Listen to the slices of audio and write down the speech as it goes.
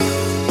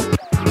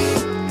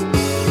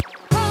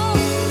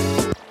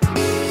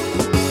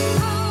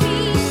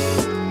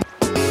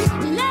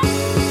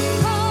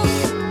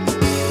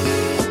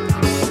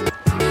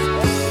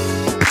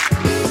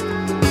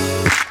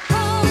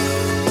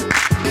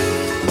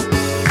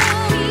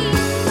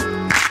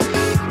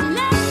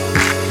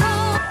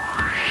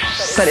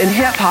But in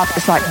hip-hop,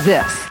 it's like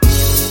this.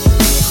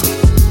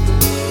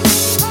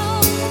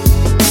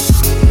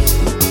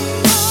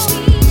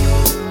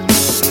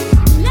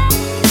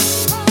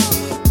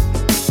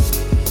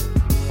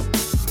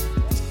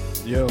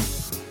 Yo.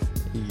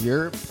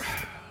 Yerp.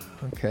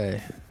 Okay.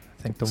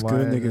 I think the It's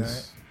wire. good,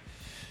 niggas.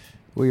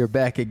 We are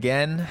back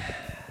again.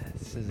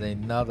 This is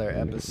another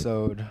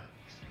episode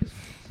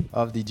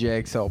of the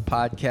JXL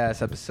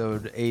podcast,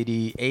 episode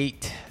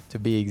 88 to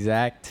be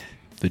exact.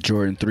 The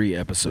Jordan 3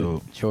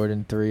 episode.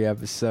 Jordan 3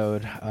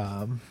 episode.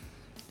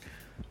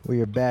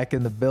 We are back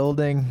in the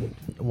building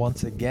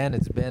once again.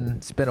 It's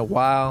been a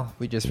while.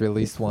 We just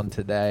released one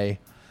today,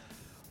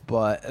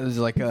 but it was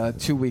like a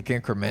 2-week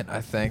increment, I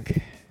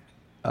think,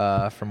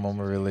 from when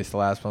we released the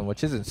last one,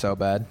 which isn't so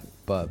bad.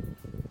 But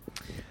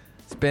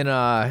it's been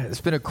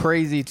a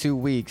crazy 2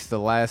 weeks. The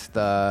last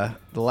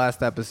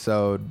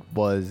episode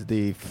was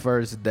the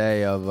first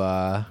day of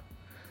The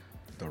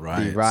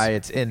riots. the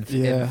riots in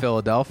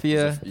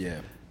Philadelphia.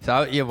 Yeah.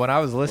 So when I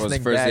was It was listening,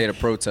 the first back day of the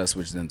protest,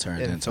 which then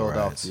turned in into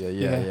riots.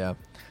 Philadelphia,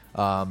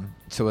 yeah.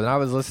 So when I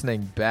was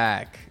listening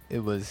back,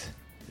 it was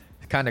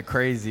kind of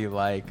crazy,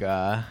 like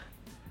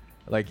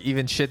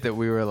even shit that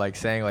we were like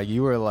saying, like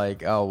you were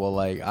like, oh well,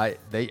 like I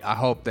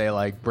hope they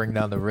like bring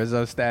down the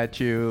Rizzo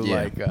statue, Yeah,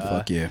 like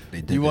fuck yeah,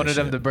 they did. you that wanted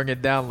them shit. to bring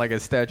it down like a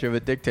statue of a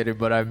dictator,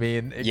 but I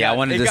mean, I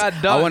wanted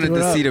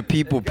to see the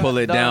people pull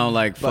it down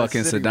like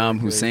fucking Saddam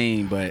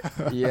Hussein, but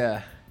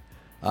yeah,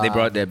 they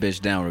brought that bitch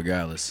down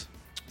regardless.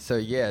 So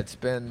yeah, it's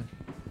been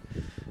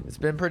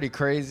pretty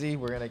crazy.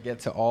 We're gonna get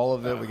to all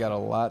of it. We got a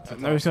lot to talk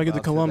Now we just gotta get to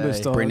about Columbus,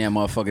 today. dog. Bring that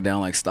motherfucker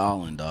down like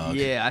Stalin, dog.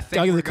 Yeah, I think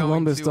Gotta get we're the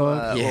Columbus, going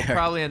to, dog. We'll Yeah.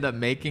 probably end up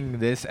making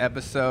this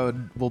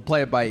episode. We'll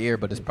play it by ear,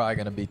 but it's probably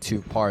going to be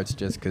 2 parts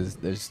just because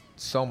there's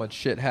so much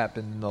shit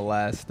happened in the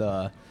last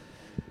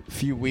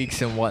few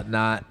weeks and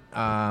whatnot.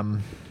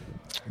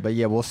 But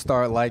yeah, we'll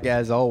start like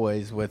as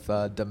always with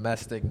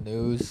domestic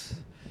news.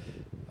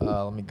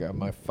 Let me grab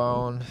my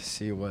phone,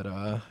 see what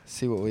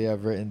we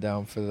have written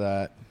down for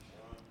that.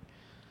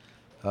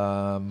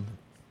 What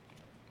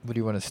do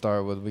you want to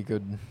start with?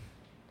 Do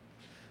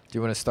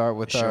you want to start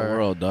with Show our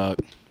world, dog.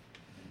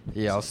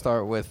 Yeah, I'll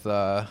start with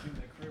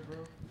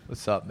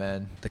what's up,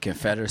 man? The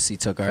Confederacy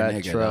took our Fat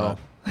nigga, Trell dog.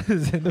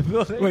 is in the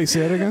building. Wait,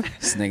 say it again?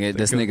 This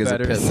nigga's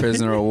Confederacy. a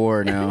prisoner of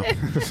war now.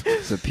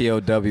 It's a POW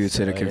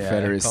to the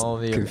Confederacy. Yeah, call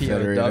me a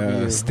Confederate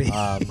POW. state.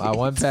 I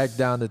went back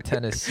down to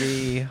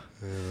Tennessee.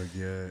 Oh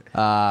my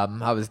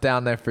god. I was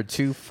down there for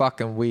 2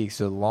 fucking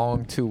weeks, a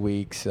long 2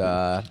 weeks. Too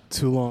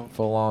long.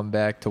 Full on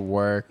back to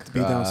work.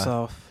 Be down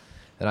south.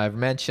 And I've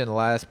mentioned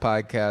last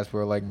podcast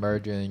we're like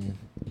merging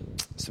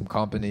some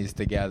companies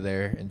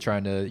together and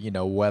trying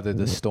to, weather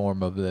the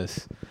storm of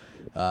this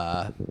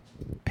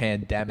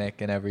pandemic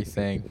and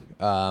everything.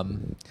 But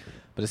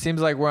it seems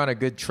like we're on a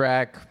good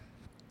track.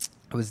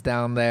 I was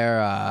down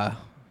there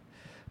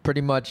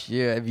pretty much,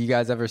 yeah. Have you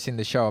guys ever seen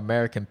the show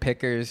American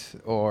Pickers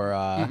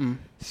or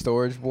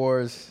Storage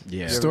Wars? Yeah.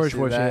 You ever Storage see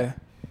Wars, that? yeah.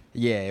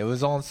 Yeah, it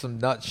was on some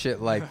nut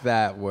shit like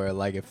that where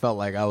like it felt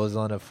like I was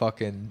on a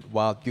fucking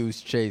wild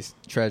goose chase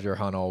treasure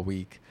hunt all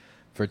week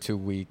for 2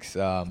 weeks.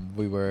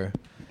 We were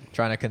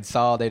trying to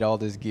consolidate all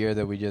this gear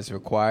that we just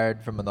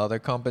acquired from another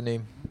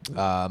company.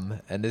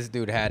 And this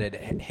dude had it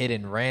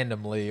hidden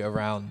randomly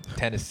around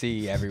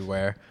Tennessee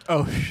everywhere.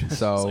 Oh, shit.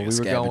 So It's like a we were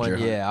scavenger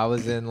going, hunt. I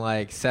was in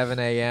like 7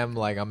 a.m.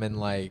 Like I'm in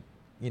like,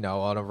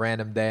 on a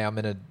random day, I'm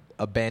in a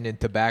abandoned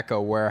tobacco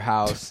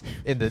warehouse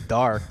in the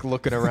dark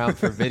looking around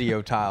for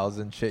video tiles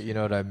and shit, you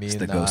know what I mean? It's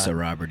the ghost of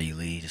Robert E.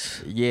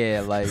 Lee's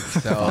Yeah, like,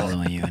 so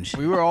following you and shit.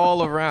 we were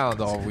all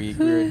around all week.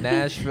 We were in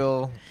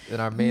Nashville in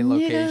our main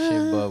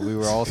location, but we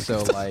were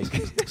also like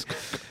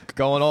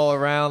going all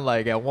around.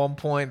 Like at one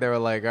point they were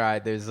like, all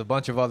right, there's a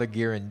bunch of other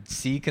gear in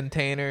sea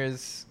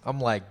containers. I'm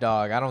like,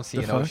 dog, I don't see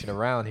The an fuck? ocean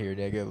around here,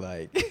 nigga.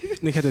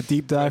 Like, Nick had a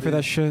deep dive for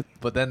that shit.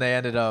 but then they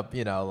ended up,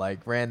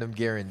 like random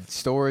gear in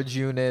storage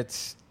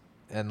units.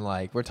 And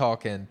like we're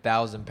talking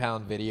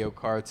 1,000-pound video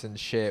carts and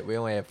shit. We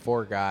only have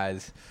 4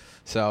 guys,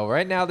 so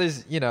right now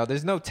there's no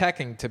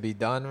teching to be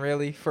done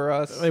really for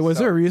us. Wait, was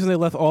So, there a reason they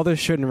left all this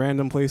shit in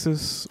random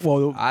places?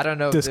 Well, I don't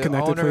know.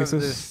 disconnected the owner places? of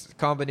this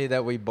company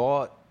that we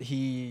bought,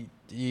 he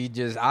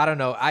just I don't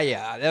know.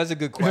 That was a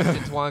good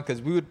question, Twan,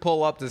 because we would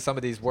pull up to some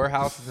of these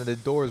warehouses and the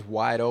door is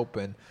wide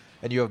open,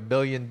 and you have $1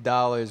 million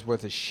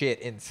worth of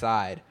shit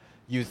inside.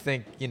 You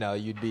think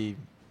you'd be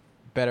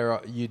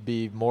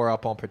more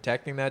up on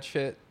protecting that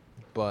shit.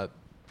 But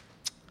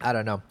I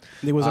don't know.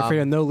 he was afraid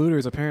of no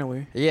looters,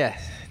 apparently. Yeah,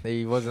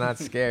 he was not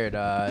scared.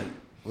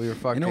 We were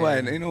fucking. You know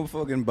what? Ain't no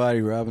fucking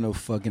body robbing no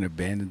fucking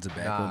abandoned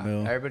tobacco Nah,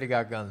 mill. everybody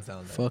got guns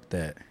down there. Fuck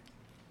that.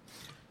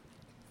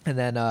 And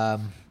then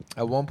at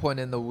one point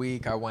in the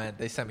week,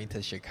 they sent me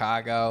to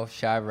Chicago,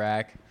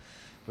 Chirac.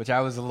 which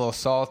I was a little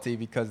salty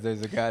because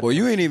there's a guy. Well,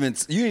 you didn't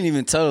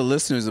even tell the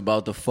listeners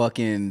about the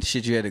fucking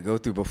shit you had to go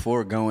through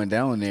before going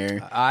down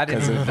there. I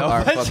didn't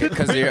know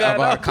because of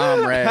our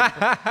comrade,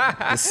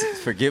 this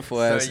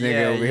forgetful ass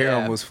nigga over here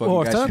almost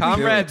fucking got you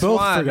Comrade Both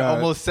Twan forgot.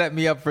 almost set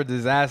me up for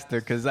disaster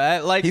because I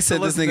like. He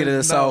sent this nigga to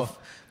the south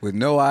with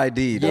no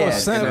ID. Yeah,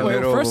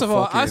 First of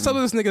all, I slept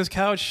on this nigga's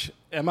couch,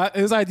 and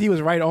his ID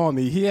was right on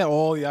me. He had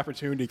all the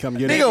opportunity to come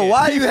get it. Nigga,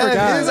 why you have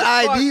forgot. his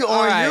ID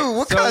on Right, you?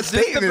 What so kind of just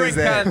to statement bring is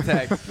that?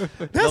 context,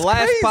 the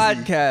last crazy.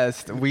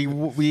 podcast we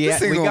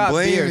This nigga got gonna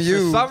blame beers.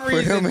 you For some for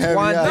reason, him having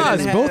Twan your didn't Nah,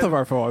 it's have- both of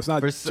our fault. It's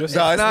not just. No, it's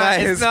not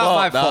his fault,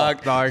 my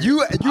dog. fault, dog.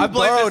 You I blame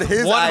borrowed this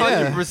his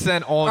ID.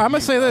 100% on. I'm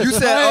gonna say this. You If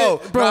said, I-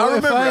 "Oh, bro,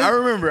 I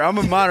remember. I'm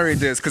gonna moderate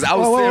this because I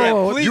was Whoa, saying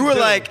whoa, whoa, you were please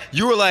like,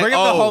 Bring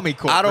up the homie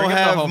court. I don't Bring up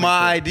the have homie my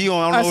court. ID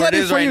on. I I don't know said what it it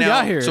is before right you now.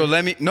 got here. So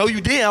let me. No,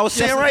 you didn't. I was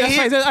saying right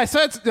Yes, here. I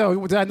said,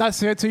 no, did I not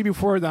say it to you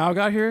before I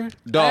got here?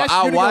 Dog, asked I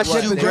you to go watched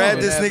get you the grab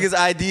joint. this nigga's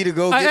ID to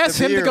go I get asked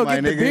the him beer, to go my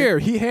get the nigga. beer.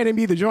 He handed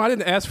me the joint. I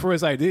didn't ask for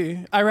his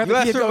ID. I rather You he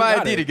asked had for go my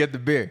got ID it. to get the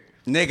beer.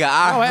 Nigga,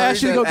 I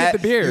asked you to go get the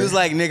beer. You was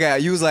like,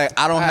 nigga, you was like,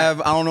 I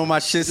don't know my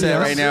shit set Yeah.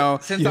 right now.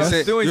 Since You I was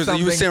said- doing you was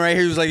something- sitting right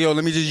here. You was like, yo,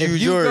 let me just If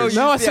use you go yours. use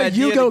No, I the said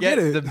idea you go to get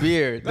it. the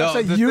beer. I No,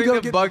 said the you thing go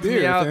that get the bugs me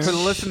beer, out fam. for the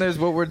listeners,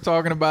 what we're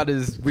talking about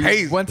is we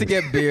Hey. went to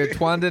get beer.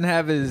 Twan didn't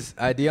have his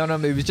ID on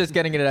him. He was just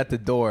getting it at the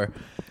door.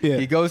 Yeah.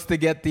 He goes to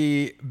get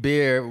the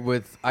beer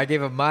with. I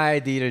gave him my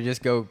ID to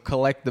just go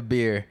collect the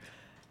beer.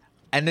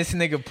 And this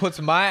nigga puts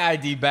my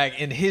ID back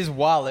in his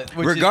wallet.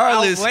 Which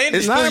Regardless, is outlandish.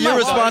 it's Not still in your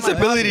my wallet.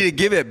 responsibility to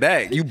give it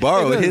back. You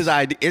borrowed It is. his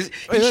ID. He It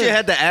should is.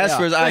 have to ask Yeah.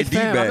 for his Like, ID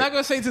fam, I'm not back.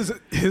 gonna say it's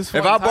his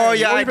fault. If I borrow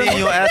your entirely. ID and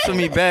you ask for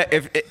me back,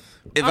 if I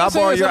I'm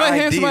saying borrow if your I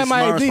hand ID, somebody it's my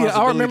my ID, I'll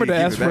responsibility remember to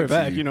give ask it for it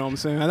back. to You know what I'm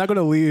saying? I'm not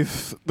gonna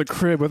leave the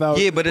crib without.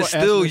 Yeah, but it's asking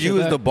still for shit you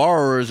as back. the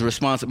borrower's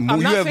responsibility. I'm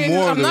You not have saying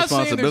more I'm of the not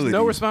saying responsibility. there's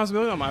no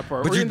responsibility on my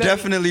part. But We're you're in that-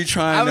 definitely I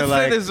trying would to say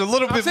like. there's a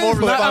little I'm bit saying more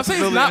it's not, I'm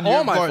saying responsibility it's not on your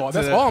all my part fault. to-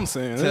 That's all I'm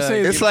saying. to Let's say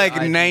It's give like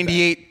the ID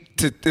 98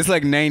 to. It's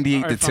like 98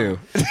 to Alright, 2.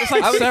 It's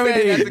like I would say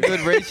 70. that's a good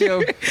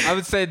ratio. I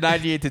would say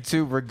 98 to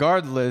 2,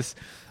 regardless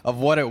of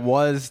what it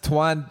was.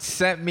 Twan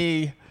sent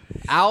me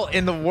out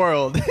in the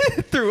world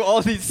through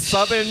all these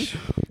southern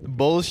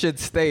bullshit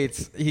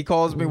states. He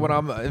calls me when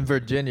I'm in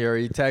Virginia, or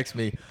he texts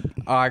me,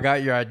 "Oh, I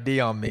got your ID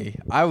on me."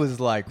 I was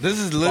like, This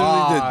is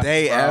literally the "Fuck,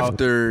 day bro."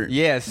 after.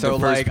 Yeah, so the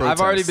first like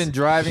I've already protest. been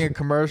driving a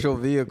commercial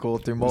vehicle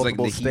through was like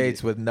multiple the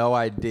states heat. with no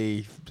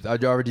ID. I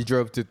already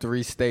drove to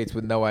 3 states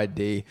with no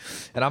ID,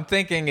 and I'm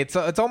thinking it's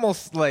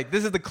almost like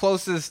this is the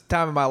closest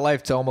time in my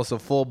life to almost a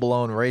full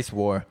blown race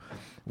war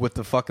with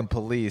the fucking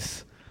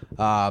police.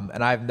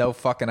 And I have no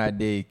fucking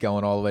ID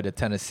going all the way to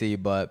Tennessee,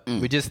 but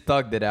we just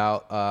thugged it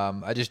out.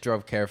 I just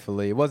drove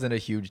carefully. It wasn't a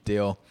huge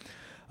deal.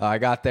 I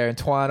got there, and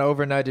Twan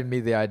overnighted me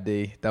the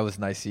ID. That was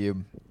nice of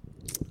you.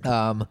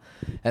 And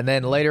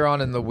then later on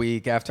in the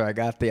week, after I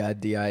got the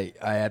ID, I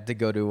had to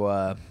go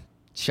to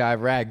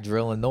Chirac,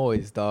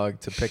 Illinois, dog,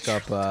 to pick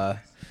up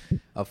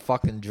a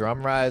fucking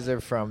drum riser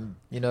from,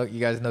 you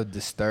guys know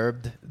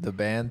Disturbed, the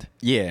band?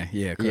 Yeah,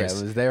 Yeah, Chris.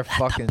 it was their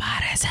fucking...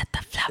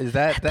 Is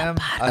that them?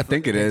 I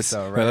think it is.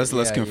 So, Well, right? let's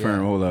Yeah, confirm.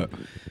 yeah. Hold up.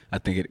 I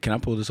think it. Can I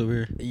pull this over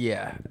here?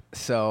 Yeah.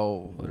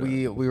 So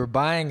we were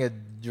buying a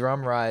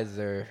drum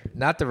riser,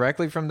 not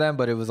directly from them,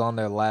 but it was on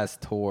their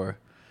last tour.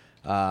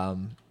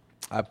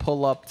 I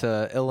pull up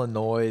to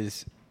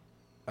Illinois.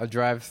 I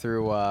drive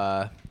through.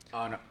 Oh,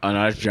 no,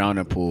 that's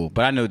John Pool.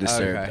 But I know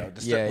Disturbed. Okay. Though.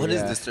 Disturbed. Yeah, What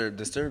is yeah. Disturbed?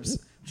 Disturbed's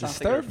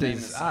Disturbed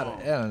is. I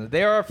don't know.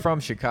 They are from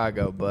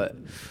Chicago, but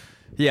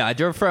yeah, I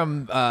drove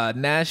from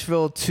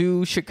Nashville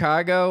to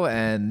Chicago,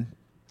 and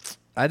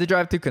I had to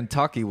drive through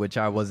Kentucky, which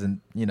I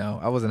wasn't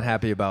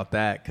happy about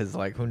that because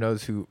like who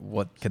knows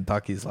what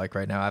Kentucky's like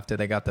right now after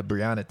they got the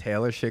Breonna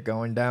Taylor shit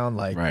going down,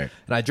 like. Right.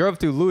 And I drove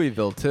through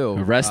Louisville too.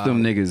 Arrest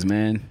them niggas,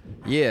 man.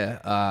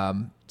 Yeah.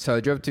 So I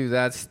drove through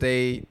that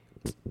state.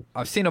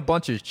 I've seen a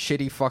bunch of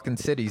shitty fucking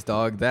cities,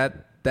 dog.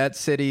 That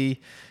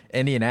city,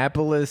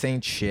 Indianapolis,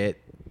 ain't shit.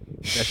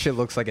 That shit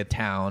looks like a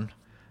town.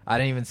 I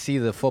didn't even see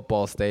the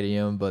football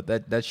stadium, but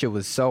that shit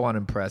was so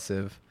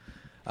unimpressive.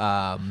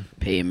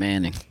 Peyton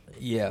Manning.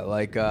 Yeah,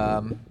 like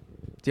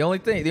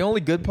the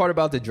only good part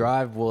about the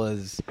drive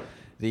was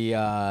the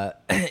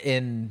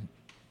in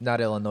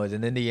not Illinois,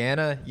 in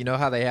Indiana. You know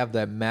how they have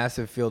that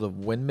massive field of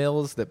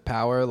windmills that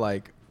power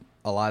like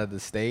a lot of the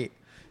state.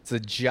 It's a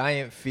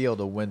giant field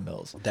of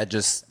windmills. That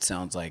just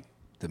sounds like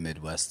the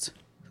Midwest.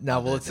 No,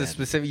 well, it's a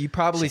specific. You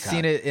probably Chicago.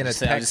 seen it in a I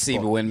textbook. just see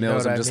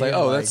windmills. You know I'm what just I like,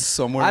 mean? oh, that's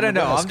somewhere. I in don't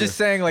know. I'm Nebraska. just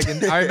saying. Like,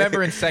 I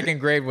remember in second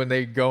grade when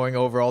they going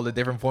over all the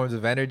different forms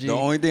of energy. The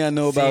only thing I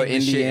know about seeing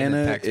the shit in a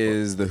Indiana textbook.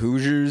 is the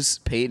Hoosiers,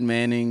 Peyton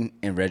Manning,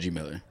 and Reggie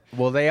Miller.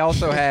 Well, they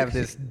also have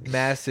this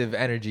massive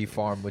energy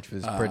farm, which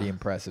was pretty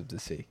impressive to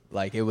see.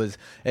 Like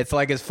it's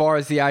like as far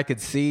as the eye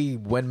could see,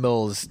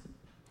 windmills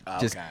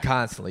just Okay.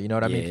 constantly. You know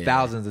what I mean? Yeah.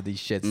 Thousands of these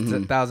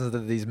shits, thousands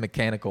of these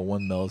mechanical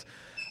windmills.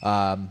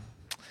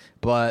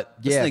 But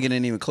This yeah, nigga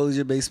didn't even close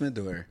your basement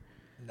door.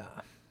 nah,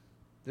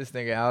 this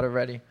nigga out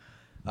already.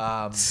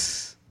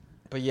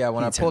 But yeah,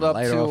 when He I pulled turned up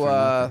the light to off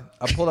or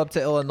I pulled up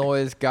to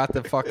Illinois, got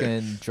the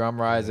fucking drum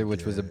riser,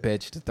 which was a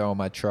bitch to throw in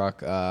my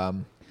truck.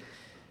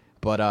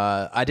 But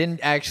I didn't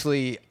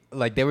actually,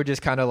 like, they were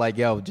just kind of like,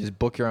 yo, just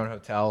book your own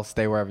hotel,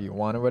 stay wherever you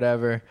want or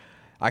whatever.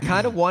 I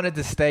kind of wanted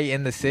to stay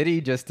in the city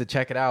just to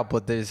check it out,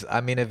 but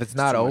if it's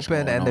not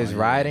open and there's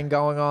rioting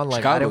going on,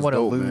 like, I didn't want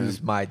to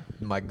lose my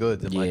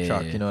goods in my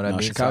truck, you know what I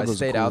mean? Chicago's so I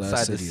stayed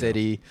outside the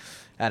city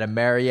at a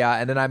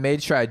Marriott, and then I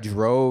made sure I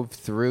drove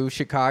through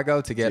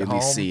Chicago to get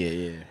home. See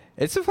it, yeah.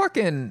 It's a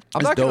fucking,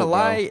 I'm not going to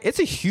lie, it's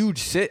a huge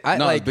city.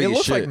 It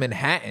looks like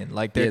Manhattan.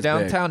 Like, their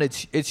downtown,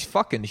 it's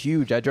fucking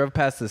huge. I drove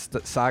past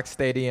the Sox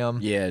Stadium.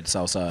 Yeah, it's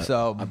outside.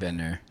 So I've been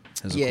there.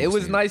 It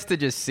was nice to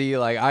just see,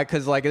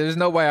 because there's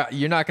no way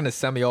you're not gonna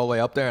send me all the way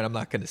up there, and I'm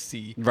not gonna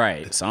see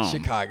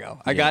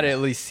Chicago. I gotta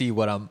at least see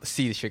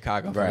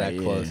Chicago from that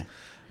close.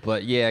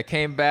 But yeah, I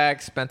came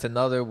back, spent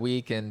another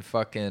week in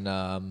fucking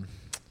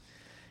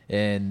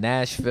in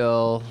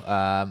Nashville.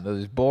 It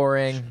was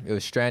boring. It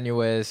was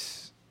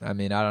strenuous. I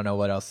mean, I don't know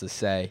what else to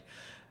say.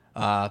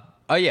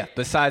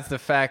 Besides the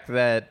fact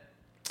that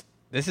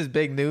this is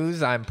big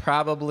news, I'm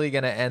probably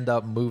going to end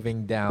up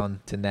moving down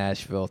to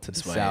Nashville to the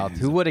south.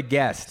 Who would have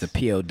guessed? The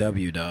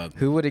POW, dog.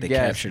 Who would have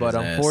guessed? But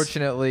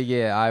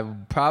unfortunately, I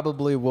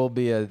probably will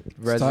be a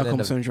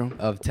resident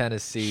of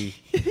Tennessee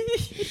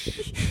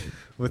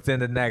within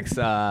the next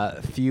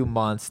few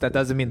months. That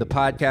doesn't mean the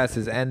podcast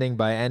is ending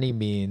by any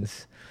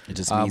means. It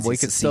just means we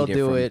could still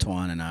do it.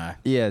 Twan and I.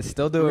 Yeah,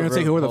 still do it. We're going to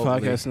take over the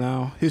podcast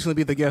now. Who's going to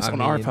be the guest on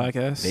our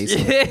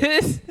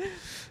podcast?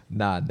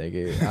 Nah,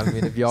 nigga. I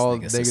mean, if y'all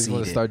niggas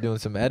want to start doing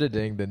some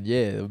editing, then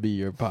yeah, it'll be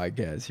your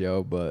podcast,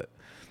 yo. But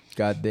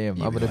goddamn,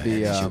 I'm gonna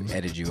be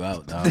edit you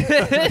out, dog.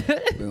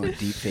 We're gonna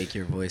deep fake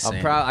your voice. I'm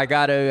proud. I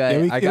got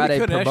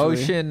a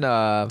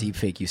promotion. Deep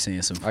fake you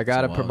saying some. I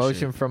got a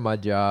promotion from my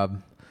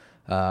job,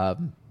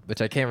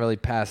 which I can't really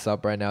pass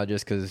up right now,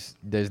 just because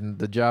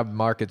the job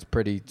market's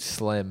pretty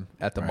slim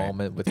at the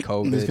moment with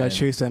COVID. You just gotta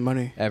chase that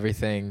money.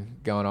 Everything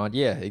going on.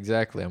 Yeah,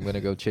 exactly. I'm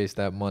gonna go chase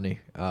that money.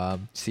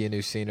 See a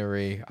new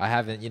scenery. I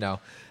haven't,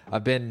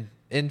 I've been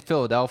in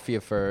Philadelphia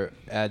for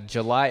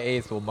July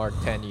 8th will mark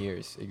 10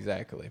 years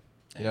exactly.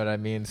 You know what I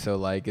mean? So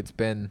like it's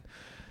been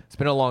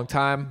a long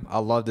time. I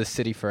love this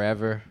city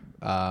forever.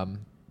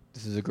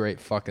 This is a great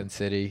fucking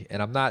city,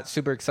 and I'm not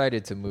super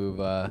excited to move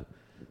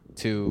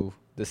to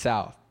the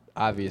South.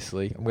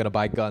 Obviously, I'm gonna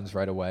buy guns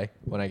right away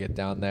when I get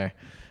down there.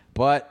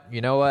 But you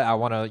know what? I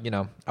want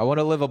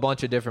to live a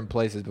bunch of different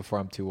places before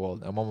I'm too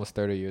old. I'm almost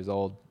 30 years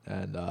old,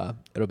 and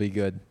it'll be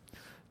good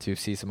to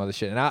see some other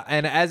shit.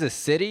 And as a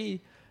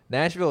city,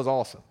 Nashville is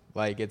awesome.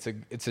 Like it's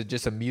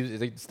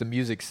the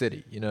music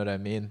city. You know what I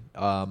mean?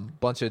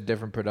 Bunch of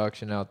different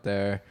production out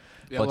there.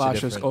 Yeah, a lot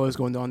of shit's always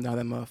going on down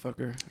that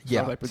motherfucker.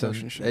 Like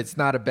production shit. It's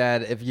not a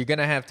bad. If you're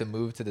gonna have to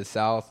move to the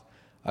South,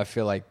 I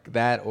feel like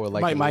that or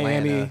like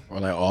Miami or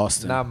like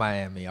Austin. Not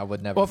Miami. I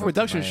would never. Well, for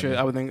production shit,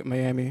 I would think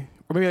Miami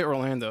or maybe like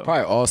Orlando.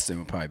 Probably Austin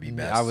would probably be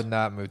best. I would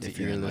not move to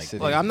either of the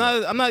cities. Like I'm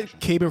not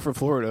caping for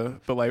Florida,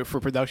 but like for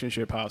production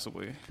shit,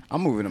 possibly.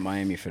 I'm moving to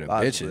Miami for the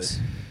bitches.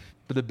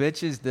 For the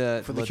bitches,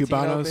 for the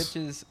Cubanos,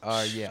 bitches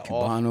are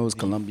Cubanos,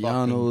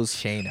 Colombianos,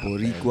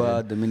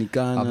 Boricua,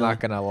 Dominicana. I'm not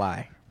gonna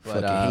lie.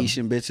 Fucking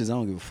Haitian bitches, I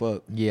don't give a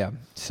fuck. Yeah,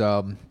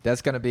 so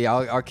that's gonna be.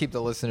 I'll keep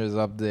the listeners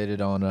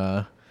updated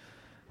on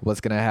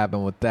what's gonna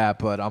happen with that.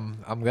 But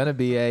I'm gonna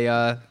be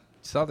a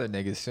Southern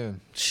nigga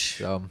soon.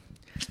 So,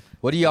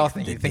 what do y'all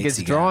think? You think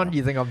it's drawn? Do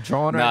you think I'm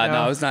drawn right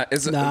now? No, it's not.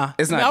 It's not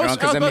drawn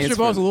because I mean, bust your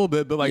balls a little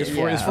bit, but like it's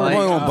for I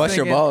won't bust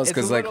your balls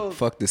because like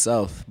fuck the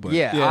South. But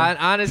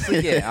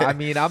honestly, I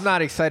mean, I'm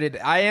not excited.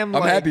 I'm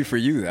happy for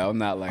you though. I'm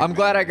not like. I'm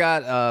glad I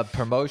got a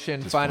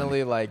promotion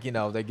finally. Like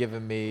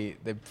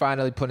they're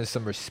finally putting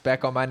some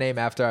respect on my name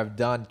after I've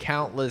done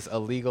countless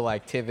illegal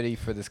activity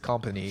for this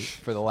company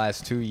for the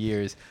last 2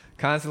 years.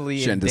 Constantly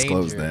shouldn't in danger,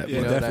 disclose that.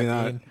 You know definitely what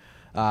I mean?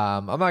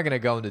 I'm not gonna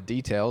go into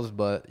details,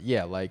 but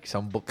yeah, like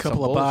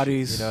couple of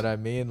bodies. You know what I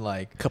mean?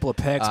 Like couple of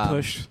pegs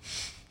pushed.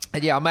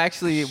 And yeah, I'm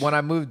actually when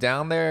I moved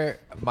down there,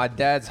 my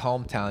dad's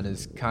hometown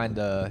is kind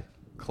of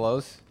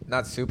close,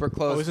 not super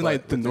close. Oh, isn't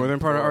like the northern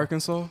part of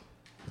Arkansas?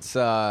 It's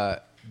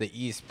the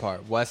east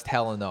part, West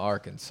Helena,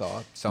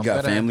 Arkansas. So you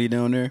got family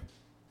down there?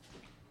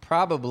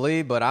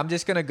 Probably, but I'm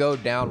just gonna go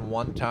down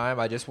one time.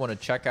 I just want to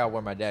check out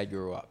where my dad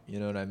grew up. You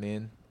know what I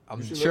mean?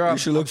 I'm sure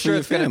it's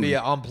going to be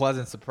an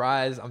unpleasant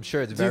surprise. I'm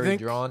sure it's very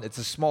drawn. It's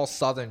a small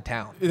southern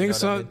town. You think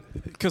so?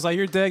 Because like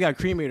your dad got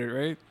cremated,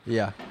 right?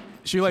 Yeah.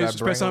 Should you like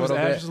spread some of his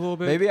ashes a little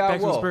bit? Maybe I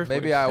will.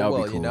 Maybe I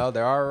will. Cool. You know,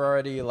 there are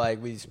already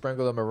like we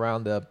sprinkle them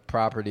around the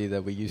property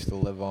that we used to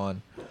live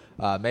on.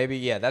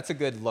 Maybe that's a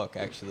good look.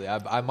 Actually,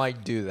 I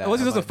might do that.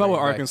 Unless he doesn't fuck with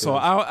Arkansas,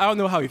 I don't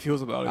know how he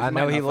feels about it. I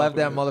know he left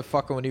that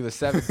motherfucker when he was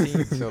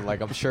 17, so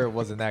like I'm sure it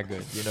wasn't that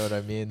good. You know what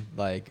I mean?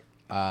 Like,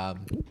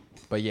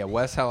 but yeah,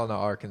 West Helena,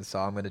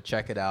 Arkansas. I'm gonna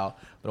check it out.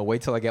 I'm gonna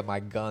wait till I get my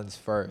guns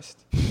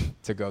first.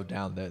 to go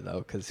down there though,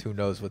 because who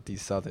knows what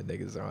these Southern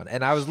niggas are on.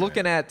 And I was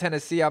looking at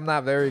Tennessee. I'm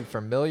not very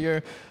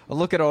familiar. I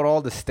look at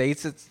all the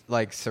states it's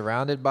like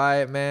surrounded by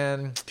it,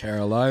 man.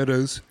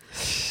 Carolinas,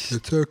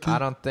 Kentucky. I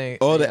don't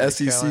think all the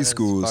SEC Carolinas,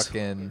 schools.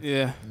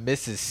 Fucking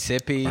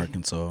Mississippi,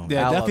 Arkansas.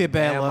 Yeah, Alabama, definitely a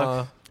bad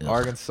look.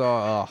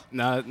 Arkansas,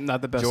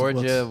 not the best.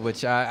 Georgia,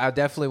 which I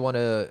definitely want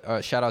to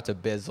shout out to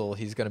Bizzle.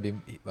 He's going to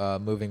be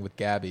moving with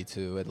Gabby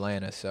to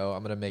Atlanta, so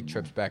I'm going to make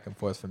trips back and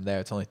forth from there.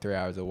 It's only 3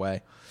 hours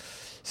away.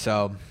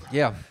 So,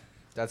 yeah,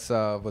 that's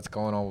what's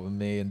going on with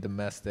me in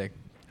domestic.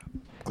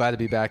 Glad to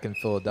be back in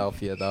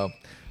Philadelphia, though.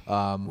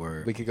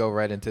 We could go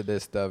right into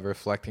this,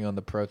 reflecting on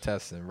the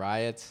protests and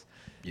riots.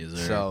 Yes,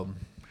 sir. So,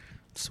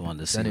 just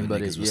wanted to see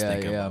what niggas was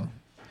thinking about.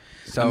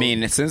 So, I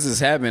mean, since it's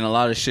happened, a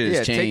lot of shit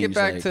has changed. Take it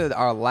back to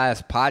our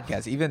last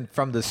podcast. Even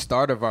from the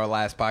start of our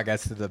last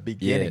podcast to the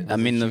beginning. Yeah, I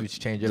mean, the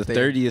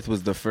 30th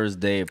was the first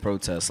day of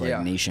protests,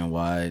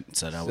 nationwide.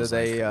 So that was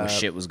when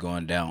shit was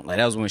going down. Like,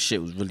 that was when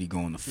shit was really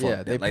going to fuck.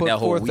 Yeah, they like, put that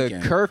whole forth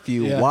weekend. a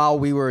curfew while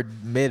we were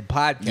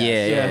mid-podcast.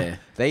 Yeah.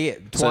 They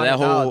wanted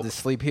out to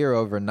sleep here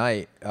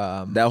overnight.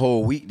 That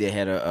whole week, they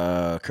had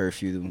a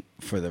curfew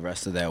for the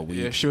rest of that week.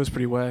 Yeah, shit was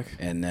pretty whack.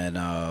 And then,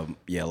 a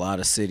lot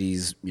of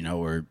cities,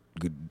 were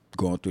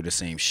going through the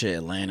same shit.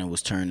 Atlanta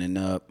was turning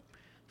up.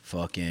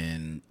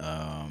 Fucking,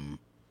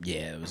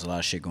 there was a lot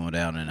of shit going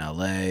down in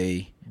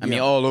LA. I mean,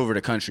 all over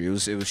the country. It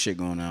was shit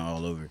going on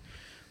all over.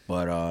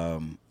 But,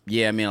 a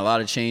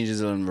lot of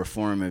changes and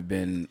reform have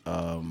been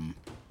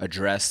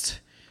addressed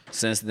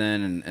since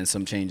then, and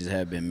some changes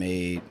have been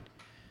made.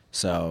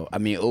 So, I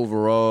mean,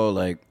 overall,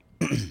 like,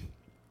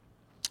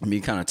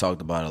 we kind of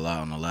talked about it a lot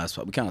on the last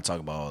part. We kind of talk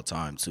about it all the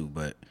time, too,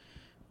 but,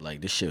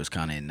 like, this shit was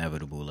kind of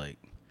inevitable, like.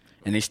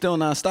 And they still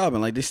not stopping.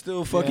 Like, they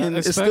still fucking,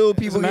 it's still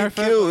people getting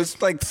killed.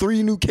 It's like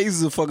 3 new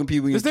cases of fucking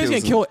people getting killed. This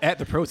nigga's getting killed at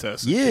the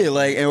protest. Yeah,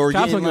 like, or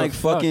getting, like,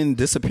 fucking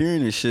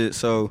disappearing and shit.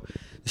 So,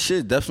 the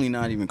shit definitely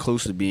not even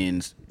close to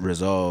being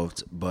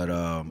resolved. But,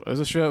 there's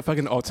a straight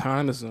fucking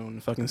autonomous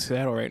zone fucking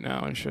Seattle right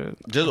now and shit.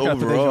 Just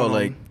overall,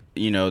 like,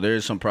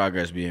 there's some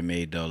progress being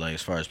made, though, like,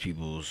 as far as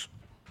people's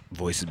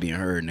voices being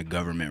heard and the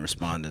government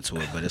responding to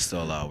it, but it's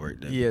still a lot of work.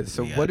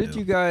 So what did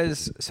you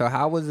guys? So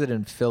how was it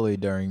in Philly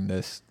during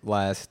this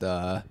last,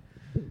 the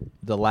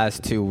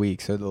last 2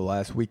 weeks or the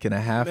last week and a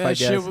half? I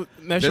guess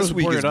this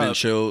week has been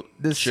chilled.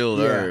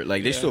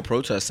 Like they still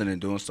protesting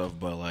and doing stuff,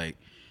 but like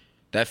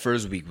that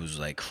first week was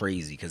like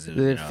crazy because did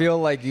it feel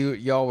like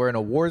y'all were in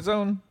a war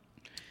zone?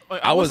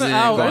 I wasn't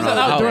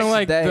out during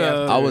like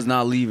I was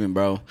not leaving,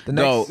 bro.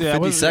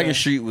 52nd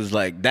Street was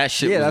like that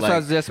shit. Yeah, was that's what I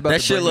was just about to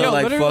that shit bring looked up.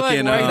 like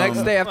fucking. The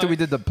next day after we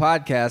did the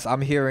podcast,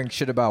 I'm hearing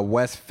shit about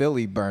West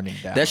Philly burning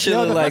down. That shit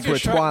looked like where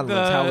Twan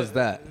lives. How was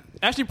that?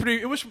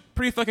 Actually, it was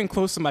pretty fucking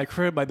close to my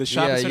crib. Like the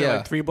shopping center,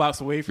 like 3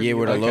 blocks away from me. Yeah,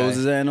 where the Lowe's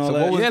is at and all that.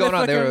 What was going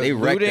on there? They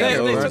wrecked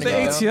that. They took the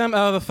ATM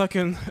out of the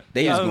fucking.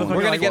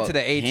 We're gonna get to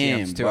the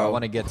ATMs too. I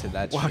want to get to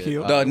that shit.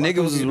 The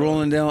niggas was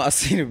rolling down. I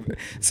seen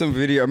some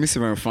video. Let me see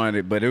if I can find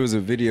it. But it was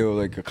a video,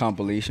 like a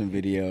compilation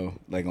video,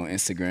 like on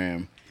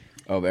Instagram,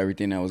 of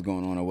everything that was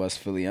going on in West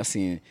Philly. I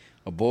seen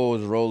a bull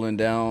was rolling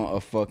down a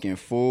fucking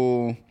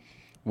full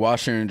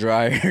washer and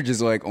dryer just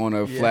like on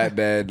a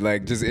flatbed,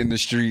 like just in the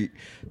street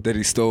that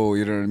he stole,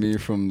 you know what I mean,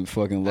 from the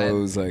fucking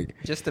Lowe's. Like,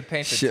 just to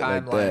paint the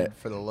timeline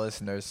for the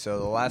listeners. So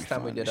the last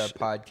time we did our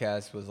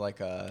podcast was like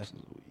a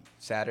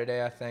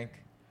Saturday, I think.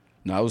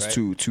 No, it was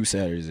two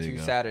Saturdays ago. 2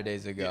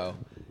 Saturdays ago.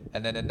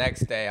 And then the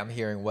next day, I'm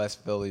hearing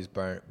West Philly's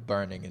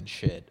burning and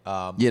shit.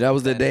 That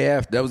was the day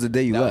after. That was the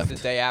day you left. That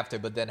was the day after.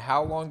 But then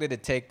how long did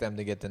it take them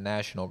to get the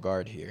National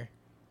Guard here?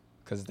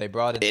 Because they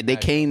brought it. They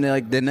came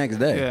like the next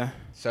day. Yeah.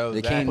 So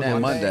they came that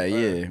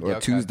Monday, or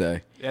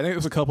Tuesday. Yeah, I think it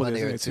was a couple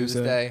Monday days. Or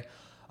Tuesday.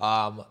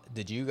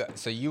 Did you?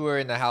 So you were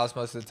in the house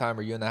most of the time.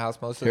 Were you in the house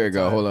most of the time?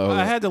 Here we go. Hold on.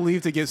 I had to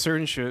leave to get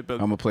certain shit, but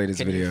I'm gonna play this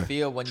video. Can you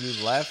feel when you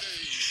left?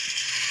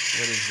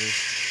 What is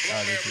this?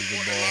 Oh, this is the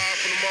ball.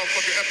 From the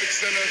motherfucking Epic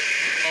Center.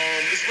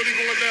 It's really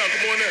going down.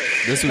 Come on in.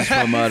 This was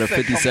from the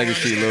 52nd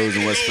Street Lowe's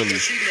in West Philly.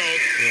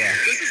 Yeah.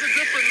 This is a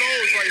different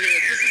Lowe's right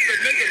here. This is the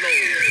nigga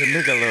Lowe's. The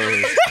nigga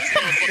Lowe's. This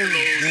motherfucking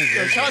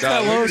Lowe's. shout out to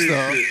that Lowe's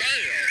though.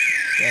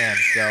 Damn,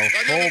 so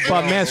full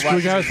But man,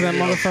 screwdrivers for that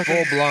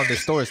motherfucker. Full blown. The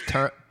store is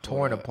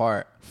torn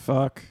apart.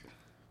 Fuck.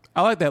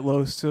 I like that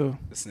Lowe's too.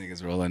 This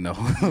nigga's rolling the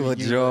whole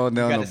jaw down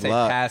the block. You gotta say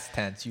past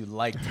tense. You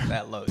liked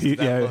that Lowe's.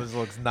 That Lowe's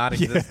looks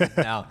non-existent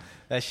now.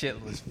 That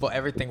shit was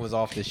everything was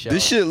off the shelf.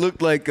 This shit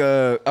looked like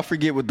I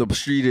forget what the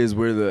street is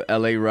where the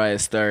LA riot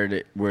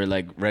started, where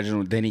like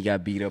Reginald Denny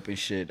got beat up and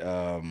shit,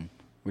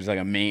 which is like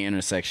a main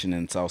intersection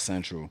in South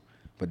Central.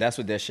 But that's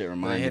what that shit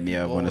reminded me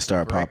of when it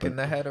started popping. In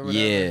the head or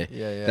yeah.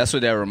 Yeah. That's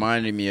what that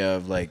reminded me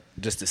of. Like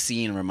just the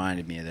scene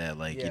reminded me of that.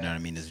 Like you know what I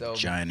mean? This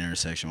giant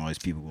intersection, all these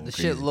people going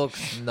crazy. The shit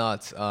looks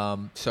nuts.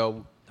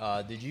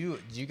 Did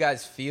you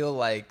guys feel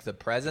like the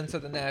presence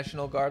of the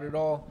National Guard at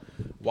all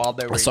while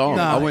they were? I saw them.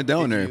 I went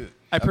down there.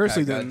 I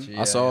personally didn't.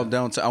 I saw them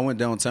downtown. I went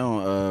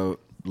downtown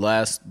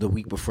the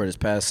week before this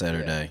past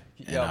Saturday,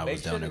 and I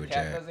was down there with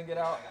Jack.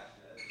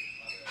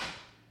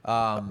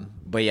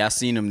 But yeah, I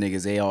seen them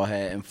niggas. They all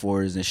had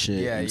M4s and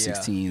shit. Yeah,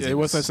 M16s. Yeah, it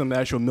was like some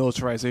actual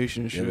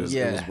militarization shit.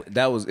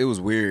 It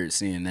was weird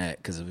seeing that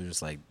because it was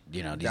just like,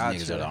 you know, these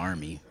niggas are the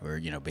army, or,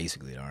 you know,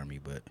 basically the army,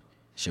 but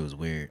shit was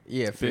weird.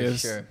 Yeah, for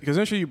sure. Because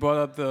actually you brought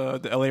up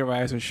the LA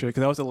riots and shit,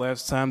 because that was the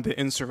last time the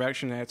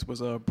Insurrection Act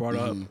was brought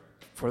up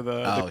for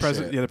the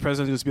president. Yeah, the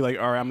president just be like,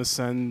 all right, I'm gonna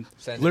send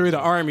literally the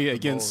army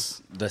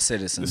against the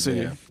citizens. the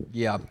city.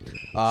 Yeah.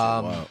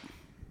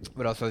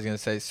 What else was I gonna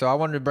say? So I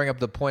wanted to bring up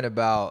the point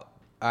about.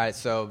 All right,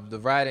 so the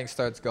rioting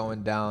starts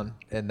going down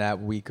in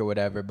that week or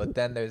whatever, but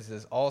then there's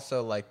this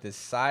also like this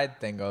side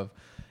thing of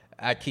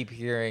I keep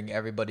hearing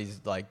everybody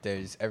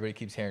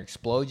keeps hearing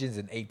explosions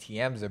and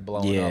ATMs are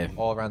blowing up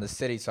all around the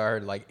city. So I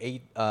heard like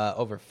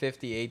over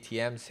 50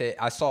 ATMs hit.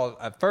 I saw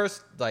at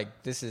first,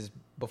 like, this is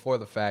before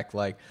the fact,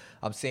 like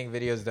I'm seeing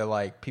videos that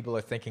like people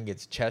are thinking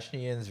it's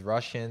Chechens,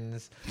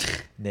 Russians,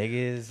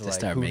 niggas,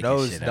 like who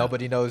knows?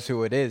 Nobody knows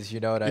who it is. You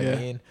know what I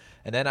mean?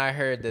 And then I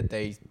heard that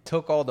they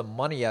took all the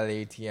money out of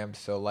the ATM,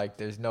 so like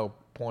there's no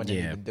point in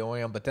even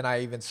doing them. But then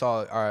I even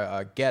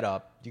saw Get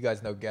Up. You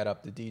guys know Get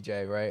Up, the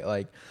DJ, right?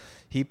 Like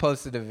he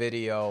posted a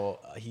video.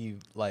 He's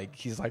like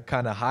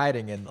kind of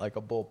hiding, and like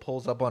a bull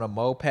pulls up on a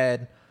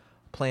moped,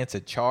 plants a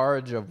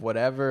charge of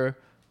whatever,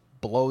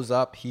 blows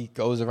up. He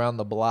goes around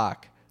the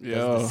block.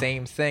 Does the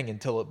same thing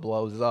until it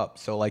blows up.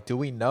 So, like, do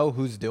we know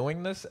who's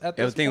doing this at this point?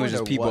 Everything was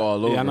just people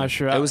all over. Yeah, I'm not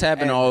sure. It was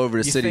happening all over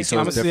the city,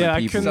 so it's different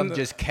people. Some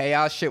just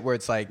chaos shit where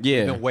it's like,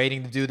 you've been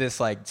waiting to do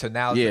this, like, so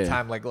now's the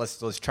time, like, let's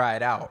try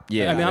it out.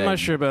 Yeah, I mean, I'm not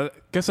sure, but I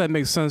guess that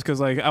makes sense because,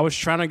 like, I was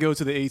trying to go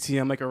to the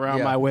ATM, like,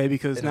 around my way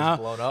because now,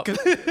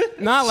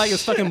 not like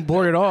it's fucking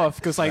boarded off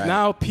because, like,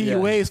 now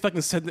PUA is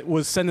fucking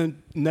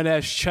sending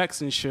nut-ass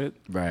checks and shit.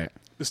 Right.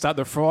 To stop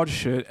the fraud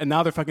shit, and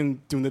now they're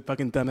fucking doing the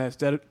fucking dumbass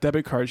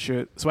debit card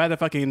shit. So I had to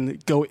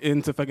fucking go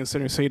into fucking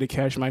Center City to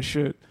cash my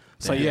shit.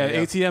 So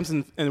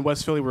ATMs in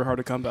West Philly were hard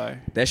to come by.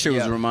 That shit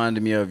was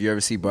reminding me of, you ever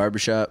see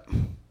Barbershop?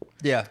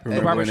 Yeah,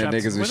 remember when the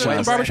niggas was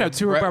shot? Barbershop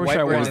 2 or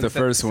Barbershop 1 was the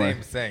first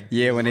one. Thing.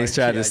 Yeah, when they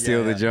tried to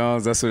steal the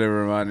Jones, that's what it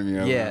reminded me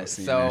of. Yeah,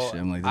 so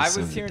like, I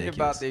was hearing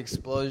about the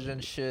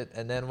explosion shit,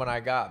 and then when I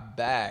got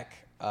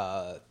back,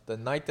 the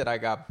night that I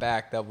got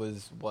back, that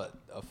was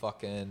a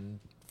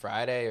fucking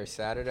Friday or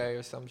Saturday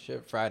or some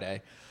shit.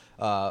 Friday.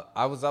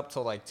 I was up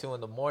till like 2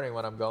 a.m.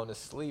 when I'm going to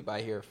sleep. I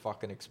hear a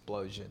fucking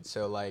explosion.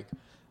 So like,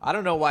 I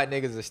don't know why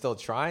niggas are still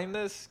trying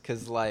this,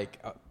 because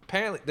like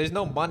apparently there's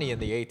no money in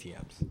the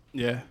ATMs.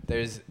 Yeah.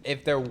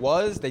 If there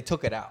was, they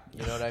took it out.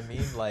 You know what I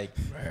mean? Like,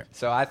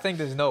 so I think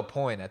there's no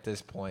point at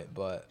this point.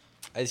 But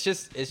it's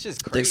just crazy.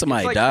 I think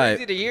somebody died.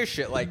 Crazy to hear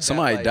shit like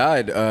somebody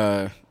that.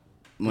 died.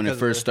 When it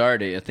first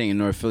started, I think in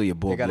North Philly, a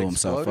bull blew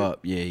himself up.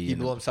 Yeah, he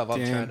blew himself up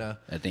trying to.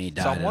 I think he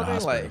died. So I'm in wondering,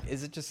 the hospital. like,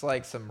 is it just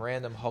like some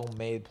random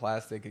homemade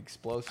plastic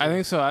explosive? I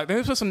think so. I think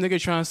it's just some nigga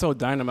trying to sell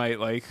dynamite,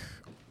 like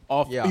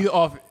either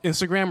off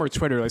Instagram or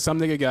Twitter. Like some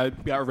nigga got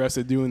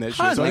arrested doing that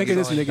shit. So I think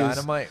this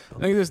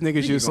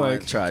nigga's just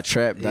like try to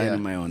trap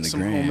dynamite on the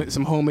gram.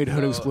 Some homemade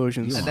hood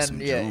explosions. And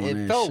then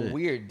it felt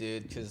weird,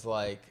 dude, because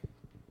like.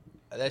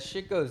 That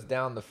shit goes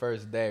down the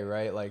first day,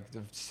 right? Like,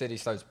 the city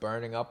starts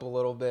burning up a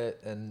little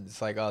bit, and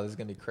it's like, oh, this is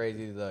going to be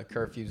crazy. The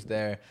curfew's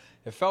there.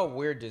 It felt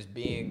weird just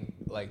being,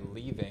 like,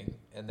 leaving,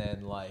 and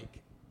then, like,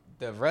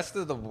 the rest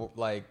of the,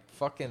 like,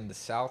 fucking the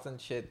South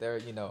and shit,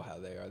 you know how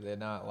they are. They're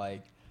not,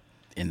 like...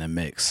 in the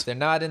mix. They're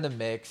not in the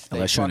mix.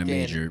 Unless you're in a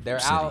major They're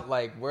city. out,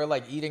 like, we're,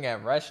 like, eating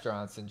at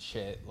restaurants and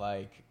shit,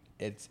 like...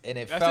 That's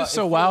just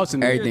so wild to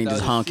me. Everything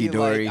just honky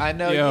dory. Like, I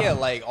know,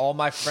 like all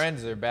my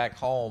friends are back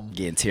home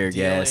getting tear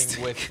gassed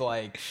with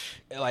like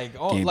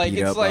it's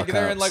like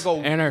they're in like a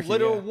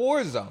literal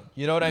war zone.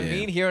 You know what I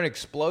mean? Hearing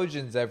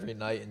explosions every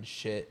night and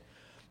shit.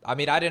 I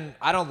mean, I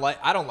don't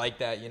like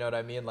that. You know what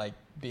I mean? Like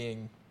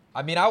being.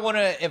 I mean, I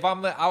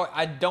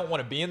don't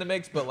want to be in the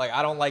mix, but like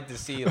I don't like to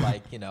see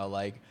like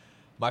like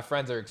my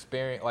friends are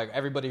experiencing, like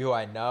everybody who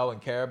I know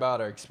and care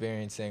about are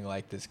experiencing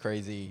like this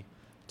crazy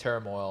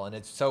turmoil, and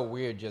it's so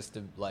weird just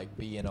to like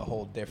be in a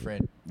whole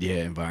different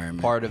environment,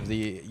 part of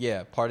the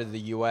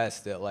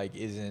US that like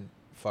isn't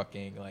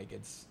fucking like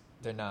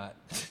they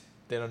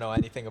don't know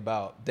anything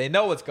about. They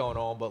know what's going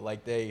on, but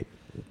like they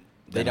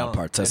don't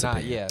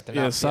participate. They're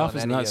not South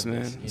is nuts,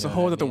 man. It's a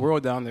whole other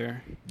world down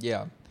there.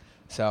 Yeah,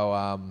 so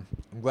I'm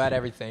glad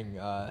everything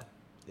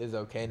is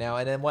okay now.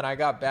 And then when I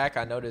got back,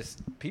 I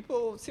noticed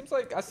people. Seems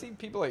like I see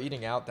people are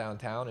eating out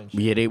downtown and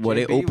shit. Yeah, they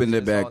opened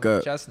it back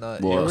up.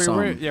 Chestnut. Well,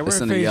 we're in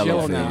phase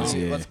yellow now.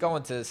 Let's go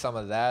into some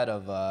of that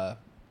of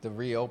the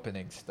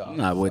reopening stuff. I'm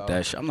not with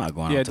that shit. I'm not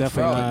going out to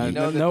definitely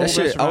not. That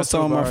shit. I was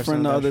telling my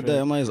friend the other day.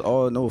 I'm like, it's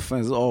all no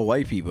offense, it's all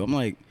white people. I'm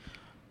like,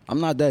 I'm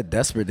not that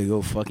desperate to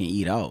go fucking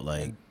eat out.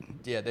 Like,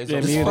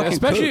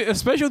 especially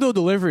if they'll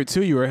deliver it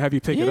to you or have you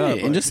pick it up.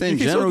 And just in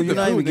general, you're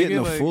not even getting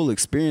a full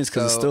experience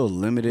because it's still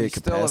limited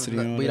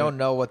capacity. We don't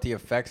know what the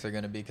effects are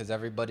going to be because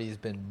everybody's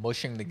been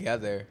mushing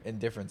together in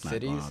different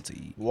cities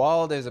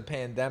while there's a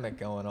pandemic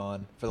going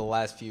on for the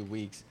last few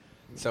weeks.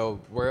 So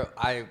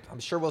I'm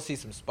sure we'll see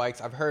some spikes.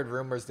 I've heard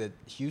rumors that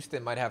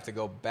Houston might have to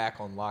go back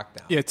on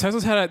lockdown. Yeah,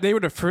 Texas they were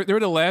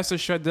the last to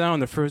shut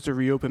down, the first to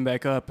reopen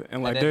back up,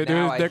 and like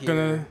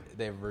they're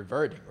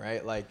reverting,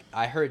 right? Like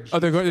I heard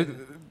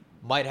Houston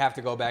might have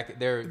to go back.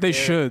 They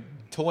should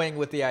toying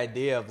with the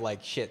idea of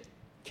like shit.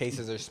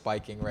 Cases are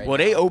spiking right now. Well,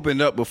 they opened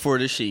up before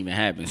this shit even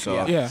happened, so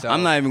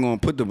I'm not even going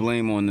to put the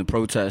blame on the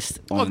protest.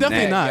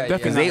 Definitely not.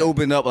 Because they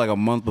opened up like a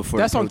month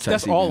before the protest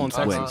that's all on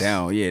Texas. went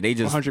down. Yeah, they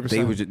just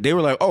 100%. They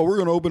were like, oh, we're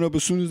going to open up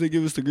as soon as they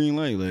give us the green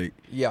light. Like,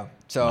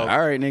 so all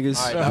right,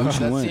 niggas. All right,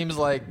 that seems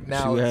like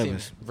now it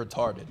seems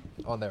retarded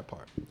on their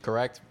part.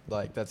 Correct?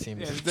 Like that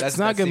seems that's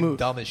not good move.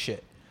 Dumb as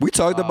shit. We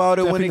talked about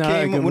it when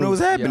it was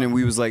happening. Yeah.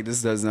 We was like,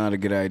 this is not a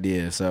good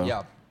idea.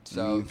 So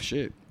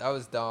shit, that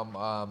was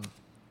dumb.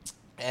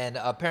 And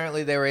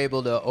apparently they were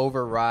able to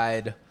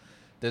override.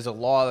 There's a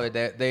law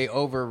that they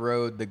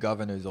overrode the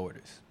governor's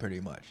orders,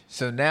 pretty much.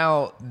 So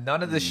now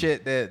none of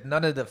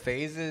the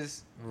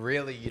phases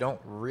really, you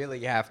don't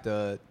really have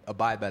to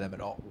abide by them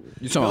at all.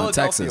 You're talking about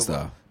Texas,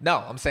 though? No,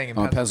 I'm saying in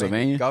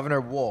Pennsylvania.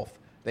 Governor Wolf,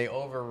 they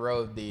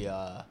overrode his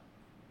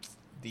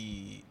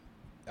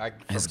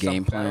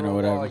game plan or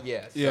whatever.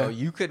 Yeah. So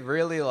you could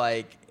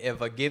really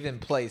if a given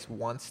place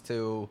wants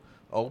to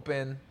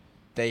open,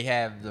 they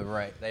have the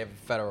right. They have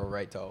a federal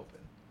right to open.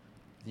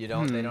 They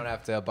don't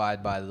have to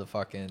abide by the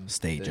fucking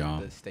state,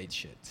 the state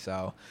shit.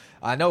 So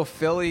I know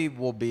Philly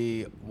will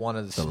be one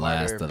of the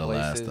smarter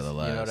places. You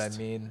know what I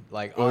mean?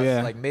 Like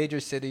like major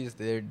cities,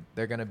 it's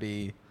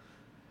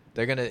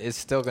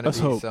still gonna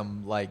be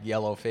some like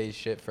yellow phase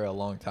shit for a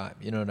long time.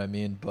 You know what I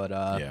mean? But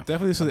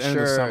definitely to the end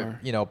of the summer.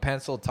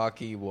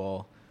 Pennsylvania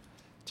will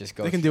just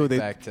go. They can do what they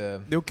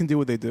can do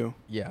what they do.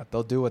 Yeah,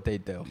 they'll do what they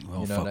do.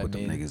 Well, fuck with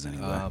them niggas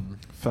anyway.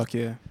 Fuck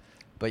yeah.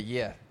 But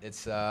yeah,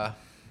 it's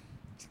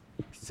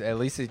at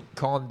least it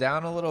calmed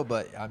down a little,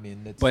 but I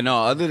mean, but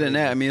no. Other than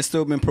that, I mean, it's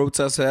still been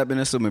protests happening.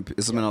 It's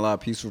been a lot of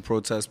peaceful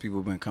protests. People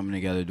have been coming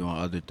together doing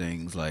other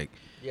things. Like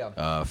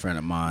a friend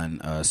of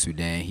mine,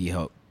 Sudan, he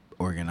helped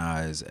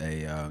organize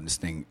this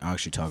thing. I'll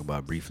actually talk about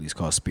it briefly. It's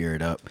called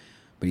Spirit Up,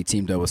 but he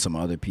teamed up with some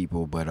other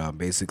people. But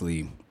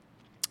basically,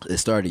 it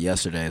started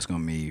yesterday. It's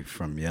going to be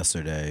from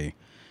yesterday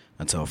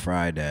until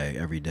Friday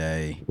every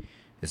day.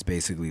 It's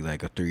basically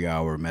like a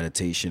 3-hour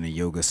meditation and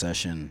yoga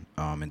session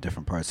in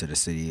different parts of the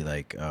city.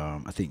 Like I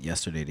think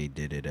yesterday they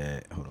did it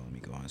at. Hold on, let me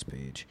go on this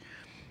page.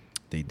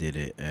 They did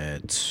it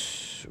at.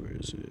 Where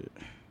is it?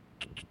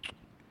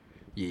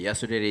 Yeah,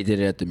 yesterday they did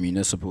it at the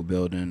municipal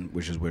building,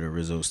 which is where the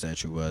Rizzo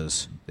statue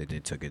was. They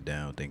took it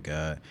down, thank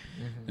God.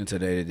 Mm-hmm. And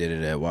today they did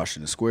it at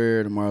Washington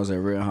Square. Tomorrow's at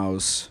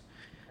Rittenhouse.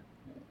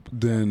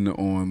 Then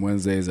on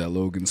Wednesdays at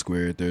Logan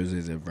Square,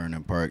 Thursdays at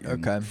Vernon Park,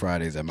 and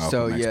Fridays at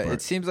Malcolm X Park.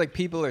 It seems like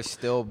people are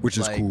still, which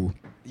is cool.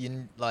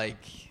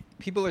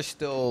 People are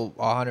still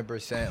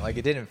 100%. Like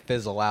it didn't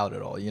fizzle out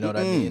at all. You know what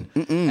I mean?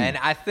 And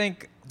I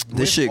think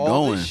this shit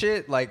going. This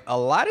shit, like a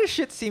lot of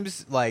shit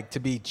seems like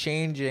to be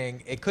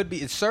changing. It could be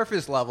it's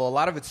surface level. A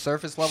lot of it's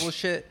surface level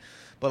shit,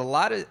 but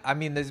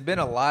there's been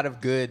a lot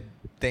of good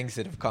things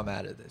that have come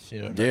out of this.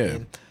 You know what I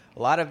mean?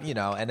 A lot of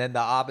and then the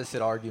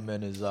opposite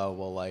argument is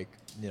why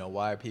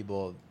are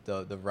people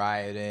the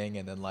rioting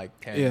and then like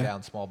tearing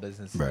down small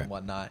businesses and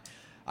whatnot.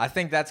 I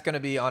think that's going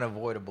to be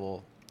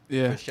unavoidable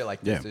for shit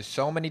like this. There's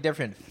so many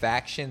different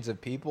factions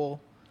of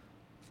people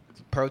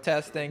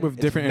protesting with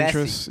different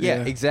interests.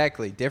 Yeah,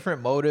 exactly.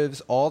 Different motives,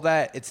 all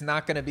that. It's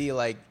not going to be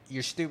like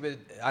you're stupid.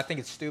 I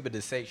think it's stupid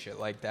to say shit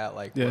like that.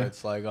 Like where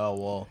it's like, oh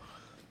well,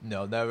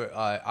 no, never.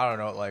 I don't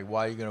know. Like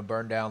why are you going to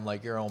burn down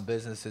like your own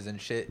businesses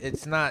and shit?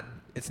 It's not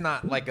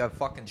like a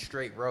fucking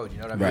straight road. You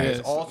know what I mean?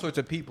 There's all sorts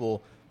of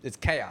people. It's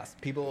chaos.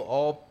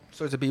 All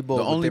sorts of people.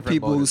 The only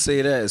people motives. who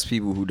say that is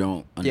people who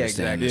don't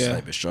understand this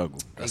type of struggle.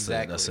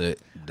 That's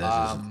it.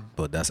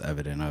 But that's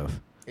evident of.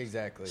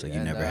 Exactly. So you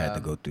never had to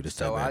go through this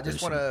type of I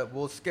just want to.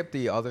 We'll skip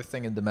the other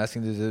thing in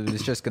domestic news.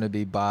 It's just going to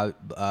be Bob.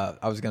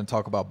 I was going to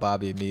talk about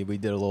Bobby and me. We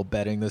did a little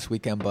betting this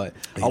weekend, but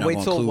I'll wait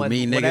till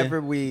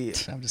whenever we.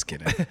 I'm just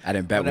kidding. I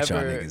didn't bet with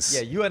y'all niggas.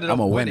 Yeah, you ended up. I'm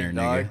a winning,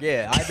 winner, nigga.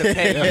 Yeah, I had to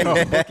pay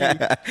the bookie.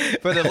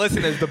 For the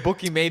listeners, the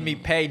bookie made me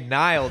pay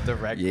Niall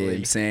directly. Yeah,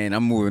 I'm saying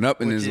I'm moving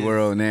up in this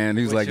world, man.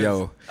 He was like,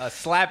 "Yo, a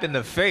slap in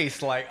the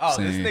face." Like, oh,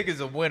 this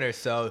nigga's a winner,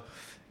 so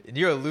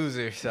you're a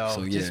loser.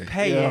 So just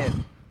pay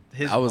in.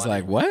 I was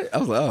money. Like, what? I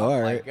was like, oh,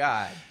 all right. My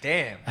God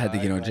damn. I had to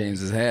get on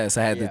James's ass.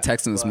 I had to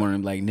text him this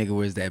morning, like, nigga,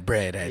 where's that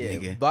bread at,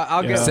 nigga? But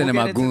I'll send him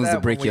my goons to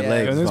break your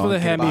legs. This would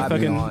have had me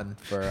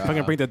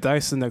fucking bring the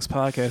dice to the next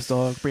podcast,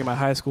 dog. Bring my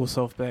high school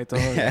self back, dog.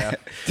 Yeah.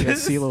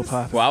 CeeLo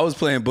pop. Well, I was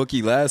playing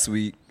bookie last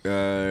week.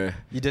 You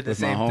did the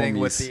same thing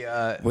with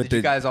the. Did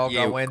you guys all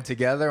go in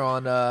together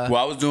on? Well,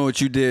 I was doing what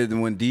you did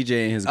when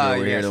DJ and his girl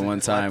were here the one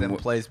time. Let them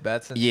place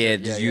bets. And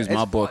just use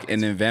my book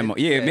and then Venmo.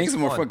 Yeah, it makes it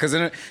more fun because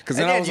then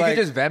I was like, you can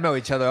just Venmo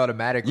each other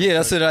automatically. Yeah,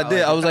 that's what I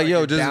did. I was like,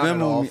 yo, just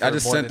Venmo me. I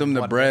just sent them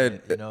the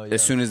bread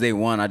as soon as they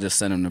won. I just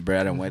sent them the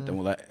bread and went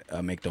them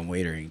make them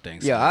waitering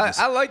things. Yeah,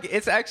 I like it.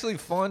 It's actually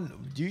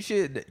fun. You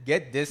should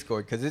get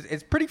Discord because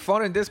it's pretty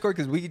fun in Discord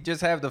because we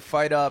just have the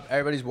fight up.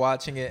 Everybody's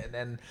watching it, and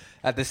then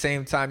at the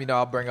same time,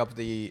 I'll bring bring up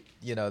the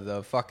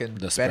fucking The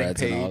betting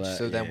spreads and all page that,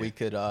 so then yeah. we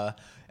could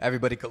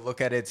everybody could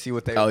look at it, see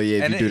what they. Oh, yeah,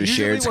 if and you do the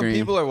shared usually when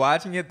screen. people are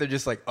watching it, they're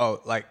just like, oh,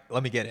 like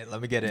let me get it. Yeah,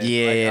 Like,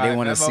 they all right,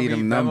 wanna Memo see me-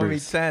 them Memo me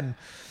numbers. 10.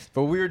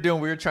 But we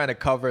were trying to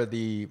cover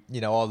the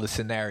all the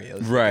scenarios.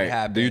 that could Right.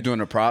 happen. Do you doing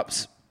the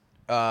props?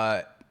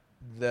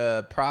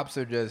 The props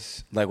are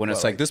just Like when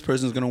it's like this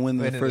person's gonna win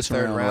the in first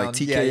third round, like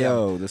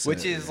TKO. This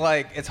which and is that.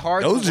 like it's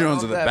hard. Those to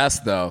drones are the that.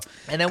 best though.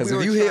 And then we because if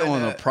were you hit trying on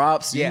to- the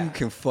props, yeah. you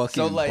can fucking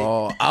So like,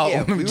 ball out.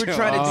 yeah, on we them were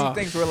trying to Jones.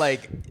 do things where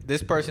like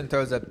this person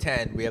throws up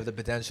 10, we have the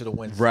potential to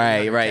win.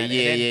 Right, 310, right, and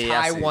yeah, then yeah,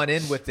 I tie see. one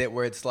in with it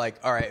where it's like,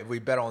 all right, if we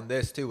bet on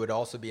this too, it'd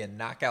also be a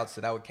knockout,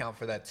 so that would count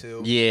for that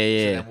too. Yeah, So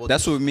yeah. then we'll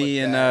That's just what me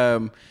split and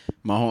that.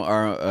 my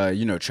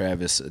home,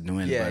 Travis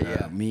doing. Yeah, but,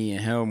 yeah. Me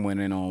and him went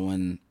in on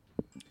one.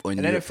 And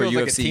then it for feels UFC,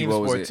 like a team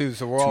what was sport it? too,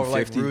 so we're all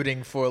like 250?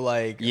 rooting for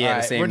like, Yeah, all the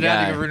right, same we're not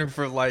guy. even rooting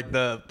for like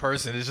the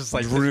person. It's just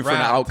like Rooting this for the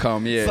round.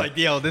 outcome, yeah. It's like,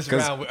 yo, this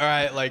 'Cause- round, all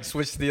right, like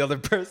switch to the other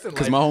person.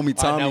 'cause like, my homie all right,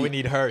 now Tommy- we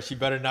need her. She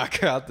better knock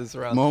her out this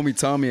round. My homie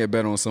Tommy had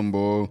bet on some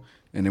ball,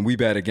 and then we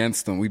bet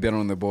against him. We bet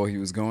on the ball he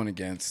was going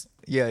against.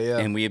 Yeah, yeah.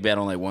 And we bet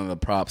on like one of the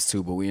props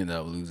too, but we ended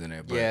up losing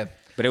it. But, Yeah.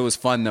 But it was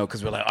fun though,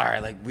 because we're like, all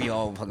right, like we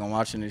all fucking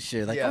watching this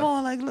shit. Like, Yeah. come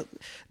on, like look,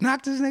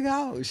 knock this nigga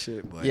out and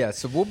shit. But Yeah,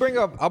 so I'll bring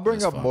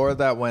That's up fun. more of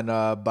that when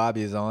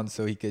Bobby is on,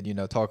 so he could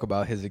talk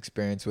about his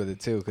experience with it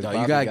too. Cause Dog,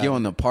 Bobby you gotta get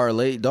on the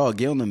parlay, dog.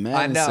 Get on the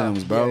Madden know.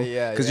 Sims, bro.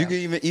 Yeah, Because you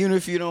yeah. can even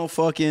if you don't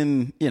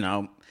fucking,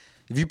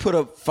 if you put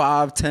up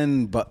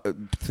 5-10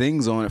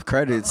 things on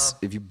credits,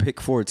 if you pick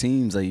 4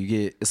 teams, like you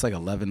get it's like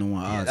 11-1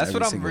 odds. Yeah, that's every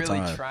what I'm single really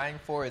time. trying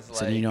for. Is like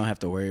So then you don't have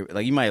to worry.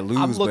 Like you might lose.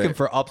 I'm looking but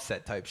for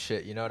upset type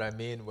shit. You know what I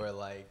mean? Where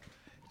like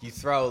you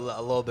throw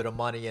a little bit of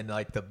money and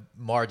like the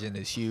margin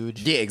is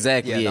huge. Yeah,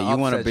 exactly. the Yeah, you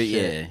want to upset be.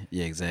 shit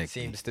Yeah, exactly.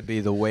 Seems to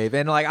be the wave,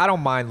 and like I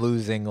don't mind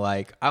losing.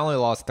 Like I only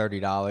lost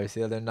 $30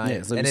 the other night, Yeah,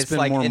 it's like and we it's spend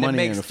like more and it money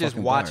makes in a just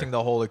fucking watching bar.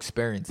 the whole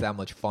experience that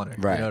much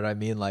funner. Right. You know what I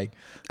mean? Like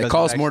It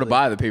costs more to actually-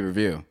 buy the pay per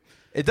view.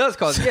 It does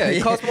cost, yeah.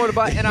 It costs more to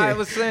buy. And I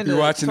was saying, You're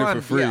that watching it it's for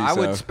fun. free, Yeah, I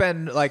so. would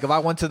spend like if I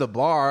went to the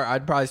bar,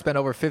 I'd probably spend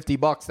over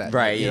 $50 that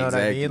Right, night. You know what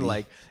I exactly. mean?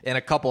 Like in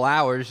a couple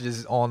hours,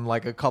 just on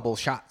like a couple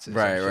shots. Or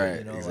Right, some shit, right,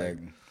 you know,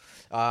 exactly.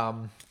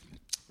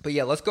 But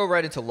yeah, let's go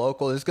right into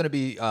local. It's going to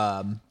be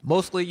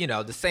mostly,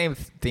 the same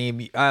theme.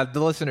 The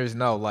listeners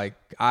know, like,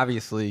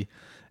 obviously,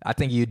 I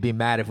think you'd be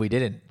mad if we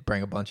didn't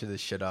bring a bunch of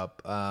this shit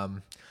up.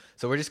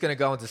 So we're just going to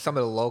go into some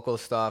of the local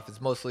stuff.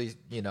 It's mostly,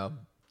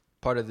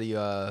 part of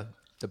the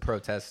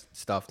protest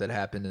stuff that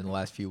happened in the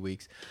last few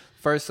weeks.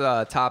 First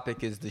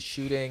topic is the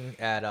shooting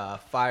at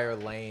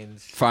Firing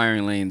Lanes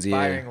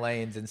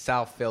in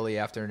South Philly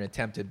after an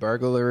attempted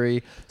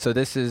burglary. So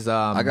this is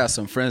I got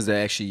some friends that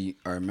actually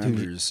are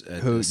members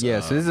at this. so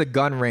this is a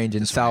gun range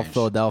in South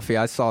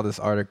Philadelphia. I saw this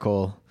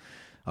article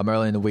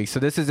early in the week. So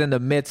this is in the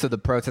midst of the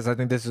protest. I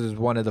think this is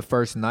one of the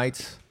first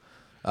nights.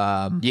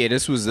 Yeah,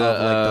 this was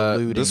the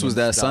looting this was and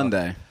that stuff.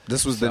 Sunday.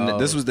 This was So-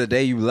 this was the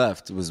day you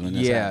left. Was when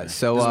this happened.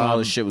 So this is when all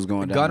this shit was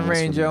going down. Gun This was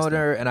range messed up.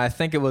 owner, and I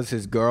think it was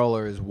his girl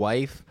or his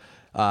wife.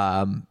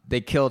 They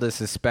killed a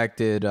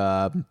suspected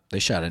They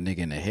shot a nigga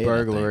in the head.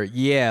 burglar.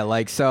 Yeah,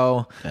 like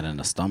so. And in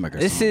the stomach. Or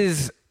This something.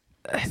 is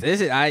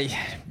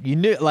you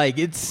knew like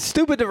it's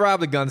stupid to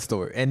rob a gun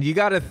store, and you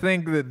got to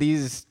think that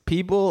these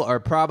people are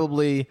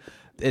probably.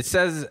 It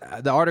says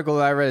the article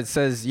that I read. It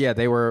says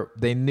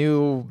they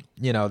knew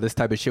this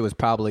type of shit was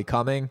probably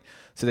coming,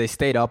 so they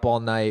stayed up all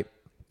night.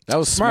 That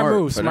was Smart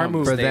move, for smart them.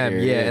 move. For Stay them,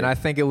 there, yeah. And I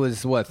think it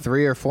was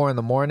 3 or 4 in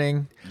the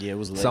morning. Yeah, it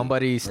was late.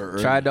 Somebody Or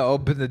early. tried to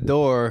open the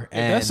door,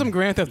 and That's some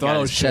Grand Theft got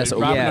Auto his shit. chest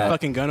Robbing open. a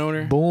fucking gun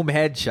owner. boom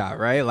headshot,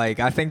 right? Like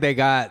I think they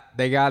got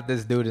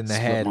this dude in the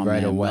Split head my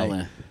right man away.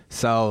 Mellon.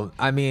 So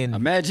I mean,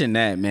 Imagine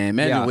that, man.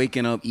 Imagine Yeah.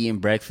 waking up, eating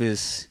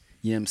breakfast.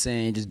 You know what I'm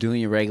saying? Just doing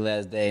your regular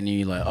ass day, and then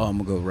you're like, "Oh, I'm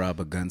gonna go rob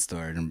a gun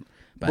store." And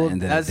by the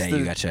end of the day,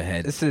 you got your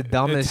head. It's the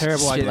dumbest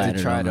terrible shit idea.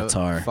 to try on the to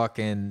tar.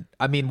 fucking.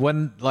 I mean,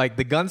 when like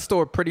the gun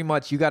store, pretty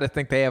much, you got to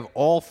think they have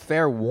all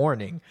fair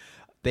warning.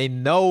 They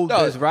know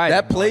there's rioting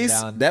that place-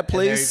 going down, that and they're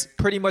place-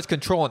 pretty much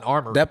controlling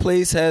armor. That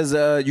place has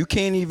you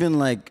can't even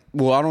like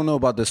I don't know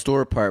about the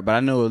store part, but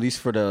I know at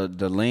least for the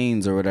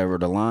lanes or whatever,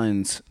 the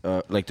lines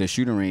like the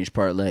shooting range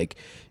part, like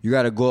you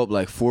got to go up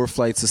like 4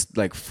 flights,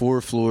 like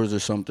 4 floors or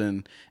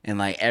something, and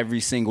like every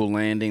single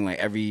landing, like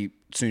as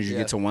soon as you Yeah.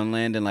 get to one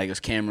landing, like there's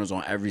cameras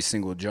on every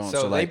single joint.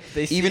 So So like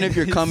they see even if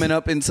you're this- coming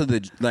up into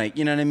the like,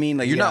 you know what I mean?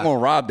 Like you're not Yeah. gonna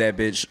rob that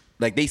bitch.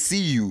 Like they see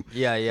you.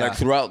 Yeah, yeah. Like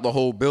throughout the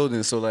whole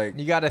building. So like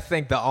You got to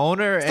think the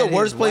owner. It's the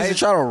worst place to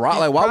try to rob.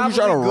 Like, why would you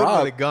try to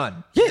rob? With a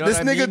gun? Yeah, You know this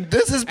what I nigga- mean?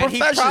 this is And he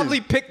profession. probably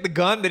picked the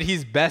gun that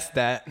he's best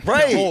at. to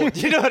Right. hold.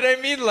 You know what I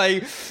mean?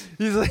 Like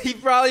he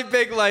probably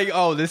picked like,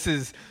 oh, this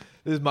is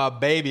my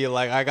baby.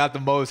 Like I got the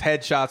most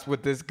headshots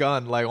with this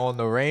gun. Like on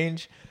the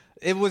range,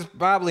 it was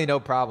probably no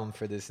problem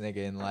for this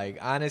nigga. And like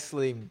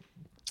honestly,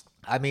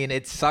 I mean,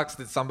 it sucks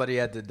that somebody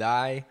had to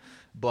die,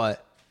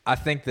 but I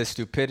think the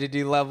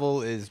stupidity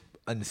level is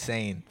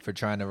insane for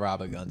trying to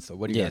rob a gun. So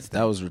what do you guys think?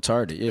 That was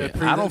retarded. Yeah,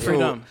 I don't feel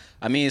dumb.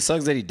 I mean, it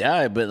sucks that he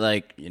died, but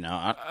like, you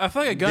know, I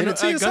feel like a gun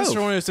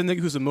store is the nigga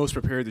who's the most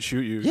prepared to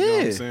shoot you. Yeah, you know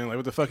what I'm saying? Like,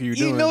 what the fuck are you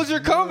doing? He knows you're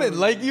coming.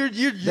 Like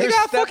they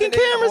got fucking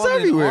cameras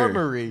everywhere.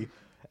 Armory.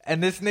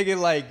 And this nigga,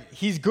 like,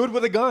 he's good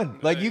with a gun.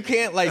 Like, you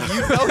can't, like,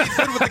 you know he's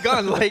good with a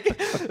gun. Like,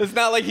 it's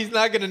not like he's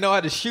not going to know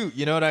how to shoot.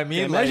 You know what I mean?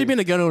 Yeah, imagine being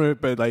a gun owner,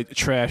 but, like,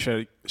 trash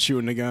at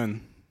shooting a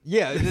gun.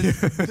 Yeah,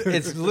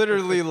 it's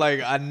literally like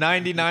a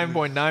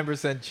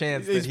 99.9%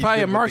 chance that he's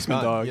probably a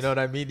marksman, dog. You know what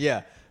I mean?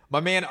 Yeah. My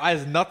man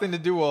has nothing to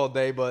do all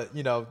day but,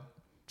 you know,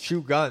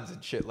 shoot guns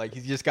and shit. Like,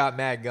 he's just got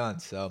mad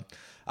guns. So,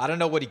 I don't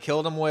know what he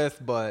killed him with,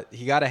 but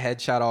he got a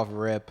headshot off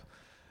rip.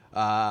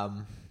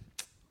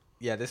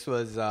 Yeah, this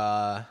was...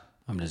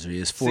 I'm just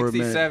reading. It's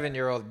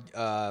 67-year-old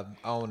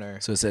owner.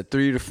 So it said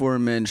 3 to 4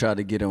 men tried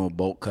to get him with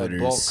bolt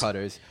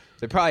cutters.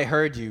 They probably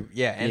heard you,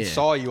 and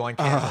saw you on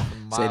camera.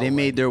 So they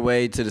made their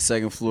way to the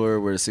second floor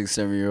where the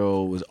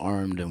 67-year-old was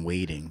armed and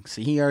waiting.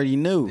 See, he already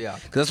knew. Yeah.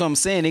 Because that's what I'm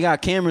saying. They got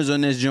cameras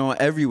on this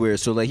joint everywhere.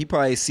 So, like, he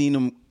probably seen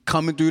them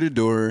coming through the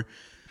door.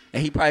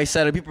 And he probably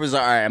said it. People was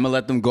like, all right, I'm going to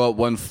let them go up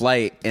one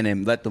flight and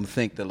then let them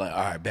think that, like,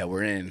 all right, bet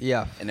we're in.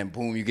 Yeah. And then,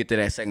 boom, you get to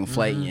that second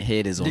flight and your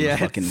head is on the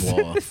fucking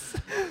wall.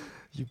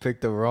 You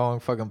picked the wrong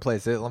fucking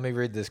place. Let me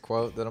read this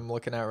quote that I'm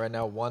looking at right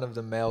now. One of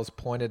the males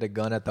pointed a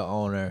gun at the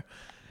owner,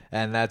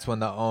 and that's when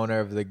the owner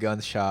of the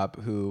gun shop,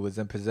 who was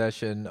in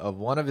possession of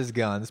one of his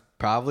guns,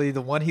 probably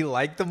the one he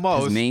liked the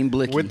most, his main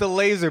blicky, with the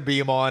laser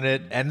beam on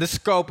it and the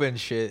scope and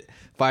shit,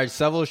 fired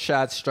several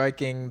shots,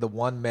 striking the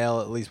one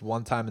male at least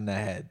one time in the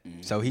head.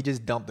 So he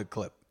just dumped the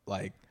clip.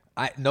 Like,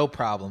 no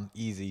problem,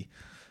 easy.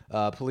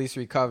 Police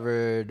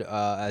recovered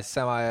a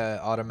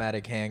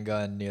semi-automatic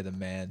handgun near the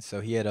man.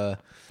 So he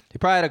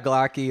probably had a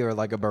Glocky or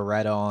like a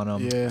Beretta on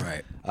him. Yeah.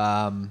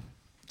 Right.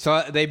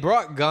 So they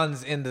brought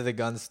guns into the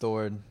gun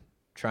store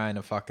trying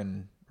to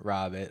fucking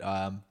rob it.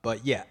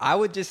 But yeah, I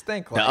would just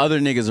think like, the other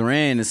niggas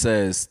ran. It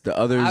says the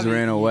others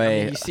ran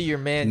away. You see your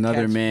man,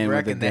 another man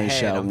with a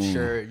gunshot wound. I'm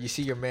sure you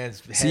see your man's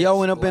head. See, y'all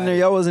went up in there.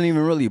 Y'all wasn't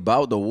even really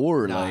about the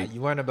war. Nah, like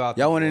you weren't about.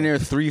 Y'all went in there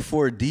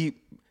 3-4 deep.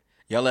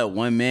 Y'all let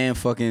one man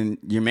fucking.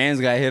 Your man's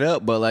got hit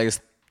up, but like it's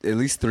at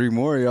least 3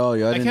 more of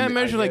y'all. I can't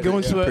imagine like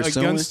going to a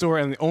gun store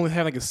and only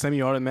have like a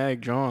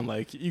semi-automatic drawn.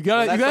 Like you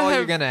gotta. That's you gotta all have,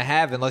 you're gonna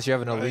have unless you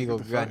have an illegal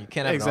gun. You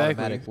can't have exactly. an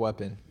automatic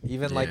weapon.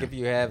 Even like if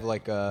you have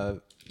like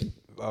a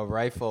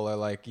rifle or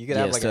like you could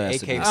have like an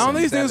AK. I don't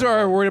think these things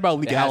are worried about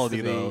legality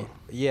though.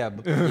 Yeah,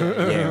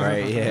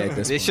 right. Yeah,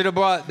 they should have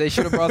brought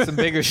some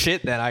bigger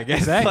shit then, I guess.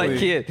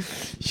 Exactly. Like,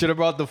 should have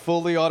brought the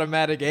fully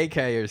automatic AK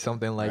or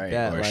something like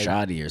that, or like, a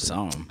shotty or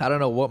something. I don't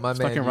know what my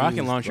man fucking rocket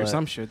used, launcher or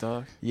some shit,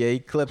 dog. Yeah, he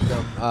clipped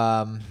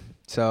them.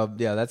 So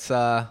yeah, that's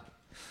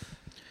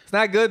it's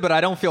not good, but I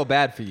don't feel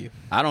bad for you.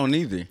 I don't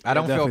either. I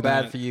don't feel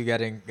bad not. for you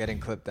getting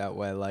clipped that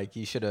way. Like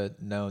you should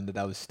have known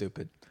that was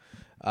stupid.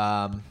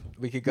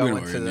 We could go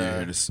into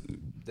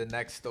the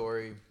next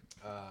story.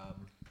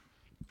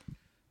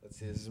 Let's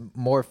see, there's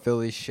more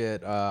Philly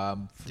shit.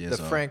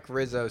 The Frank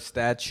Rizzo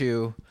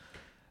statue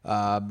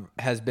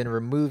has been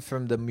removed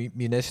from the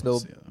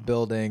municipal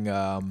building.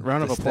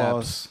 Round of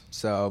applause.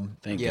 So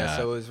Thank God.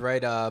 So it was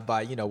right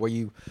by where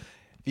you.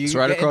 It's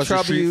right across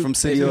the street from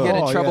City Hall. If you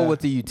get in trouble with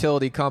the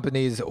utility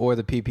companies or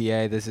the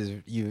PPA, this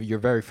is you're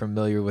very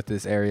familiar with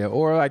this area.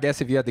 Or I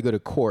guess if you had to go to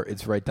court,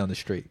 it's right down the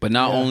street. But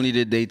not only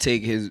did they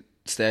take his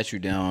statue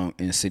down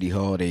in City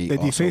Hall, they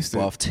also defaced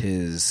buffed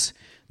his.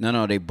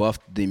 No, they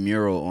buffed the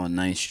mural on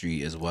 9th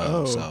Street as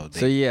well. Oh.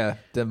 So yeah,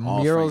 the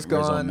mural's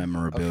Frank Rizzo gone.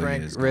 memorabilia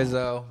Frank is gone.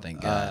 Rizzo,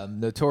 Thank God.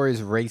 Notorious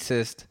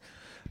racist,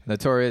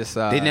 notorious.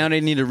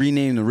 They need to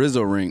rename the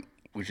Rizzo rink,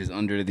 which is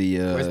under the.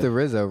 Where's the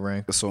Rizzo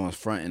rink? So in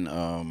front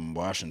in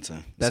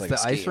Washington. That's like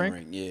the ice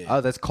rink? Yeah.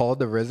 Oh, that's called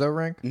the Rizzo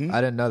rink? Mm-hmm.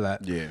 I didn't know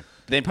that. Yeah.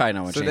 They probably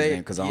not want to change the name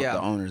because yeah.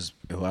 the owners.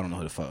 Well, I don't know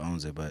who the fuck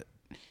owns it, but.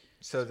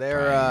 So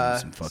they're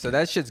so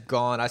that shit's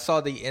gone. I saw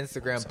the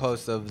Instagram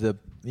post of the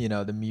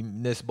the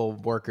municipal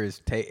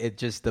workers it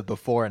just the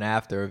before and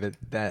after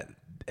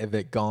of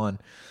it gone.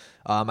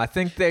 I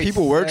think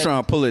people were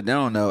trying to pull it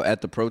down though at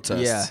the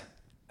protests. Yeah.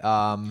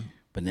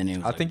 But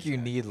then I think you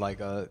need like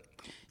a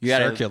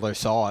circular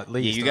saw at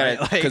least. Yeah, you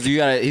got to because you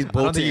got to. He's bolted.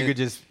 I don't think you could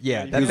just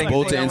that he was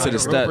bolted into the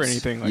steps. Or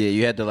anything Yeah,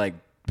 you had to like.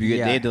 They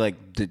had to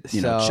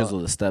chisel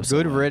the steps.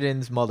 Good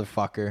riddance,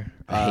 motherfucker.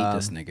 I hate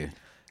this nigga.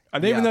 I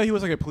didn't even know he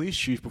was like a police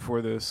chief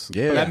before this.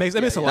 Yeah, but that makes a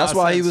lot of sense. That's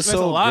why he was That makes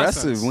a so lot of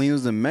aggressive sense. when he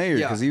was the mayor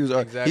because he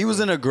was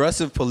an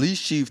aggressive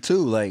police chief too.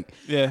 Like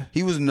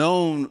he was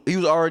known. He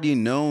was already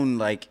known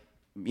like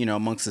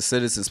amongst the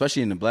citizens,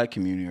 especially in the black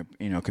community,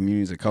 or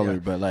communities of color.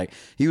 But like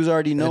he was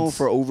already known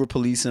for over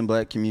policing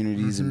black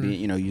communities and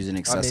being using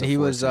excessive. He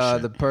was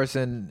force the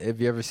person. If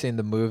you ever seen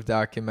the Move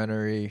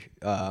documentary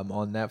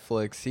on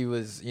Netflix, he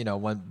was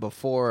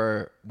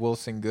before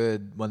Wilson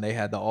Good when they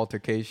had the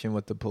altercation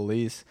with the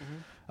police.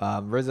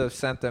 Rizzo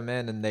sent them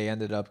in, and they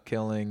ended up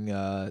killing.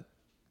 A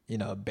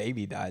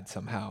baby died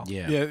somehow.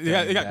 Yeah,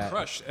 it got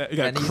crushed. It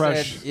got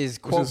crushed. He said, his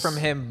quote from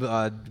him: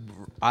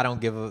 "I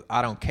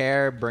don't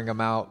care. Bring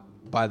him out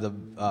by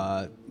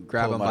the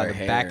grab them by the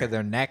back of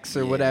their necks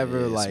or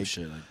whatever, like some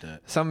shit like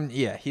that.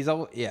 He's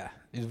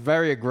a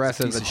very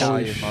aggressive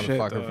Italian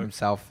motherfucker from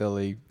South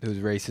Philly who's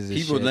racist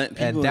as shit.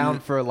 And down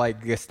for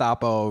like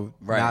Gestapo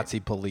Nazi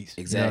police.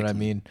 Exactly. You know what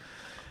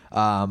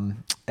I mean?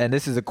 And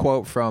this is a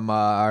quote from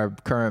our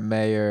current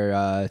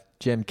mayor,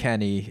 Jim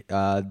Kenney.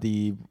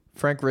 The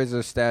Frank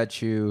Rizzo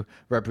statue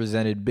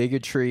represented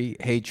bigotry,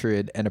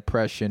 hatred, and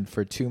oppression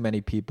for too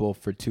many people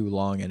for too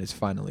long and is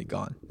finally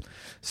gone.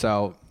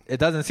 So it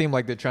doesn't seem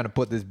like they're trying to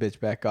put this bitch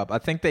back up. I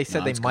think they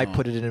said they might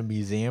put it in a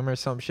museum or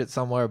some shit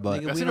somewhere,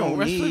 but we don't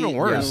want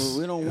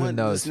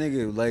this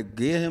nigga. Like,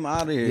 get him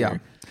out of here. Yeah.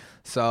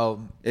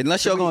 So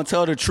unless y'all gonna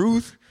tell the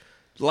truth,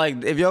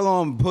 like if y'all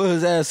gonna put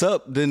his ass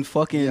up, then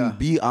fucking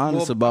be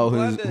honest about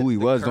who he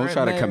was. Don't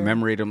try to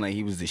commemorate him like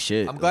he was the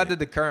shit. I'm glad that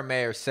the current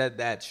mayor said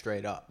that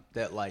straight up.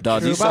 That like,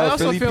 these South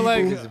Philly people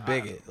is a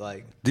bigot.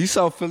 Like these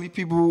South Philly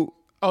people.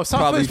 Oh,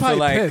 South Philly's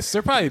probably pissed.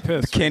 They're probably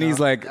pissed. Kenny's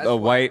like a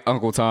white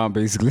Uncle Tom,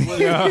 basically.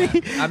 Yeah.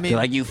 I mean,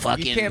 like you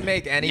fucking you can't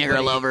make anybody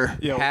lover.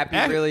 happy.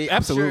 Really,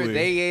 absolutely. I'm sure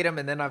they ate him,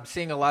 and then I'm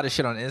seeing a lot of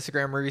shit on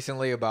Instagram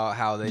recently about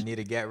how they need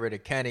to get rid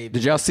of Kenny.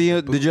 Did y'all see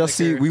it? Did y'all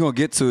see? We gonna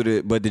get to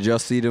it, but did y'all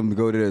see them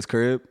go to his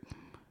crib?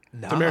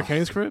 No. The Mayor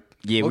Kenny's crib?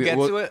 Yeah, we'll get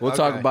to it. We'll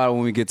talk about it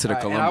when we get to the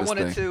Columbus and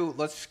I wanted thing.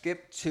 let's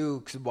skip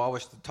to, cause while we're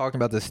talking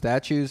about the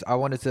statues,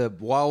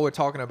 while we're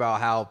talking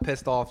about how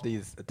pissed off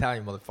these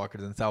Italian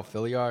motherfuckers in South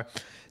Philly are,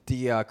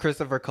 the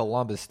Christopher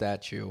Columbus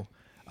statue,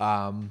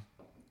 the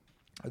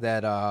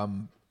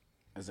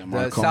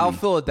South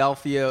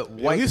Philadelphia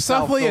white these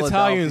South Philly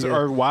Italians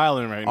are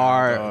wilding right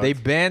now. They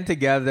band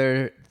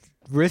together,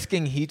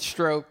 risking heat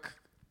stroke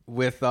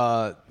with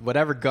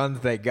whatever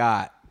guns they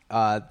got.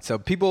 So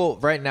people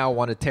right now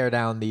want to tear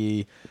down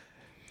the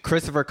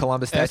Christopher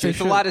Columbus statue. It's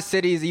a lot of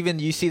cities. Even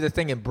you see the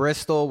thing in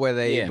Bristol where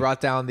they brought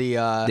down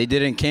the. They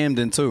did in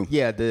Camden too.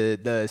 Yeah,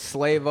 the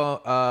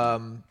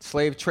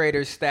slave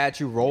trader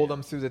statue, rolled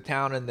them through the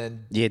town and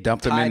then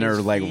dumped them in their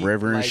like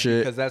river and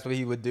shit. Because that's what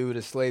he would do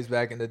to slaves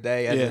back in the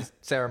day as a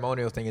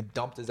ceremonial thing, and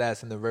dumped his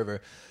ass in the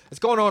river. It's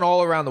going on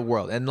all around the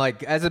world, and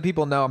like as the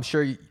people know, I'm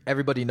sure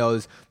everybody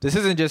knows this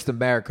isn't just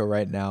America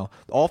right now.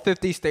 All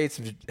 50 states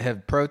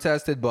have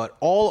protested, but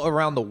all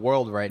around the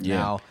world right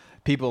now,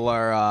 people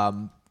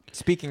are.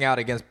 Speaking out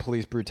against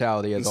police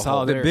brutality as a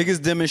whole. The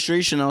biggest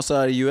demonstration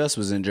outside of the U.S.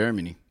 was in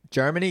Germany.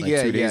 Germany?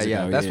 Like 2 days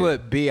ago. That's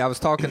what B. I was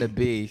talking to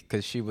B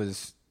because she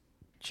was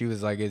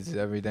like, "Is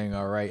everything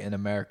all right in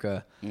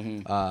America?"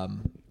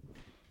 Mm-hmm.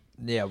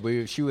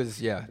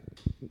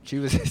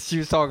 She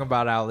was talking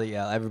about how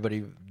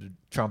everybody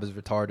Trump is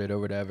retarded or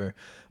whatever.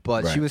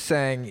 But she was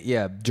saying,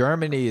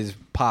 Germany is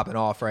popping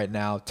off right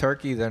now.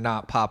 Turkey, they're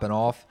not popping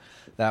off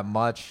that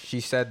much. She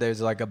said there's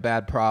like a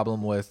bad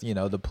problem with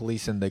the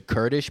police and the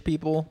Kurdish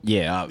people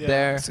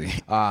there.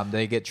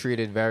 They get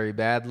treated very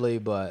badly,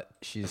 but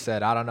she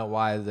said I don't know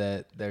why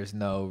that there's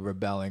no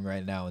rebelling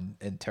right now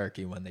in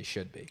Turkey when they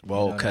should be.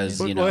 Well, because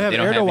they don't have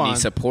any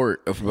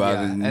support of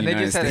and they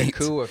just had States. a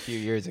coup a few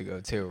years ago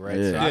too, right?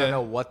 So I don't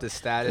know what the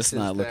status is. It's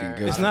not looking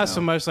good. It's not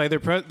so much like their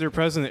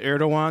president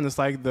Erdogan. It's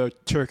like the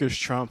Turkish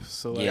Trump.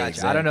 So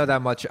exactly. I don't know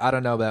that much. I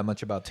don't know that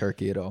much about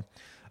Turkey at all.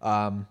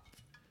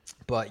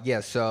 But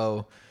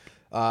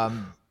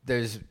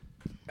there's,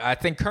 I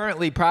think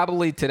currently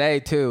probably today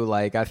too.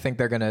 Like I think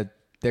they're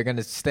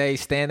gonna stay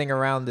standing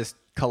around this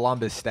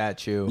Columbus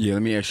statue. Yeah,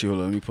 let me actually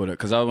let me put it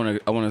because I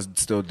want to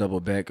still double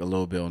back a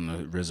little bit on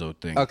the Rizzo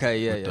thing.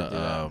 Okay,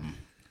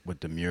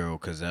 with the mural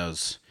because that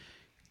was.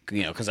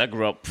 Because I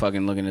grew up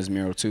fucking looking at this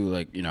mural too.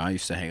 Like, I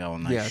used to hang out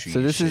on Ninth Street.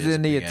 So this is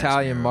in the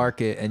Italian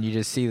market, and you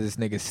just see this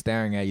nigga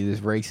staring at you,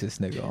 this racist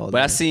nigga. All day.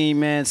 But I seen,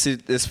 man,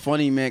 it's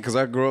funny, man, because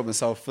I grew up in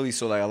South Philly,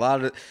 so like a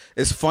lot of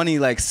it's funny,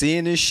 like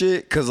seeing this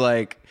shit, because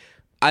like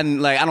I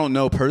don't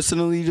know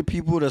personally the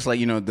people that's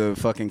like the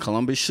fucking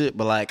Columbus shit,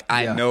 but like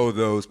I know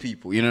those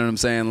people. You know what I'm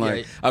saying?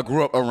 Like I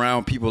grew up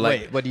around people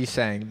like. Wait, what are you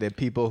saying? The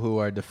people who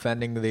are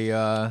defending the.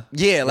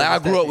 I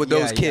grew up with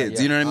those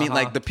kids. You know what I mean?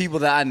 Like the people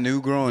that I knew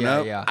growing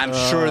up. I'm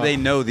sure they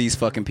know these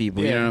fucking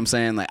people. You know what I'm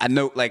saying? Like I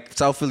know, like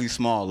South Philly's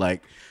small.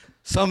 Like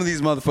some of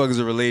these motherfuckers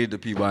are related to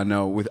people I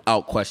know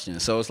without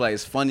question. So it's like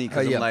it's funny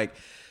because I'm like.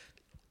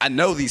 I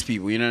know these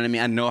people. You know what I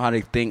mean? I know how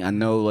they think. I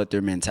know what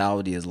their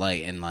mentality is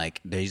like, and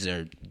like these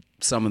are.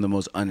 Some of the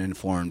most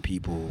uninformed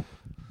people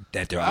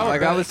that there are.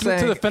 Like I was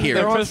saying,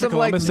 they're on some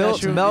like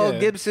Mel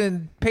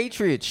Gibson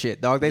Patriot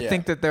shit, dog. They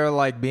think that they're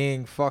like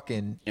being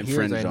fucking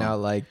heroes right now.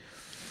 Like,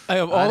 I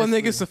have all the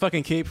niggas to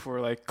fucking cape for.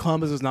 Like,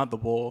 Columbus is not the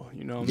bull,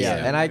 you know?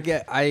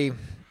 And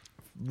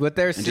what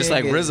they're saying, just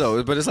like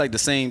Rizzo, but it's like the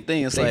same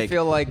thing. It's they like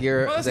feel like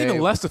that's even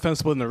less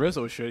defensible than the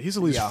Rizzo shit. He's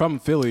at least from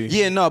Philly.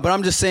 Yeah, no, but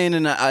I'm just saying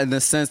in the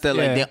sense that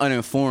like they're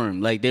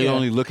uninformed. Like they're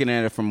only looking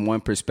at it from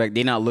one perspective.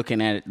 They're not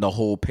looking at the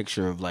whole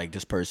picture of like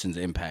this person's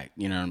impact.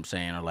 You know what I'm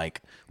saying? Or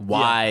like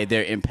why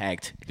their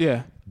impact.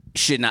 Yeah.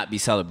 should not be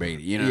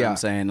celebrated. You know what I'm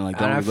saying? Like,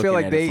 and I feel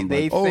like they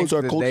think it's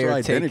our that cultural they are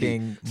identity.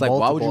 taking It's like,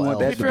 why would you want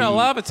that to be? A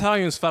lot of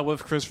Italians fought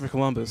with Christopher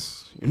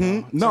Columbus. You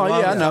know? No,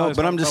 yeah, I know,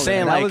 but I'm just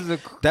saying, That like, was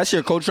that's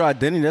your cultural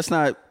identity. That's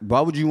not.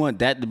 Why would you want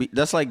that to be?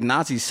 That's like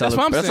Nazis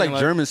celebrating. That's like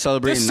Germans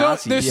celebrating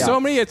Nazis. There's so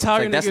many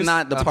Italian. That's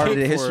not the part of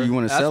the history you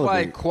want to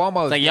celebrate. That's why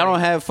Cuomo's like, y'all don't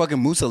have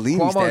fucking Mussolini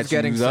Cuomo's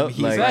getting statues some up.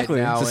 heat Like, right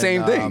now it's the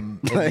same thing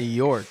in New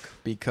York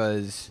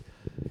because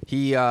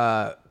he.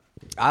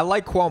 I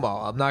like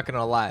Cuomo. I'm not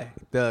gonna lie.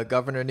 The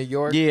governor of New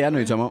York. Yeah, I know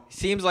you're talking about.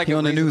 Seems like he a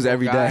on the news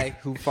every guy day.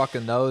 Who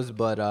fucking knows?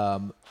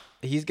 But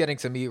he's getting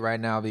some heat right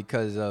now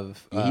because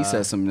of. He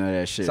said some of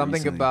that shit.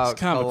 Something recently. about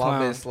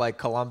Columbus. Like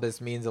Columbus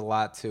means a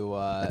lot to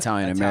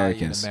Italian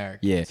Americans.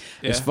 Yeah,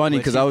 it's funny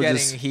because I was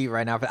getting heat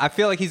right now. I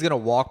feel like he's gonna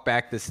walk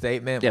back the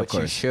statement, which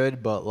he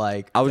should. But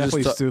like, I was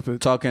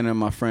just talking to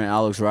my friend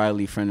Alex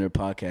Riley, friend of the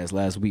podcast,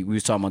 last week. We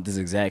was talking about this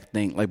exact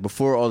thing, like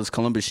before all this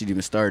Columbus shit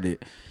even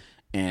started,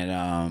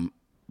 and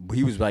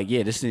he was like,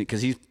 "Yeah, this is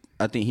because he's."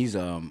 I think he's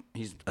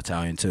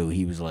Italian too.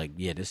 He was like,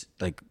 yeah, this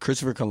like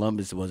Christopher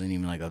Columbus wasn't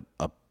even like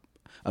a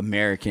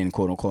American,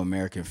 quote unquote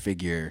American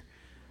figure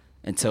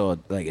until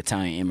like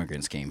Italian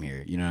immigrants came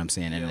here. You know what I'm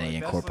saying? And they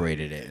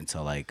incorporated it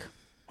into like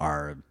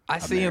our. I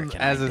see American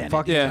him as identity. a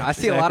fucking. I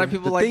see a lot of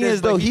people the like thing this.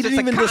 is though, he didn't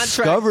even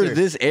discover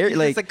this area.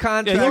 Like a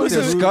contractor. he was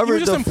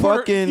discovered the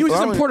fucking. He was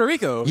just in Puerto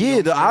Rico.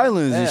 Yeah, the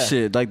islands and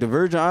shit, like the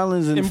Virgin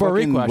Islands and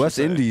fucking Rico, West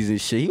Indies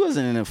and shit. He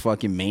wasn't in the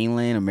fucking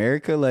mainland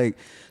America. Like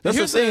that's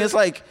the thing. It's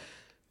like.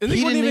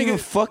 He didn't even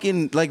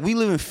fucking like. We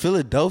live in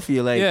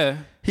Philadelphia. Like,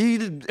 he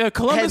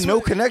had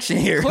no connection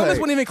here. Columbus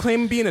wouldn't even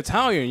claim being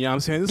Italian. You know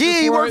what I'm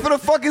saying? He worked for the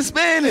fucking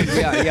Spanish.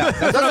 Yeah.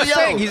 That's what I'm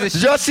saying. He's a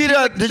did y'all see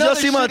that? Did y'all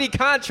see my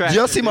contract? Did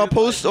y'all see my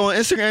post on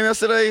Instagram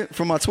yesterday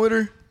from my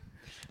Twitter?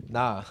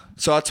 Nah.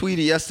 So I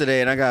tweeted yesterday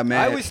and I got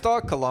mad. I always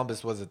thought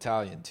Columbus was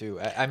Italian too.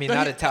 I mean,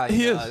 not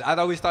Italian. I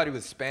always thought he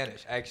was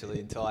Spanish actually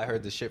until I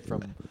heard the shit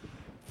from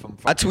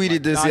I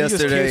tweeted this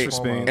yesterday,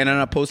 and then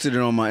I posted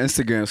it on my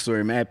Instagram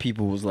story. Mad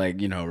people was like,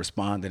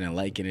 responding and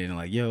liking it and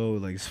like, yo,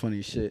 like it's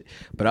funny shit.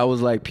 But I was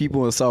like,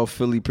 people in South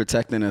Philly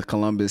protecting a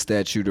Columbus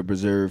statue to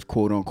preserve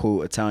quote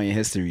unquote Italian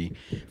history.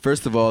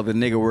 First of all, the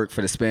nigga worked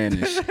for the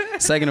Spanish.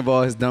 Second of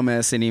all, his dumb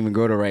ass didn't even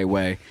go the right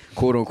way.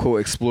 Quote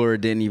unquote explorer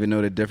didn't even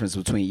know the difference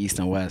between East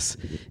and West.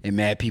 And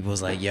mad people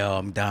was like, yo,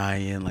 I'm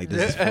dying. Like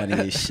this is funny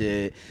as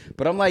shit.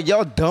 But I'm like,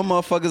 y'all dumb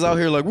motherfuckers out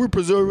here like we're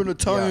preserving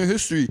Italian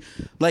history.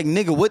 Like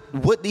nigga,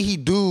 what did he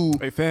do?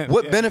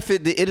 What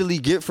benefit did Italy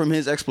get from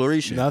his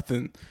exploration?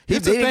 Nothing. They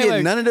didn't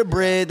get none of the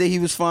bread that he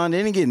was finding.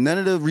 They didn't get none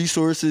of the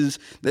resources.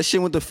 That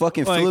shit went to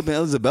fucking Philip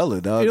and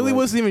Isabella, dog. Italy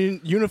wasn't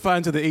even unified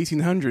until the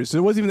 1800s. So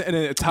it wasn't even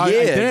an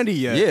Italian identity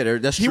yet. Yeah,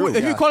 that's true.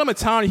 If you call him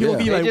Italian, he would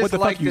be like, "What the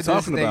fuck are you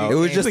talking about?" It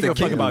was just a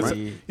fuck about.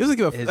 He doesn't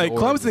give a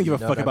Columbus didn't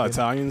give a fuck about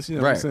Italians. You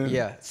know what I'm saying?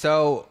 Yeah.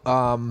 So,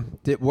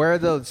 where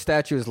the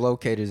statue is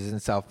located is in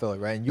South Philly,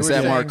 right? And you were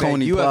at saying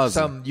Marconi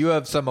Plaza. You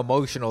have some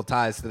emotional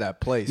ties to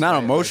that place.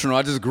 Not emotional.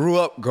 I just grew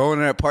up going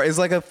to that park. It's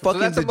like a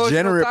fucking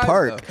degenerate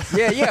park.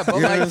 Yeah,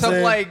 but like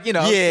some like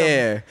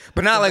yeah,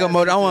 but not like a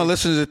motor. I want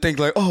listeners to think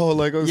like, oh,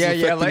 like it's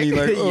affecting me.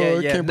 Like, oh,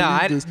 I can't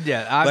believe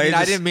this.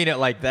 I didn't mean it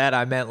like that.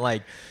 I meant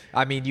like.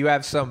 I mean, you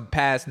have some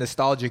past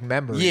nostalgic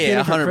memories.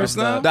 Yeah,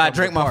 100%. I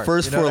drank my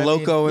first Four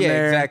Loko in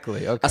there.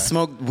 Exactly. Okay. I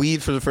smoked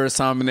weed for the first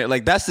time in there.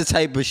 Like that's the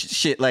type of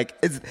shit. Like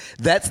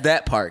that's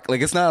that park.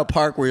 Like it's not a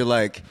park where you're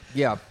like,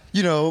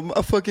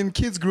 my fucking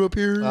kids grew up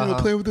here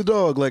playing with the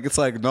dog. Like it's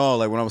like no,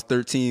 like when I was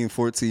 13,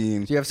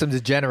 14. So you have some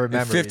degenerate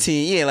memories.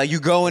 15, yeah. Like you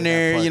go in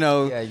there,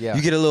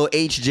 you get a little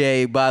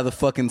HJ by the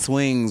fucking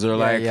swings or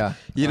like,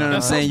 you know what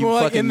I'm saying? You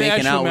fucking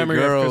making out with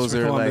girls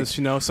or like,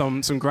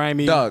 some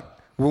grimy dog.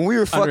 When we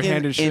were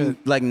fucking in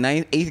like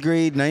 8th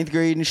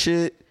grade and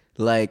shit,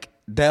 like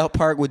that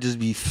park would just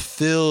be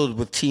filled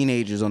with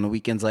teenagers on the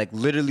weekends. Like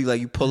literally,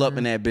 like you pull up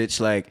in that bitch,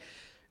 like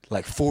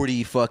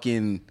 40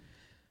 fucking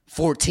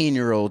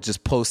 14-year-olds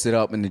just posted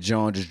up in the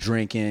joint, just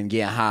drinking,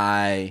 getting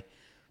high.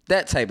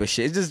 That type of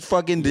shit. It's just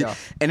fucking.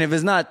 And if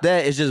it's not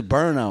that, it's just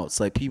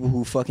burnouts. Like people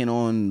who fucking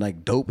on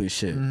like dope and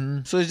shit.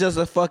 Mm-hmm. So it's just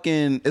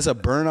it's a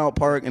burnout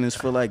park and it's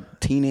for like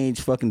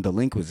teenage fucking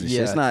delinquents and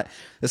shit.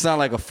 It's not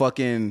like a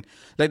fucking.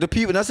 Like the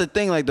people, that's the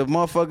thing. Like the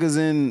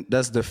motherfuckers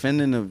that's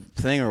defending the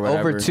thing or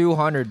whatever. Over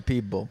 200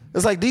 people.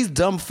 It's like these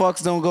dumb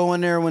fucks don't go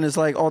in there when it's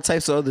like all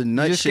types of other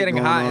nut You're just shit getting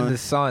going hot on. in the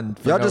sun.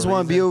 Y'all just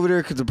want to be over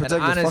there to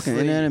protect the fucking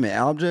inanimate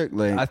object.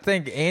 Like I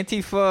think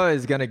Antifa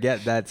is gonna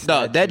get that.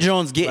 No, that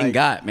Jones getting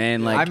got,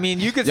 man. Like I mean,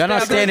 you could. Y'all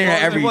not standing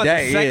there every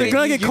day. They're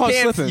gonna get caught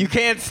slipping. You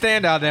can't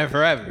stand out there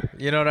forever.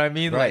 You know what I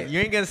mean? Right. Like you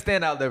ain't gonna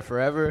stand out there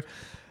forever.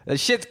 The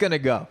shit's gonna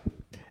go.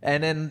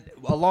 And then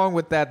along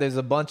with that, there's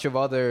a bunch of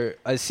other.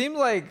 It seemed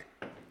like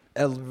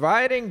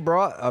rioting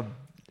brought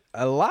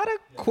a lot of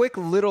quick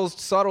little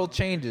subtle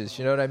changes.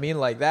 You know what I mean?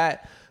 Like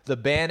that, the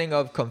banning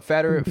of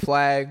Confederate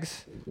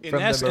flags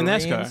from the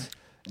Marines.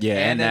 Yeah,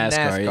 and then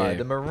NASCAR. Yeah.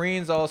 The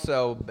Marines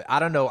also. I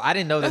don't know. I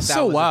didn't know That's that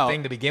so was wild. a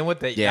thing to begin with.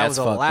 That Yeah, that that's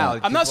was fucked allowed.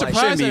 up. I'm not surprised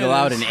Shouldn't be that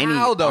allowed it in any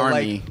How, though?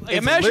 army. Like,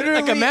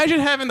 Imagine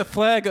having the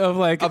flag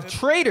of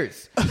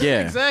traitors.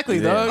 yeah,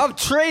 exactly, dog. Of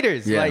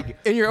traitors, Yeah. like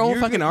In your own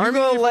fucking army,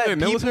 You're gonna your let fucking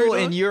military, people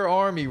dog? in your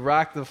army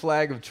rock the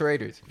flag of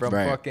traitors from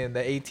Right. fucking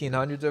the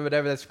 1800s or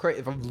whatever. That's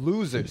crazy. From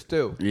losers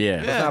too. Yeah.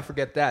 Let's Yeah. not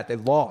forget that they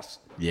lost.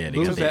 Yeah, they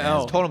Losers. got their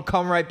L. Told them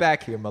come right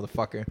back here,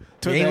 motherfucker.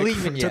 Took You ain't that,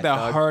 leaving yet. took that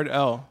dog. hard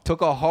L.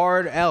 Took a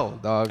hard L,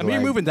 dog. I mean,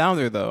 you're moving down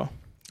there though.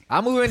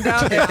 I'm moving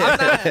down there.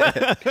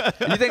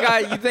 I'm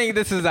not, you think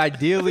this is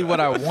ideally what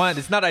I want?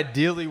 It's not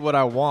ideally what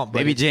I want. But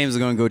Maybe James is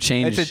gonna go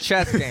change. it's a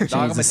chess game, dog.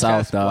 I'm a the chess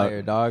South, dog.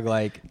 player, dog.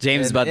 Like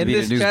James is about to be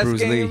the this new chess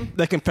Bruce game, Lee.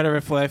 The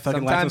Confederate flag,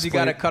 fucking Sometimes license you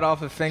got to plate. cut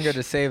off a finger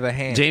to save a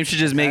hand. James should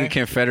just make a Okay?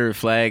 Confederate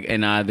flag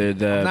and either I'm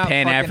the not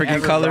Pan fucking African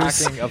ever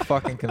colors rocking a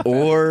fucking Confederate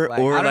or flag.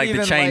 I don't like the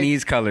even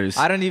Chinese colors.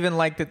 I don't even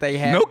like that they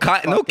have No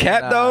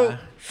cap though.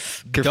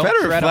 Confederate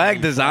tread on flag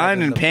me design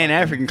flag and is the Pan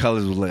African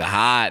colors would look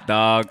hot,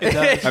 dog.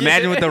 does.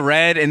 Imagine with the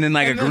red and then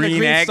like And a then the green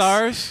green X,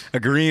 stars. a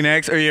green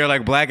X, or you're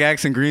like black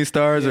X and green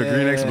stars, or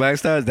green X and black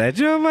stars. That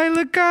joint might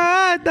look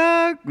hot,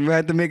 dog. We might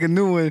have to make a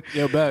new one.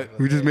 Yo, bet.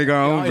 We just make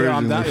our own Yo,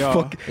 I'm version. down, yo.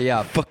 Fuck,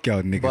 Yeah, fuck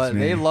y'all niggas, but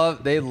man.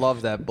 they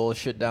love that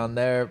bullshit down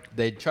there.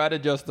 They try to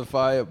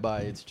justify it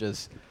by it's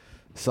just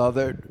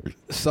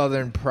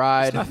Southern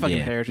pride. It's not fucking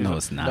Yeah, heritage. no,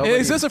 it's not. It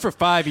existed for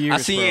 5 years. I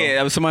see. bro.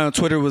 Yeah, somebody on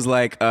Twitter was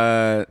like,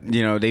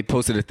 they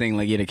posted a thing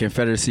like, yeah, the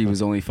Confederacy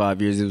was only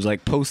 5 years. It was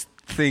like post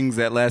things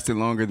that lasted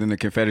longer than the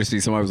Confederacy.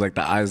 Somebody was like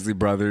the Isley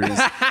brothers,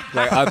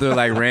 like other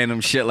like random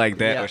shit like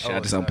that. Yeah. Oh shit, I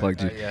just sorry.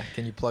 unplugged you. Yeah.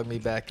 Can you plug me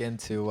back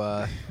into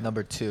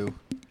number 2,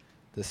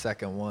 the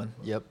second one?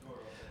 Yep.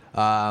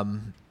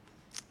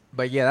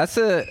 But yeah, that's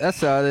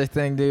the other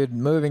thing, dude.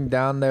 Moving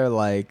down there,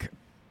 like,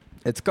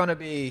 it's gonna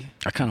be.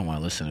 I kind of want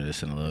to listen to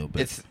this in a little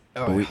bit. It's.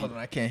 Oh, But wait, hold on,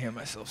 I can't hear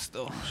myself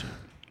still.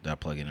 Did I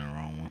plug in the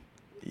wrong one?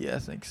 Yeah, I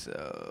think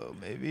so,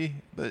 maybe.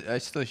 But I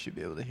still should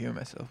be able to hear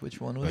myself. Which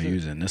one was Are it? you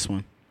using this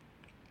one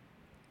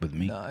with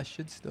me? No, I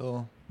should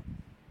still.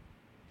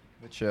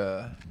 Which one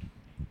am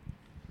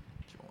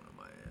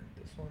I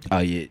in? This one? Oh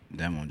yeah,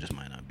 that one just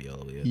might not be all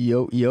the way up.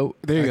 Yo.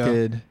 There you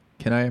go.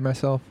 Can I hear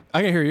myself?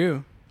 I can hear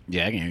you.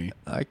 Yeah, I can hear you.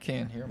 I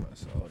can't hear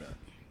myself. Hold on.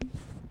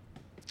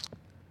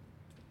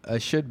 I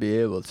should be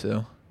able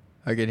to.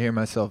 I can hear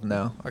myself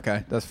now.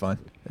 Okay, that's fine.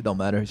 It don't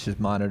matter. It's just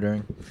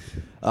monitoring.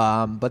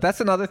 But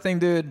that's another thing,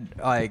 dude.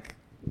 Like,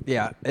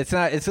 yeah, it's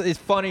not. It's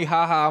funny,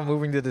 haha. I'm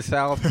moving to the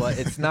south, but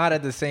it's not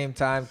at the same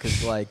time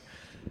because, like,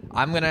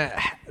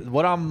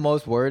 what I'm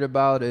most worried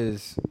about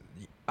is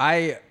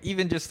I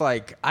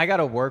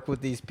gotta work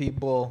with these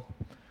people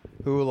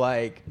who,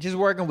 like, just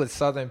working with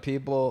Southern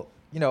people.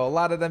 You know, a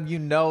lot of them,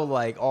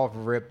 like, off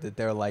rip that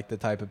they're like the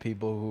type of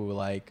people who,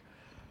 like,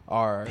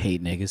 are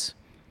Hate niggas.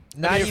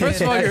 not I mean, even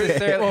first of all, you're-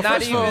 necessarily, well, not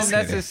first of all- even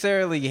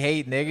necessarily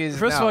hate niggas.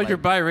 First of No, all, like, you're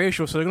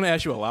biracial, so they're gonna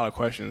ask you a lot of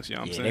questions. You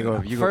know what I'm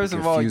saying? You First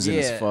of all, confusing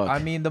as yeah. fuck. I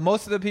mean,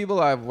 most of the people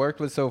I've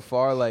worked with so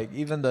far, like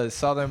even the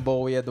Southern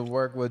Bowl we had to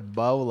work with,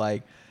 Bo,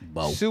 like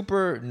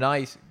super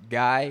nice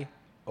guy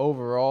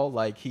overall.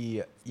 Like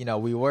he,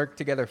 we work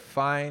together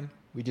fine.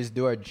 We just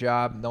do our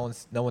job. No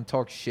one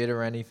talks shit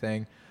or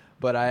anything.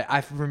 But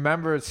I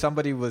remember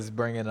somebody was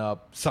bringing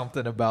up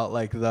something about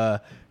like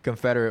the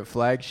Confederate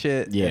flag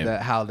shit. Yeah.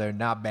 That how they're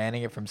not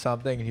banning it from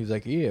something, and he was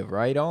like, "Yeah,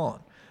 right on."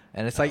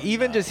 And it's like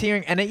even just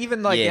hearing, and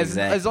even like Yeah,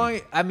 as long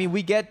I mean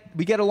we get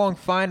along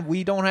fine.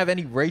 We don't have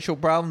any racial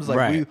problems. Like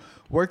Right. we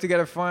work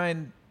together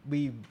fine.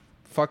 We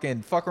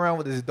fucking fuck around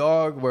with his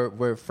dog.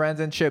 We're friends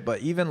and shit.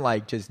 But even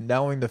like just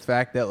knowing the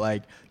fact that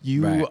like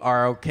you Right.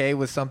 are okay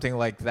with something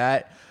like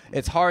that,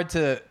 it's hard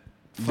to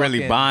really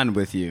fucking- bond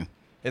with you.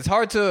 It's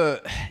hard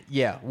to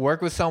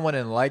work with someone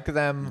and like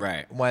them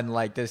Right. when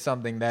like there's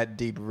something that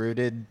deep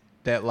rooted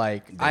that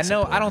like They I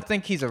support don't it.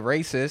 think he's a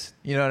racist.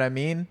 You know what I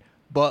mean?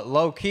 But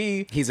low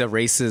key, He's a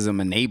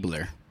racism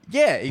enabler.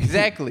 yeah,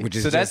 exactly. Which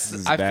is so just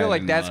that's as I bad feel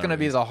like in that's a lot gonna of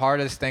be ways. the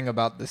hardest thing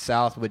about the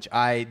South, which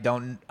I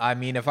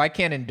mean, if I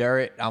can't endure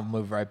it, I'll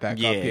move right back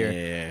up here.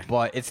 Yeah.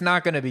 But it's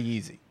not gonna be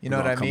easy. You know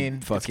Gonna what I come mean?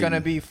 It's fucking-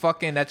 gonna be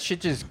fucking that shit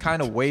just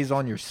kind of weighs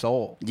on your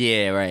soul.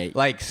 Yeah, right.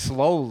 Like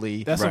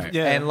slowly. That's Right.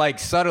 yeah. And like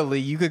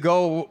subtly, you could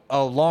go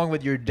along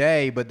with your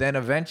day, but then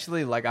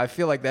eventually, like I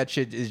feel like that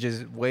shit is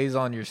just weighs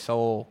on your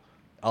soul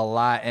a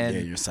lot. And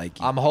Yeah, your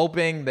psyche. I'm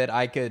hoping that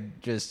I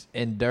could just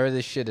endure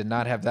this shit and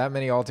not have that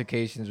many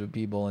altercations with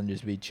people and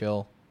just be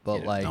chill.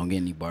 But Yeah, like, don't get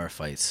any bar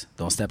fights.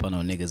 Don't step on no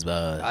niggas.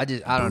 I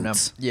don't know.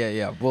 boots.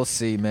 Yeah, we'll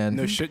see, man.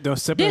 no shit. Don't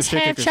step in the This shit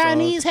half kicker sauce.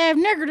 Chinese, half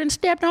nigger done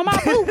stepped on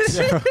my boots.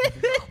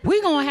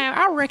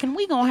 I reckon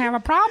we gonna have a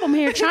problem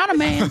here, China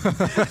man.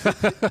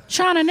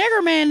 China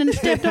nigger man done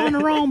stepped on the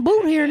wrong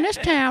boot here in this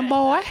town,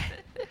 boy.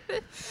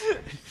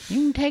 You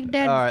can take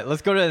that. All right,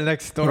 let's go to the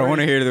next story. But I want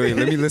to hear the.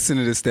 Let me listen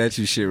to the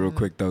statue shit real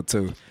quick though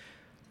too,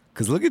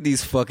 because look at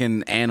these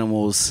fucking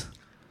animals.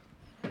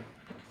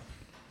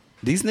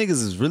 These niggas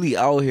is really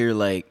out here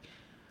like.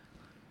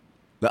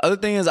 The other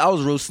thing is, I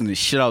was roasting the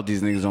shit out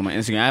these niggas on my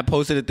Instagram. I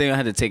posted a thing, I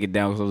had to take it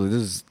down because I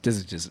was like, this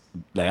is just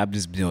like I'm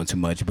just doing too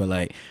much. But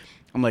like,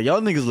 I'm like,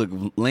 y'all niggas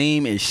look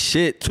lame as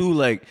shit too.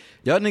 Like,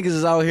 y'all niggas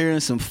is out here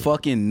in some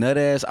fucking nut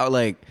ass out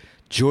like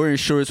Jordan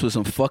shorts with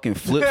some fucking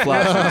flip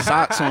flops and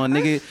socks on,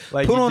 nigga.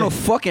 Like Put on a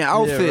fucking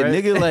outfit, right?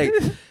 nigga. Like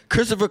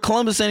Christopher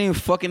Columbus ain't even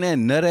fucking that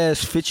nut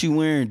ass fit you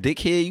wearing,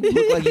 dickhead. You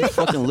look like you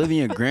fucking live in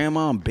your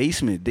grandma's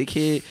basement,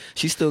 dickhead.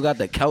 She still got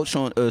the couch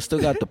on, still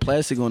got the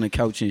plastic on the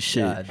couch and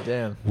shit. God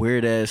damn.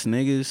 Weird ass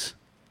niggas.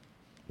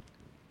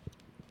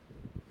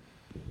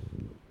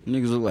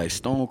 Niggas look like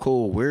stone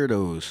cold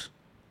weirdos.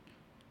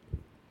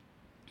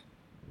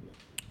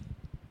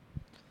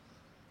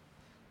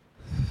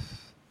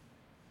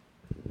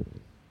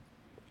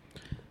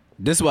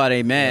 This is why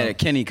they mad at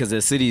Kenny, because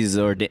the cities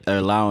are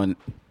allowing,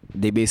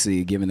 they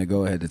basically giving the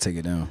go ahead to take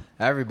it down.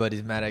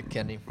 Everybody's mad at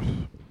Kenny.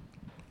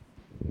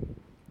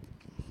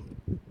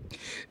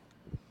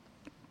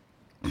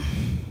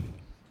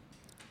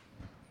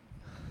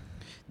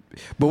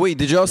 But wait,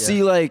 did y'all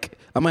see like,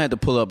 I might have to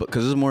pull up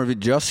because this is more of it.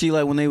 Did y'all see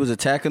like when they was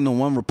attacking the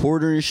one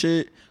reporter and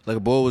shit? Like a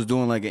boy was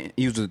doing like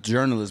he was a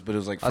journalist, but it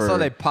was like for I saw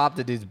they popped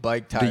at these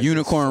bike tires. the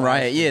unicorn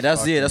riot. Yeah,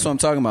 that's what I'm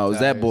talking about. It was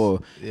that boy,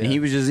 Yeah. and he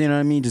was just, you know what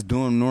I mean, just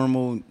doing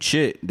normal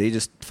shit. They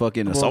just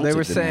fucking assaulted. Well, they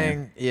were the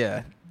saying,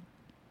 man.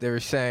 they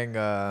were saying,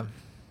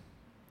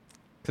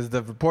 because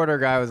the reporter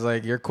guy was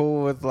like, "You're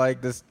cool with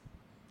like this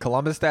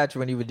Columbus statue,"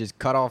 when he would just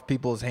cut off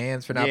people's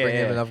hands for not bringing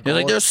him enough gold. They're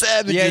like, they're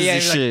savages and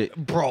he's shit.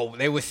 Like, bro,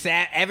 they were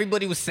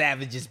everybody was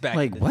savages back.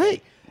 Like in the what?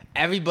 day.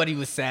 Everybody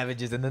was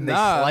savages, and then they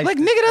Nah, sliced Like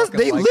his nigga, fucking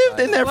they bike lived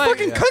tires. in their Like,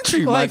 fucking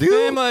country, my Like, dude.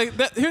 fam, like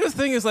that, here's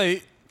the thing: is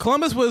like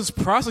Columbus was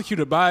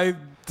prosecuted by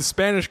the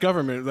Spanish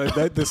government. Like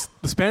the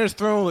Spanish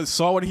throne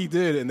saw what he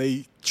did, and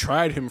they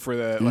tried him for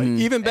that. Like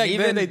even back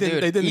then, they didn't.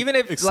 Dude, They didn't. even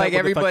if accept like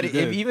what the fuck everybody,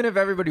 he did. even if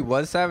everybody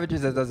was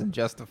savages, that doesn't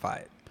justify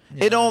it. You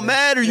It know don't what I mean?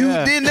 matter. You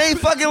Yeah. didn't. They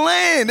fucking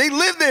land. They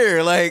live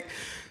there. Like,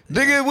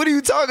 nigga, what are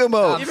you talking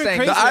about? I'm Even saying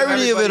crazy The if irony of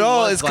it everybody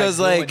all was, is because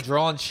doing like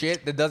drawn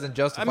shit that doesn't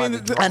justify. I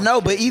mean, the I I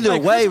know, but either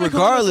Like, way, Christopher Columbus,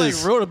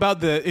 regardless. like, wrote about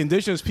the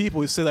indigenous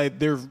people. He said like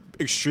they're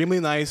extremely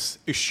nice,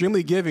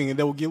 extremely giving, and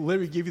they will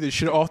literally give you the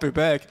shit off their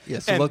back. Yeah,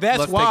 so and let's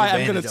that's take why I'm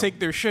advantage gonna of take them.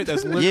 their shit.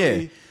 That's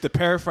literally to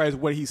paraphrase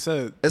what he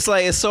said. It's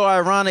like, it's so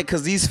ironic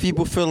because these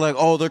people feel like,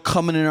 oh, they're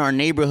coming in our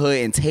neighborhood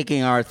and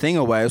taking our thing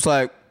away. It's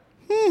like,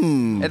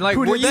 And like, Who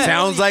were did you that?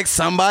 sounds like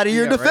somebody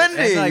you're Yeah, right.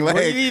 defending. And, like, were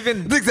you Like,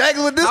 even- that's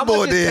exactly what this how boy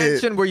much did.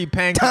 attention were you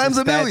paying Times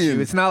to a the statue?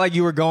 million. It's not like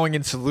you were going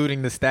and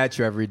saluting the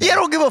statue every day. Yeah, I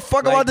don't give a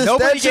fuck Like, about this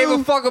nobody statue. gave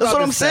a fuck That's about what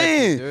the I'm statue,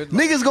 saying. dude.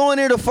 Like- Niggas going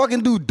there to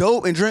fucking do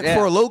dope and drink Yeah.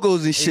 for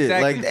logos and shit.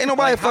 Exactly. Like, ain't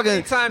nobody Like, how many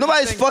fucking, times do you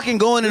nobody's think fucking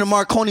going into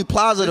Marconi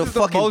Plaza to This is the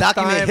fucking most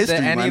document time history,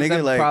 that any my of nigga.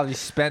 them Like, probably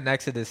spent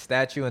next to this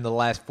statue in the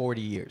last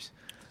 40 years.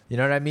 You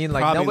know what I mean?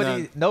 Like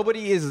Probably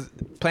nobody is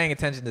paying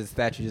attention to the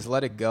statue. Just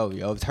let it go,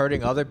 yo. If it's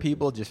hurting other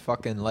people, just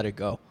fucking let it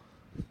go.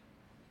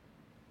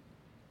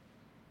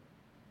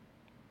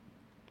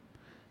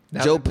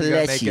 Now Joe they're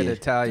gonna make it Pesci.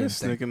 Italian This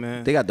thing. nigga,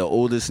 man. they got the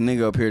oldest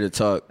nigga up here to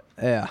talk.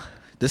 Yeah.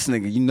 This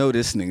nigga, you know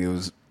this nigga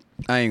was,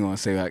 I ain't gonna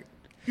say like,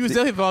 He was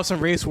definitely involved in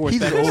some race wars.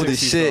 he's back in the old as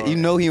 60s, shit. dog. You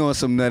know he on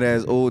some nut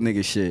ass old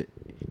nigga shit.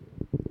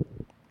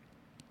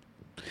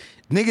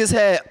 Niggas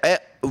had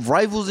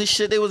rifles and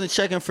shit. They wasn't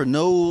checking for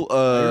no You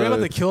about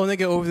to kill a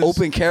nigga over this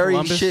open carry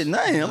Columbus? shit.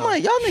 Nothing. I'm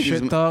like, y'all niggas.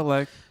 Shit, dog.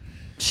 Like,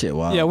 Shit,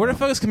 wow. yeah, where the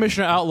fuck is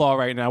Commissioner Outlaw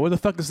right now? Where the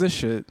fuck is this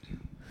shit?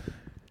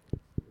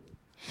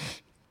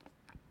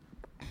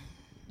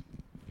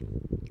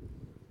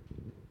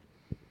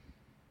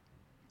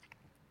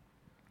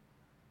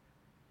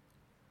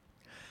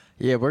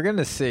 Yeah, we're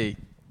gonna see.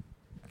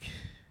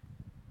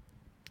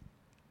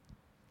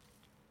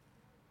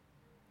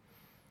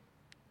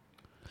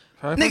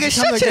 Nigga,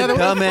 shut your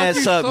dumb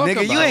ass up,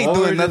 nigga. You ain't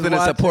doing nothing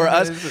to support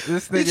us. This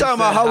You nigga talking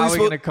about said, how we we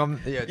supposed- gonna come?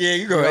 Yeah, Yeah,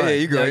 you go ahead. Yeah,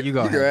 you go ahead. You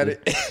go You go ahead.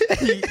 at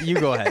dude. you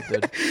go ahead,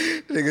 dude.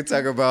 Nigga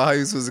talk about how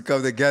you supposed to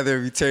come together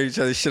and we tear each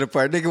other's shit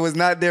apart. Nigga was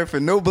not there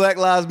for no Black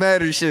Lives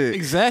Matter shit.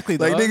 Exactly,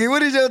 Like, dog. nigga, what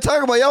did y'all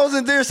talk about? Y'all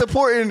wasn't there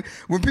supporting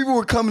when people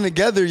were coming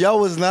together.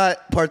 Y'all was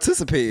not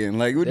participating.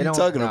 Like, what They are you don't-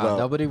 talking nah, about?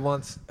 Nobody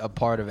wants a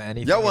part of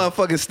anything. Y'all want to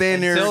fucking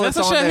stand there Until and it's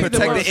That's on what I their hate the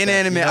protect most. the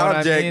inanimate You know what I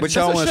object, mean? but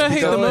y'all That's want what to I hate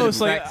speak the up.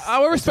 most. Like, I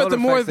would respect Until them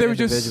more affects if they the were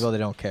just. individual. They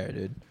don't care,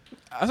 dude.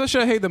 That's what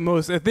shit I hate the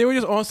most. If they were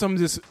just on some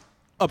just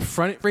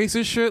upfront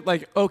racist shit,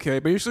 like, okay,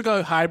 but you're still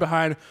gonna hide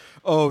behind,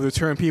 oh, they're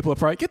tearing people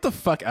apart. Get the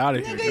fuck out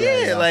of here.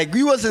 Nigga, yeah, like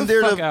we wasn't Get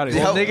the there fuck to outta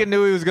here. Well, help. nigga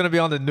knew he was gonna be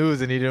on the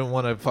news, and he didn't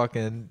want to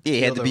fucking. Yeah,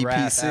 he had feel to the be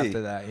wrath PC.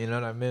 after that. You know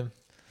what I mean?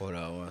 Hold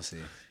on, I want to see.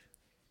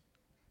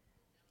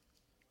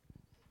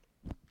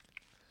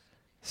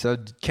 So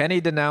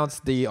Kenny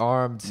denounced the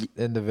armed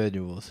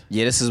individuals.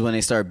 Yeah, this is when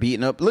they start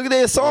beating up. Look at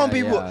they assaulting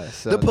Yeah, people. yeah.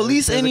 So The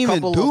police there's ain't a even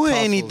couple doing little tussles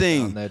down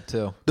anything. there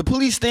too. The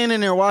police standing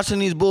there watching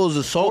these bulls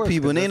assault Of course,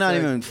 people, and 'cause they not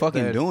that's even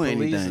fucking the doing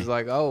police anything. is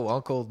like, oh,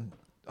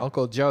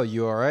 Uncle Joe,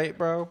 you all right,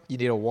 bro? You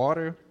need a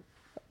water?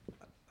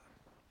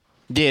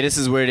 Yeah, this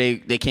is where they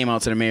came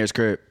out to the mayor's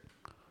crib.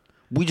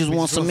 We just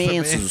want some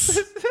answers.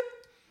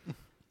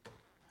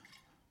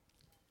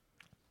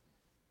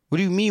 What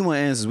do you mean want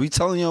answers? We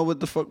telling y'all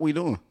what the fuck we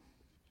doing.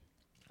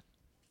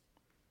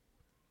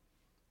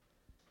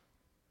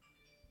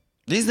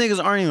 These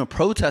niggas aren't even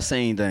protesting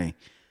anything.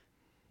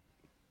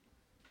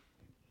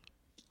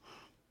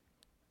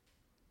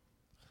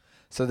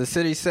 So the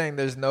city's saying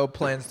there's no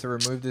plans to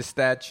remove the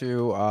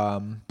statue,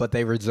 but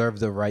they reserve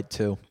the right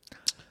to.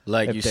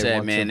 Like you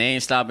said, man, they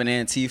ain't stopping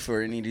Antifa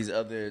or any of these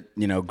other,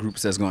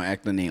 groups that's gonna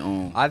act on their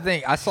own. I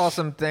think I saw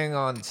something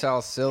on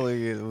South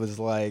Silly. It was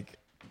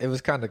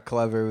kind of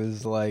clever. It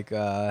was like,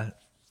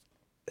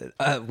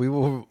 we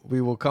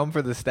will come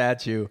for the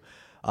statue,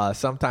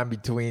 sometime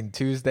between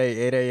Tuesday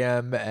 8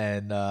 a.m.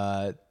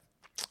 and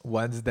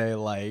Wednesday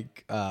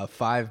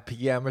 5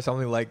 p.m. or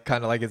something,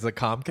 kind of like it's a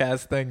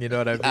Comcast thing. You know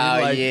what I mean?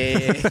 Oh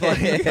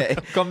yeah.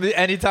 Come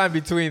anytime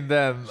between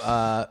them,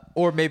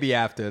 or maybe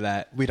after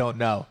that. We don't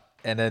know.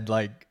 And then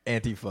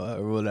Antifa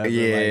or whatever.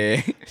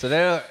 Yeah. So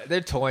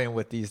they're toying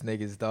with these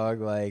niggas,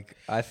 dog. I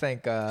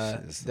think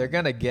they're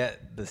gonna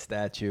get the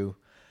statue.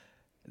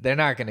 They're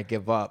not gonna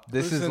give up.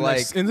 This is the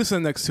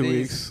next 2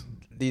 weeks.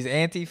 These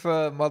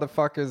Antifa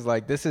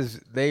motherfuckers, this is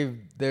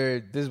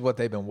what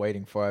they've been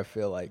waiting for. I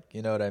feel like,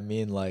 you know what I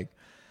mean.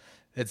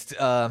 It's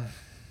I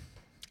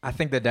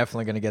think they're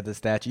definitely gonna get the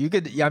statue. You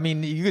could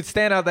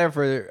stand out there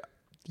for,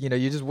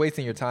 you're just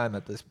wasting your time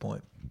at this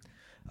point.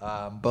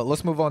 But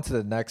let's move on to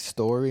the next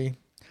story.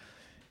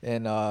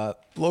 In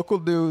local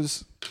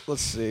news,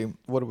 let's see,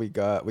 what do we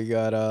got? We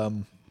got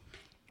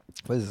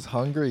what is this?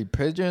 Hungry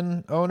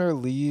pigeon owner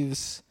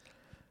leaves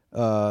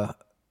of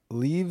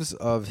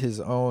his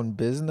own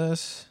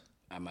business.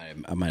 I might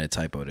have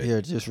typoed it.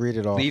 Here, just read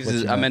it all.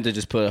 I meant to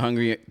just put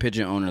hungry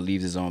pigeon owner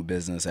leaves his own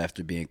business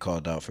after being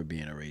called out for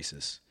being a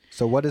racist.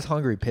 So what is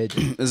Hungry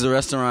Pigeon? There's a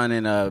restaurant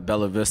in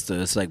Bella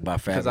Vista. It's by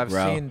Fabric Row. Because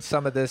I've seen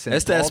some of this in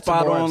it's that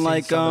spot on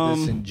some of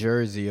this in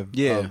Jersey.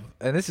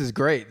 And this is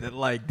great that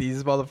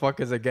these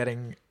motherfuckers are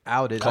getting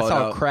outed. I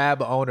saw a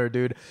crab owner,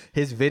 dude.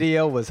 His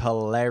video was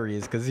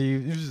hilarious because he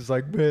was just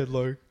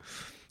man,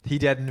 he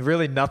had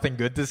really nothing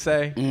good to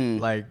say.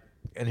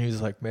 And he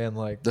was like, man,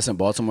 that's in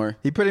Baltimore.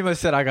 He pretty much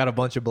said, I got a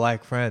bunch of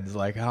black friends.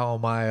 How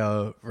am I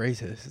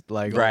racist?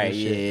 Right,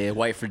 yeah,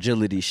 white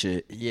fragility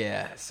shit.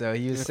 Yeah. So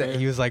he was saying,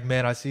 he was like,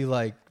 man, I see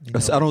I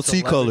don't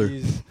see color.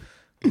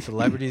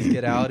 Celebrities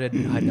get outed.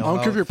 I know. I don't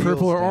care if you're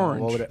purple or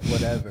orange.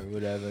 Whatever.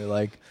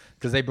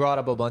 Because they brought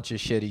up a bunch of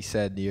shit he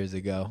said years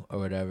ago or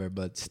whatever.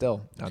 But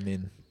still,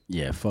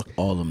 yeah, fuck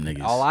all them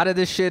niggas. A lot of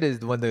this shit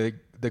is when the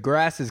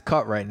grass is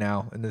cut right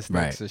now and this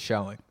next is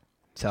showing.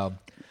 So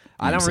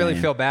I don't really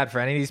feel bad for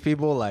any of these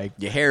people.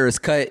 Your hair is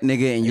cut,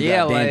 nigga, and you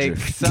got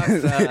dandruff.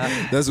 Sucks,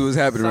 that's what's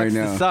happening right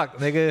now. Suck,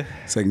 nigga.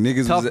 It's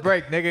niggas. Tough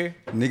break, nigga.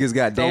 Niggas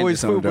got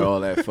dandruff under all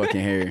that fucking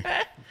hair.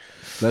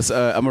 I'm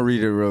gonna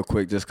read it real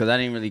quick just because I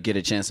didn't really get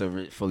a chance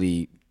to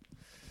fully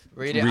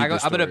read it. I'm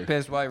gonna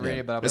piss while I read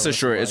it, but it's a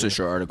short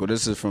article.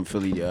 This is from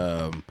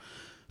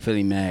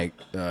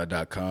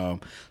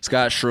PhillyMag.com.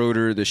 Scott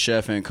Schroeder, the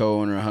chef and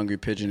co-owner of Hungry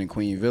Pigeon in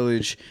Queen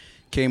Village,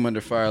 came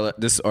under fire.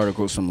 This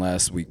article is from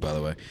last week, by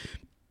the way.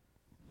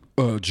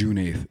 June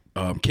 8th.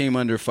 Came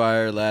under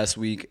fire last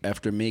week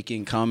after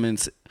making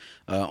comments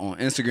on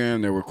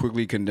Instagram that were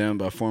quickly condemned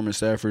by former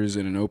staffers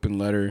in an open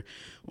letter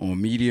on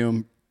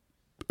Medium.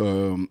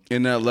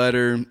 In that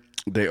letter,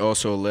 they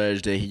also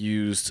alleged that he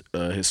used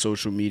his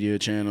social media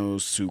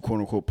channels to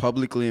quote-unquote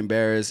publicly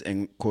embarrass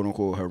and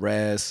quote-unquote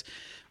harass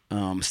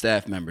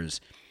staff members.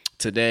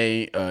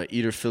 Today,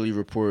 Eater Philly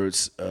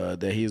reports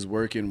that he is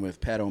working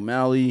with Pat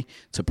O'Malley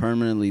to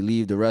permanently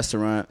leave the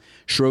restaurant.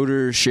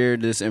 Schroeder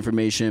shared this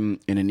information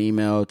in an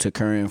email to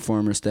current and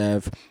former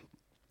staff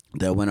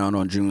that went out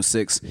on June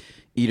 6th.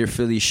 Eater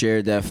Philly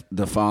shared that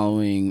the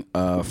following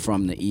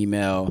from the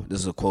email.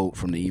 This is a quote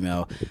from the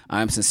email.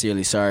 I'm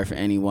sincerely sorry for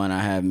anyone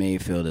I have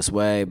made feel this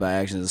way. By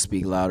actions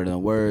speak louder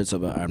than words.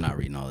 So, I'm not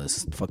reading all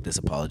this. Fuck this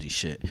apology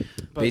shit.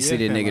 But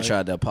basically, the nigga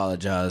tried to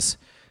apologize.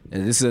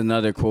 And this is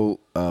another quote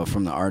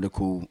from the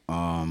article.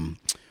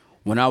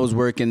 When I was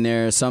working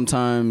there,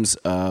 sometimes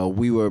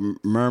we would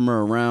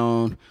murmur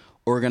around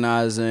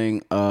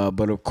organizing,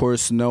 but of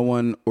course no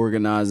one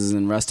organizes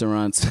in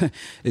restaurants.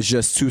 It's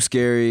just too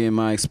scary in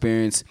my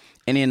experience.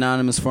 An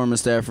anonymous former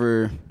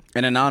staffer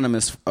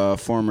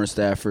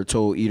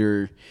told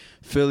Eater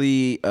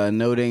Philly,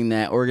 noting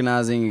that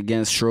organizing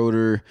against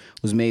Schroeder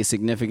was made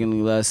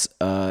significantly less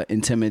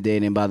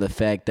intimidating by the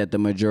fact that the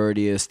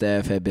majority of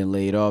staff had been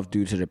laid off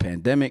due to the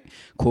pandemic.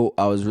 Quote,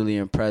 I was really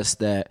impressed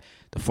that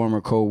the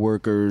former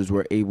co-workers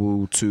were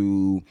able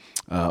to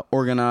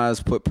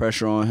organize, put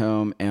pressure on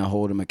him, and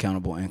hold him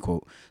accountable, end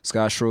quote.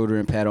 Scott Schroeder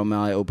and Pat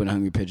O'Malley opened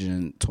Hungry Pigeon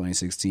in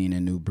 2016, a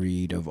new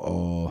breed of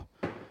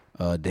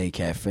all-day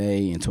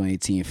cafe. In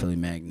 2018, Philly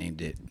Mag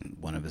named it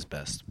one of his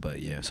best.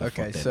 But yeah, so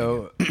okay,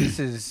 so this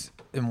is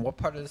in what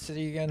part of the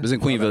city again? It was in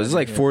Queenville. It's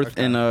 4th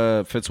and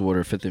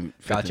Fitzwater, 5th and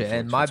Gotcha.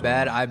 And my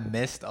bad, I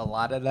missed a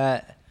lot of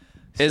that.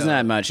 It's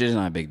not much. It's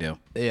not a big deal.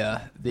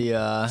 Yeah,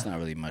 it's not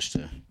really much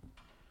to.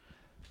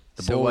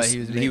 He was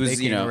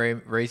making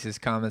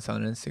racist comments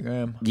on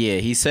Instagram. Yeah,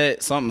 he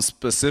said something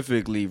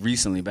specifically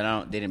recently,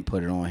 but they didn't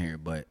put it on here.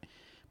 But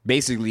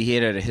basically, he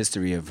had a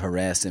history of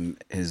harassing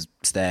his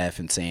staff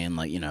and saying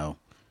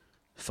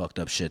fucked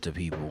up shit to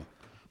people.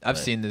 I've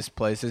seen this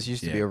place. This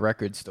used to be a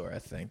record store, I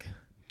think.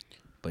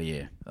 But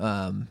yeah,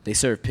 they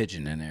serve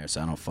pigeon in there,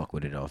 so I don't fuck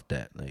with it off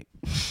that. Like,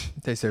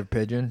 They serve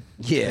pigeon.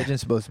 Yeah.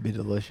 Pigeon's supposed to be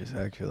delicious,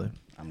 actually.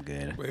 I'm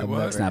good. Wait,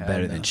 what? It's not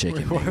better than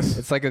chicken. Wait, nigga.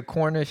 It's like a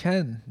Cornish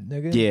hen,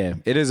 nigga. Yeah,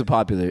 it is a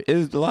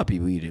lot of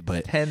people eat it,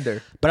 but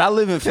Tender. I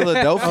live in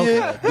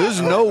Philadelphia.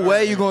 There's no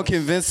way you're gonna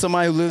convince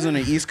somebody who lives on the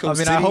East Coast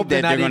I city hope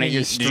that they're not gonna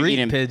eating eat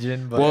street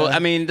pigeon. But, well, I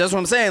mean, that's what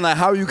I'm saying. Like,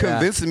 how are you Yeah.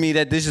 convincing me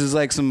that this is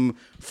like some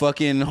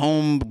fucking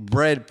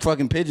homebred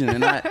fucking pigeon and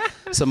not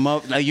some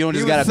like you don't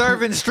just got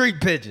serving street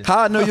pigeons. How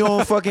I know you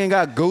don't fucking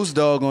got ghost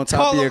dog on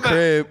top Call of your them out.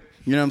 crib?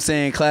 You know what I'm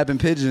saying? Clapping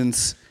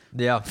pigeons.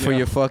 Yeah. For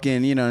your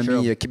fucking, you know what I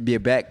mean? True. Your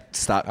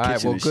backstop All right,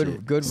 kitchen well, and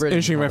good shit. riddance,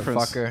 Interesting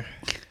reference. motherfucker.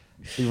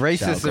 The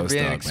racists are Ghost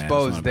being Dog, man.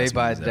 exposed That's one day of the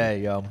by best movies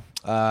day,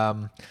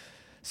 yo.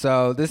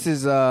 So this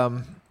is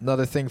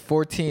another thing.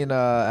 14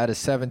 out of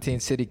 17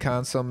 city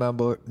council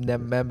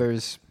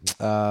members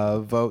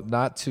vote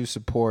not to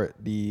support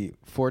the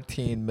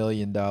 $14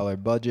 million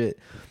budget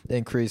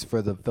increase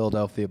for the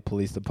Philadelphia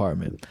Police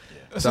Department.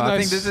 That's So a I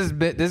nice- think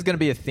this is going to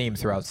be a theme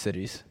throughout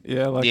cities.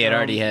 Yeah, like Yeah, it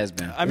already has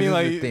been. I mean,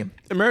 This is the like theme.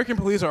 American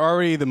police are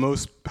already the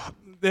most.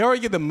 They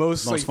already get the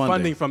most like funding.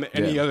 funding from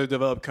any Yeah. other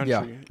developed country.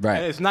 Yeah. Right.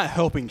 And it's not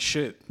helping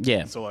shit.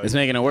 Yeah, So, like, it's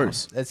making it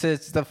worse. It's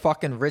the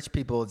fucking rich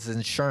people. It's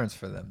insurance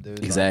for them, dude.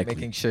 Like, Exactly.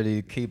 making sure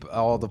to keep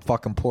all the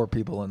fucking poor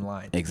people in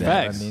line.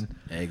 Exactly. Facts. You know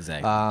what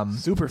Exactly. I mean,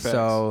 Super facts.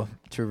 So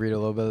to read a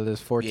little bit of this,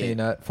 14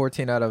 Yeah.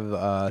 14 out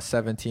of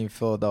 17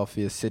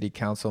 Philadelphia City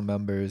Council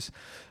members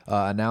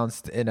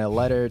announced in a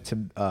letter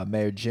to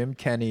Mayor Jim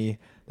Kenney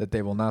that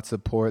they will not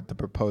support the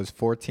proposed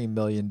 $14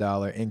 million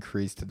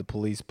increase to the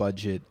police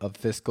budget of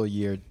fiscal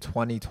year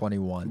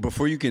 2021.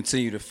 Before you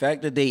continue, the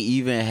fact that they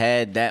even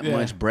had that Yeah.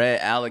 much bread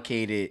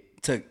allocated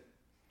to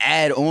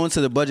add on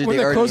to the budget Well, they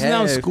they're already closing had.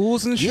 down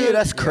schools and Yeah, shit?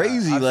 that's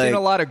crazy. I've like seen a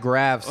lot of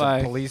graphs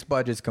like- of police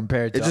budgets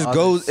compared to it just other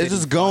goes. It's city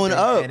just going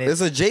funding, up. and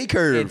It's a J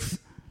curve. It's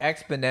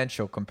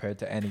exponential compared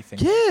to anything.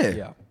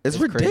 Yeah, it's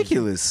crazy.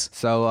 ridiculous.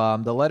 So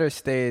the letter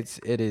states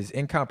it is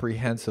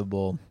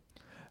incomprehensible.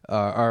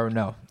 Or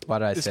no, why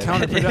did I It's say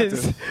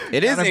counterproductive.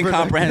 It is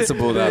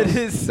incomprehensible though. It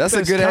is. That's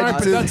a It's good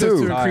adjective counterproductive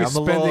too. to Sorry, increase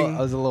I'm a little, spending. I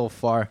was a little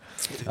far.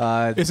 It's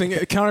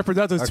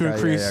counterproductive Okay, to yeah,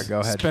 increase yeah, go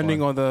ahead, spending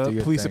Sean. on Do the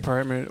your police thing.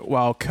 department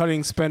while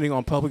cutting spending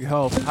on public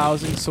health,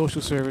 housing,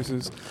 social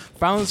services,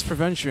 violence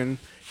prevention,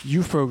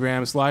 youth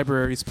programs,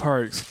 libraries,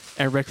 parks,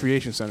 and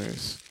recreation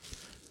centers.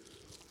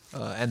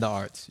 And the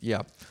arts.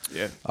 Yeah.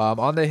 Yeah.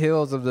 On the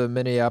heels of the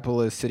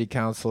Minneapolis City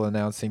Council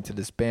announcing to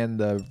disband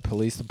the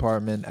police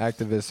department,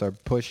 activists are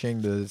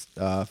pushing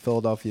the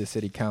Philadelphia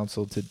City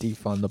Council to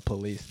defund the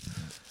police.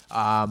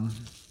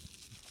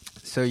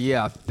 So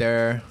yeah,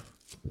 they're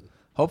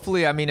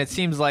hopefully. I mean, it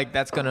seems like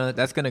that's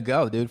gonna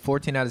go, dude.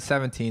 14 out of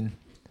 17.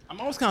 I'm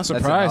always kind of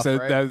That's surprised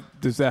enough, that, right? that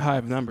there's that high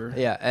of a number.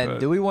 Yeah, and But-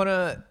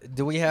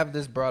 do we have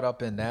this brought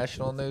up in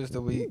national news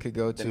that we could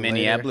go to The later?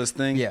 Minneapolis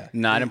thing. Yeah.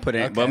 No, I didn't put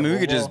it. Okay, But I mean, well,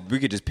 we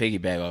could just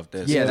piggyback off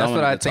this. Yeah, 'cause that's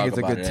what wanted I to think talk it's a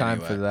about good it time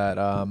anyway. for that.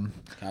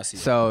 I see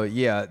So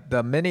yeah,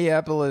 the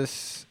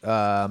Minneapolis,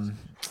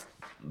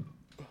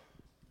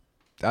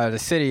 the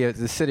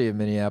city of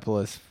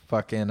Minneapolis,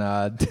 fucking,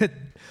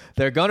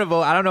 they're gonna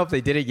vote. I don't know if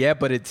they did it yet,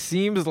 but it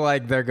seems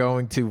like they're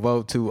going to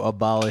vote to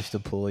abolish the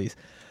police.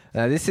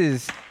 Now this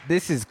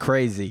is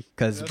crazy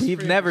because we've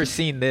pretty never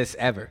seen this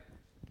ever,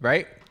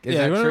 right? Is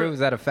Yeah, that you wanna- true? Is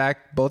that a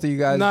fact? Both of you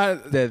guys?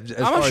 Not- as I'm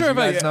far not as sure you if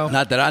I- guys know.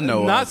 Not that I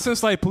know. Not of.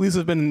 since like police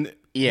have been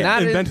Yeah.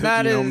 Not invented.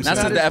 not you know in- what I'm Not saying?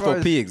 since as the far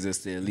as- FOP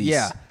existed, at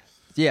least.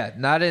 Yeah,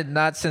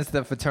 not since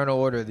the fraternal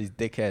order of these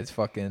dickheads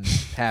fucking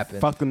happened.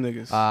 Fuck them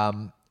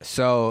niggas.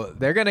 So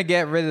they're gonna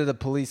get rid of the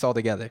police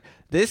altogether.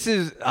 This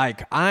is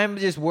like I'm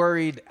just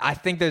worried. I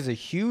think there's a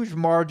huge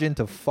margin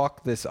to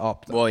fuck this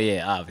up. Though. Well,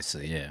 yeah,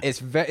 obviously, yeah.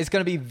 It's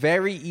gonna be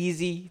very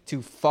easy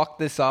to fuck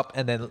this up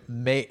and then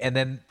Make the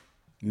them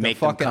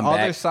fucking come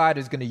other back. side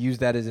is gonna use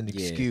that as an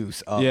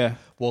excuse. Of, Yeah.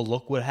 Well,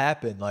 look what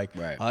happened. Like,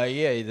 Right.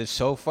 yeah, it's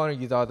so funny.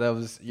 You thought that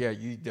was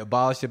you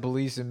abolished the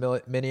police in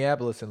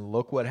Minneapolis, and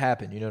look what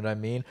happened. You know what I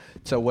mean?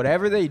 So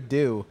whatever they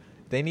do,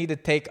 they need to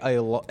take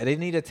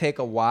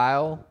a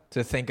while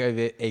to think of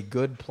it a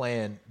good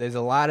plan. There's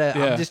a lot of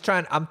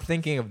Yeah. I'm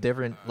thinking of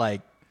different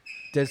like.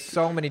 There's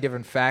so many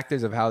different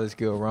factors of how this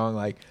could go wrong.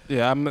 Like,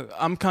 yeah, I'm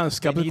kind of they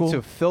skeptical. need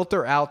to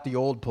filter out the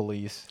old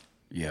police.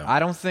 Yeah. I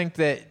don't think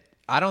that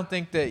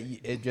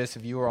it just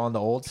if you were on the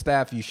old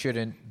staff, you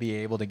shouldn't be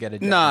able to get a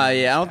job. Nah,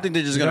 yeah, I don't think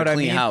they're just You know gonna what I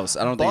clean mean? house.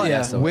 I don't But think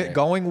that's the way.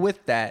 going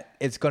with that,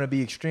 it's going to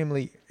be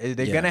extremely.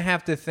 They're Yeah. going to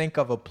have to think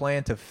of a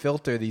plan to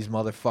filter these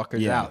motherfuckers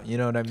Yeah. out. You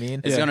know what I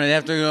mean? It's gonna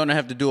have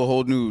to do a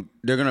whole new.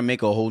 They're gonna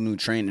make a whole new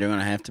training. They're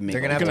gonna have to make.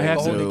 They're going to have to gonna have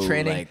a have whole to new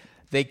training. Like,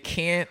 They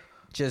can't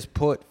just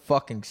put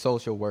fucking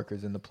social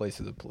workers in the place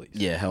of the police.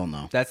 yeah, hell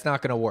no. That's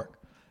not going to work.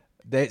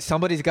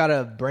 Somebody's got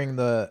to bring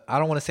I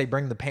don't want to say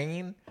bring the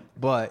pain,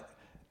 but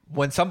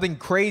when something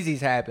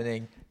crazy's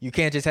happening, you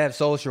can't just have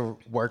social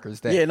workers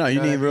there. Yeah, no, you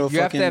know what need I mean? real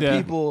You have to have fucking-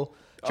 Yeah. people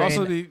trained.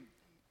 also, be Say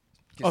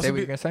also what be-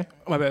 you're going to say?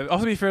 My bad.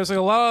 Also, be fair, there's like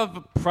a lot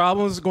of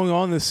problems going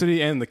on in the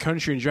city and the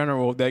country in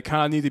general that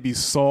kind of need to be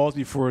solved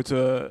before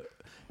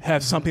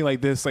have something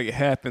like this like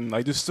happen.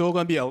 Like there's still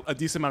gonna be a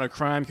decent amount of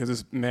crime because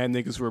there's mad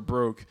niggas who are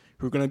broke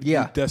who are gonna be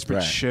doing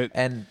desperate shit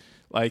and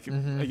like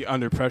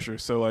under pressure.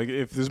 So like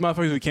if there's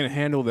motherfuckers who can't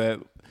handle that,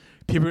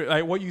 people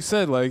like what you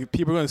said, like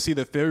people are gonna see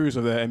the failures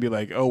of that and be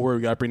like, oh, we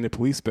gotta bring the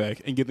police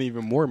back and give them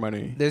even more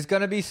money. There's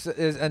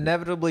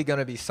inevitably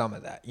gonna be some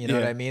of that. You know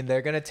what I mean?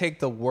 They're gonna take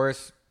the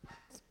worst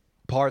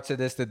parts of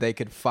this that they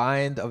could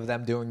find of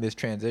them doing this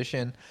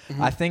transition.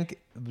 I think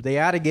they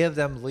ought to give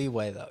them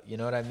leeway though. You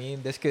know what I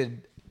mean? This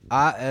could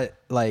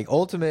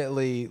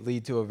ultimately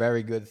lead to a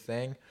very good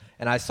thing.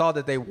 And I saw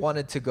that they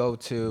wanted to go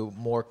to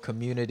more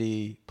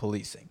community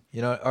policing,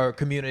 you know, or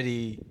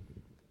community.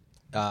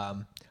 I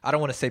don't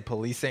want to say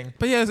policing,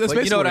 but yeah, it's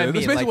you know what I mean.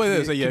 It's basically like what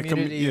it is.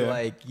 Community,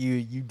 like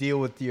you deal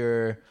with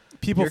your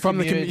people from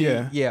community, the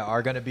community.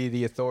 Are going to be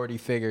the authority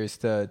figures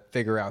to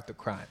figure out the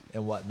crime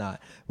and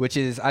whatnot. Which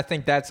is, I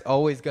think that's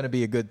always going to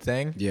be a good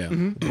thing. Yeah,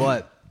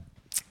 but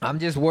I'm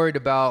just worried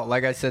about,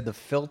 like I said, the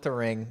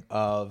filtering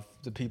of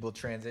the people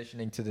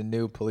transitioning to the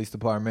new police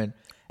department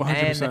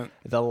 100%. and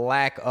the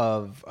lack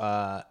of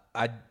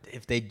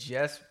if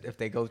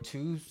they go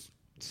too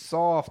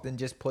soft and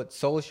just put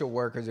social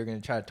workers are going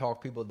to try to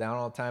talk people down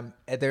all the time.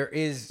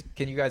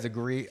 Can you guys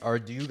agree, or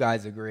do you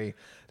guys agree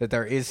that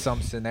there is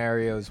some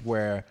scenarios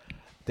where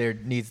there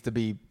needs to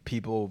be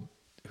people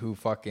who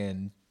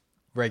fucking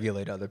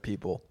regulate other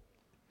people?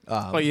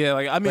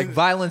 Like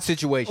violent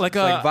situations, like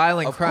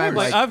violent crime.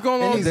 Like I've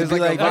gone on. There's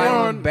like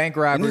violent bank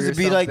robbery. It needs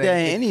to be like that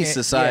in any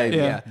society.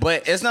 Yeah.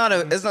 But it's not.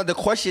 The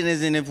question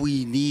isn't if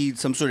we need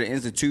some sort of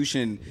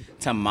institution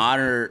to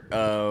monitor,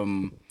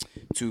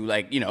 to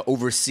like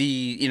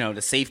oversee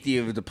the safety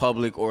of the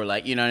public or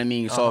like you know what I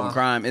mean, solving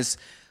crime.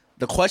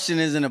 The question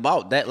isn't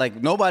about that. Like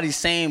nobody's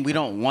saying we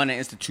don't want an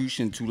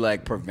institution to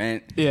like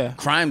prevent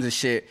crimes and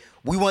shit.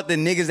 We want the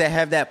niggas that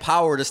have that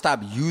power to stop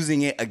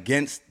using it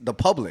against the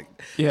public.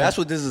 Yeah. That's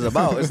what this is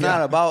about. It's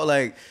not about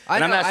like.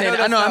 And I'm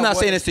not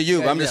saying this to you,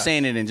 but I'm just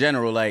saying it in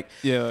general. Like,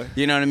 you know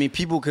what I mean.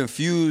 People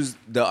confuse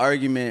the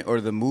argument or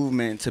the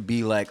movement to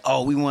be like,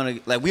 oh, we want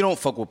to like we don't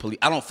fuck with police.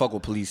 I don't fuck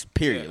with police.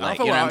 Period. Like,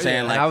 you know what I'm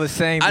saying? Like, I was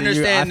saying, I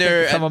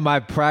think some of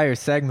my prior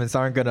segments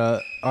aren't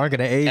gonna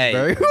age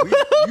very well.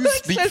 You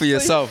speak for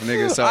yourself,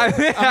 nigga. So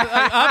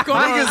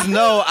niggas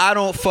know I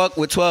don't fuck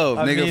with 12.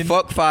 Nigga,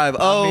 fuck 5.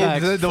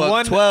 The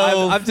one 12.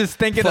 I'm just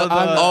thinking of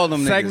all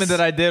them the segment niggas. that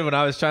I did when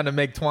I was trying to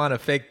make Twan a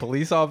fake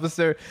police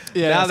officer.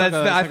 Yeah,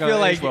 now I feel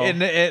like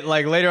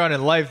like later on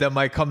in life that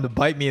might come to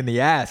bite me in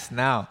the ass.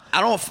 Now I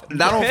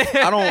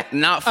don't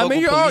not fuck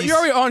with police. You're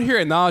already on here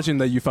acknowledging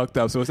that you fucked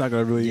up, so it's not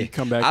gonna really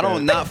come back. I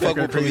don't not fuck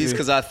with police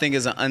because I think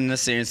it's an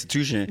unnecessary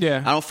institution.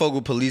 Yeah, I don't fuck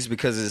with police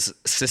because it's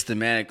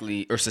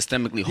systemically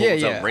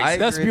holds up racism.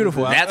 That's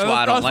beautiful. That's why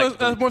I don't like.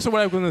 That's more so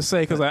what I'm going to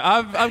say because like,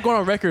 I've gone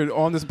on record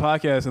on this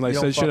podcast and like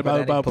said shit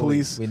about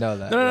police. We know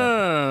that.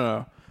 No.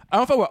 I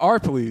don't fuck with our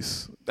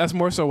police. That's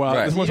more so what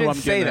I'm getting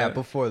say that at.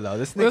 before though.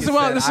 This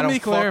is me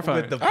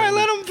clarifying. All right,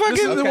 let him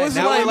fucking. We're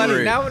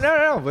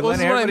letting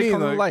everybody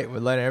come to the light. We're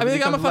letting everybody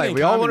come to the light.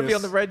 We all want to be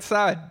on the right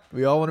side.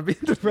 We all want to be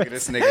on the right side.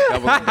 This nigga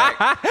doubling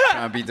back,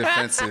 trying to be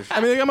defensive. I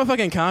mean, I'm a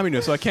fucking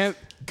communist, so I can't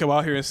come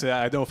out here and say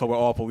I don't fuck with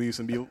all police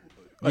and be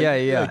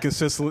like,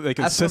 consistent with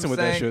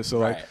that shit. So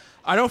like,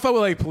 I don't fuck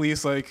with like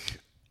police. Like,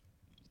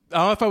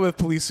 I don't fuck with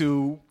police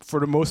who, for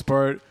the most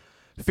part,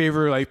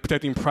 favor like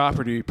protecting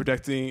property,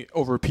 protecting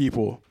over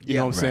people. You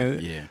know what I'm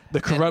saying? Yeah.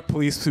 The corrupt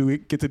police who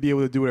get to be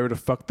able to do whatever the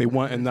fuck they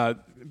want and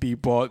not be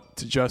brought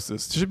to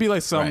justice. There should be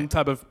like some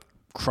type of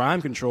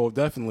crime control,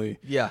 definitely.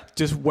 Yeah.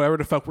 Just whatever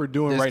the fuck we're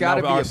doing right now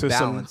with our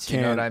system. Balance,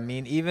 you know what I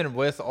mean? Even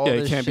with all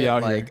this can't shit, be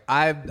out like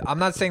here. I'm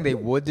not saying they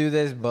would do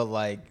this, but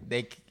like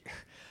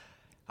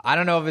I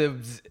don't know if it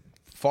was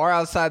far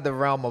outside the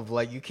realm of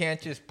like you can't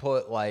just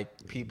put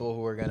like people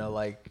who are gonna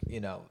like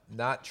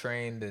not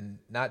trained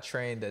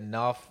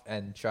enough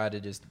and try to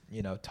just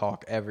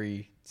talk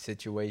every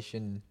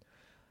situation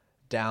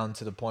down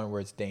to the point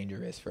where it's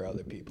dangerous for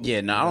other people.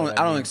 Yeah, no, I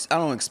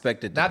don't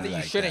expect it. Not that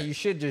you shouldn't. You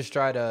should just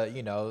try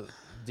to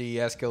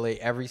de-escalate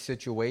every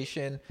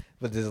situation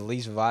with as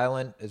least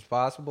violent as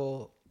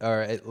possible,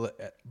 or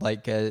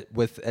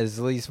with as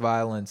least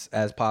violence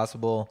as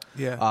possible.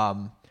 Yeah.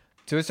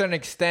 To a certain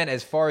extent,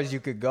 as far as you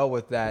could go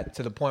with that,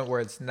 to the point where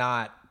it's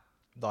not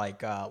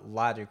like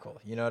logical.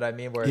 You know what I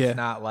mean? Where it's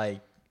not like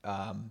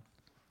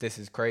this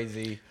is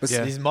crazy.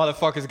 These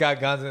motherfuckers got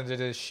guns and they're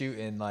just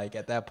shooting. Like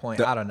at that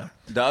point, I don't know.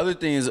 The other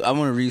thing is, I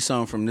want to read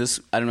something from this.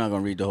 I'm not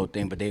gonna read the whole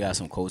thing, but they got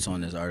some quotes on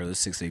this article,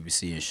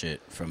 6ABC and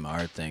shit from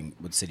our thing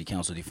with City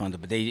Council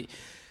defunded. But they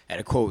had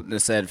a quote that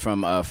said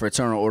from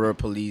Fraternal Order of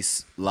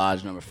Police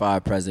Lodge Number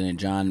 5 President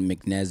John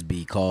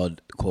McNesby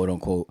called, quote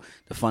unquote,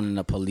 defunding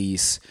the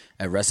police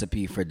a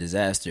recipe for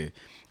disaster.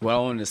 What I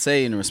wanted to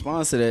say in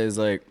response to that is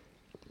like,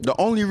 the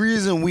only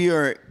reason we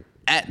are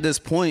at this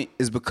point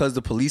is because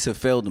the police have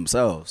failed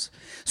themselves.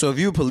 So if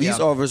you're a police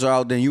officer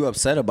out there and you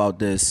upset about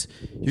this,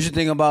 you should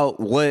think about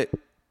the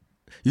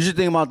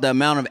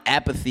amount of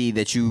apathy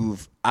that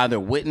you've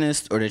either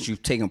witnessed or that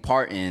you've taken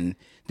part in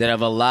that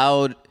have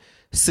allowed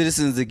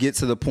citizens to get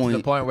to the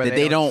point where that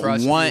they don't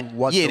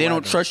want. they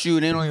don't trust you,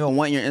 and they don't even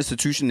want your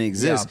institution to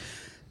exist. Yeah.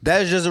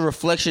 That is just a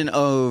reflection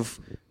of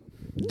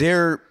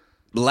their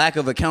lack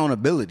of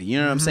accountability. You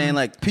know what I'm saying?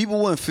 Like, people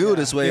wouldn't feel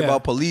this way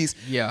about police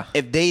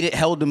if they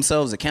held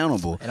themselves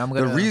accountable. And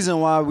the reason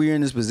why we're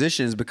in this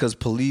position is because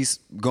police,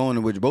 going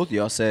to which both of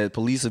y'all said,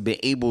 police have been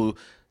able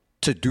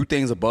to do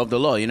things above the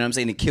law. You know what I'm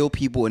saying? They kill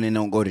people and then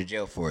don't go to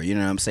jail for it. You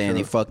know what I'm saying? Sure.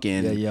 They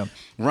fucking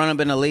run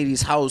up in a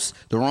lady's house,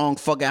 the wrong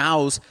fucking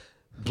house,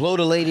 blow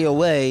the lady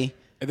away.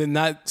 And then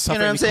not suffer. You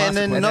know what I'm saying?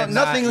 And then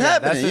nothing's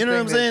happening. You know what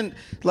I'm saying?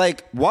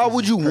 Like, why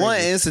would you want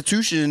an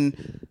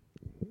institution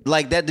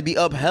like that to be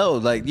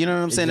upheld? Like, you know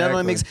what I'm saying? That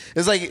don't make sense.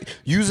 It's like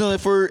using it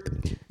for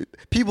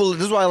people.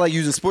 This is why I like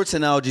using sports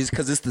analogies,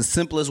 because it's the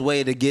simplest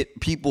way to get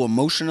people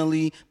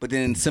emotionally, but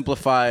then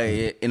simplify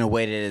it in a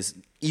way that is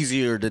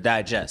easier to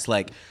digest.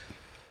 Like,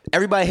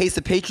 everybody hates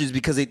the Patriots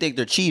because they think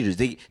they're cheaters.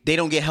 They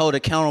don't get held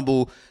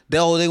accountable.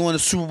 They won a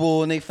Super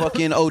Bowl and they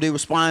fucking they were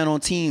spying on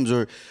teams,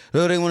 or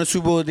they won a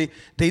Super Bowl, they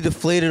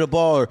deflated a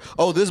ball,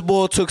 or this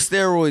ball took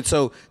steroids,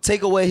 so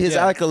take away his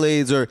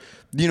accolades, or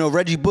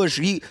Reggie Bush,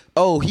 he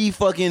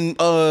fucking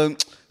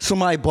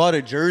somebody bought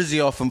a jersey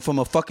off him from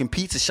a fucking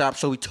pizza shop,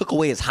 so he took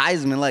away his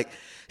Heisman, like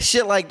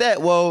shit like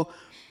that. Well,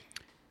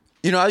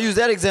 I use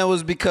that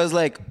example because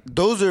like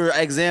those are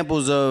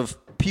examples of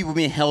people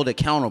being held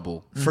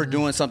accountable for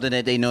doing something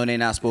that they know they're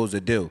not supposed to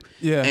do.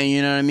 Yeah. And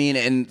you know what I mean?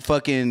 And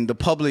fucking the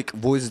public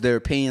voices their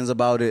opinions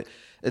about it.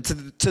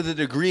 To the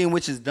degree in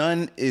which it's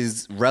done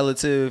is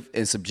relative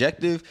and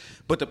subjective.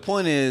 But the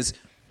point is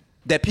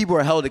that people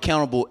are held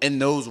accountable in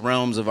those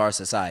realms of our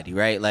society,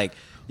 right? Like,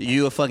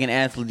 you a fucking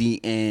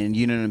athlete and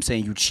you know what I'm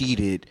saying, you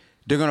cheated.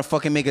 They're going to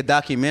fucking make a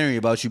documentary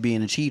about you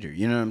being a cheater.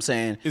 You know what I'm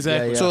saying?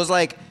 Exactly. Yeah. So it's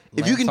like,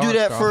 if you can do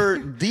that for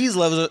these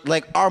levels,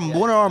 like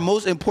one of our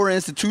most important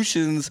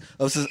institutions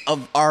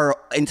of our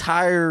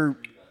entire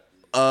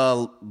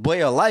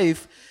way of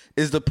life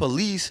is the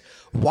police.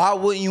 Why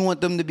wouldn't you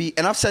want them to be?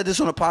 And I've said this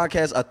on a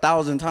podcast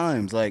 1,000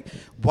 times. Like,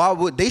 why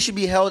would they should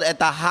be held at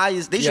the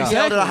highest? They should be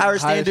held at a higher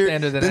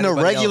standard than the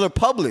regular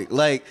public.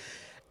 Like,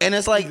 and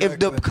it's like if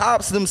the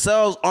cops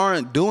themselves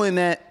aren't doing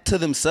that to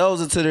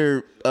themselves and to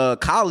their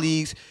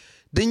colleagues,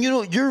 then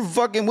you're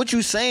fucking, what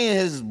you saying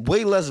has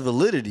way less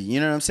validity. You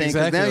know what I'm saying?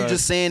 Because now you're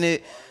just saying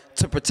it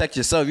to protect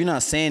yourself. You're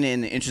not saying it in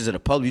the interest of the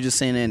public. You're just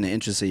saying it in the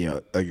interest of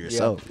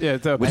yourself. Yeah,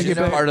 which is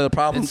part of the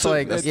problem. It's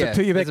like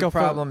it's a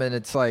problem, and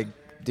it's like,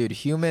 dude,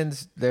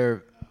 humans,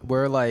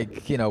 we're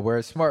like, we're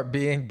a smart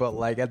being, but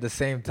like at the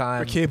same time,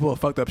 we're capable of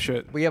fucked up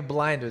shit. We have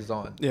blinders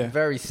on. Yeah,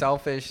 very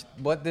selfish.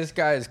 What this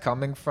guy is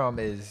coming from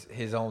is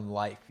his own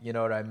life. You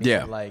know what I mean?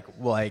 Yeah.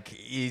 Like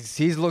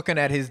he's looking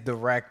at his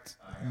direct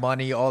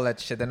money, all that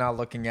shit. They're not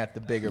looking at the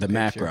bigger picture.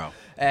 Macro.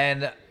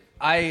 And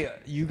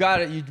you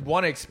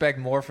want to expect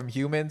more from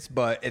humans,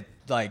 but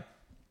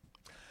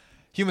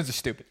humans are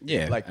stupid.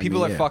 Yeah. Like,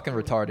 people are fucking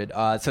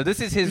retarded. So this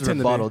is his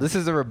rebuttal. This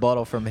is a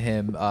rebuttal from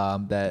him,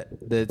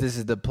 this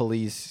is the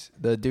police,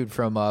 the dude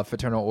from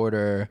Fraternal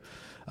Order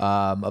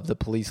of the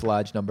Police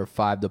Lodge number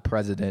 5, the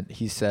president.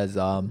 He says,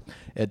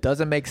 it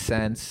doesn't make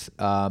sense.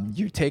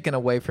 You're taking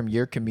away from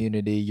your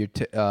community.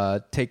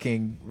 You're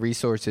taking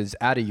resources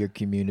out of your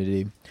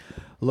community.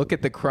 Look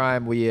at the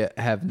crime we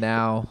have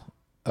now.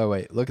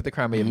 Look at the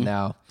crime we have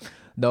now.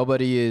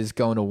 Nobody is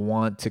going to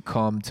want to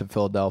come to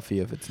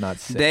Philadelphia if it's not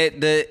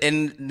safe. The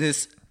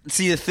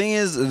thing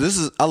is,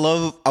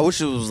 I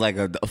wish it was like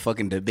a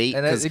fucking debate.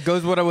 And it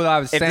goes with what I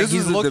was saying.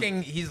 He's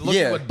looking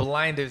with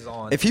blinders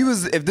on. If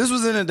this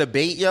was in a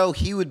debate,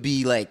 he would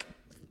be like,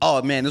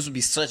 oh man, this would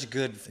be such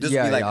good. This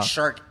would be like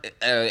shark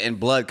and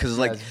blood, because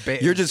like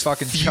you're just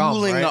fucking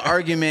fueling the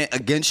argument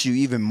against you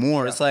even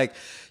more. It's like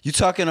you're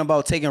talking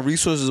about taking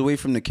resources away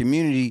from the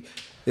community.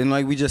 And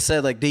like we just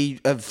said, like they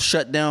have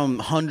shut down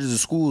hundreds of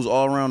schools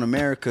all around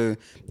America,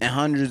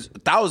 and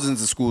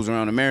thousands of schools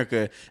around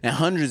America, and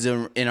hundreds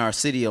in our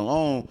city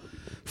alone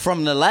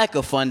from the lack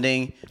of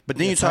funding. But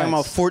then you're talking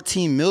about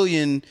 14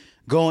 million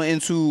going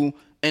into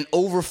an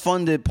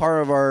overfunded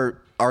part of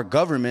our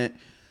government.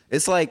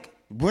 It's like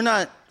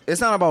it's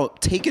not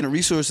about taking the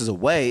resources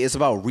away. It's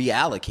about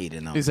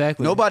reallocating them.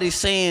 Exactly. Nobody's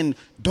saying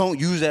don't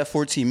use that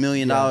 $14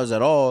 million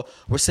at all.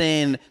 We're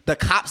saying the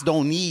cops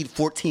don't need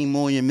 $14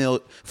 million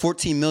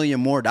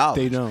more dollars.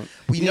 They don't.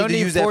 We need to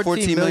use that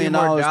 $14 million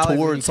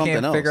towards something else.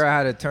 You can't figure out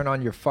how to turn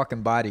on your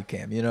fucking body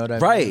cam. You know what I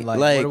mean? Right. Like,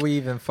 what are we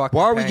even fucking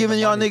why are we giving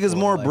y'all niggas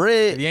more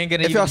bread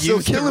if y'all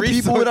still killing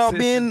people without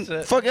being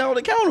fucking held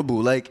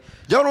accountable? Like,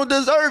 y'all don't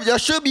deserve. Y'all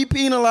should be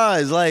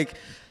penalized. Like,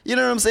 you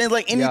know what I'm saying?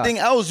 Like anything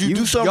else, you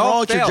do something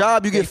wrong with your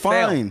job, you get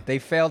fined. They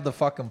failed the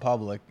fucking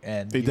public,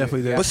 and they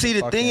definitely did. But see,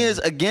 the thing is,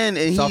 again,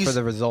 and suffer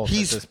the results at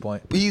this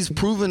point. He's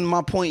proven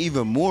my point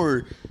even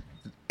more.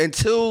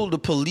 Until the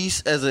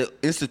police as an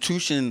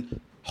institution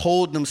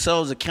hold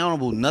themselves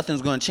accountable,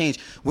 nothing's going to change.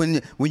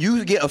 When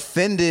you get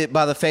offended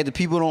by the fact that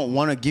people don't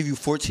want to give you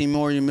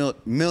 $14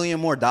 million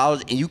more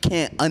dollars, and you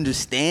can't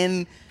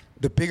understand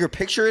the bigger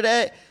picture of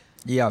that,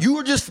 Yeah. You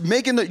were just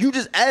you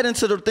just adding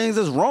to the things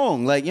that's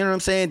wrong. Like, you know what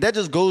I'm saying? That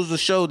just goes to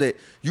show that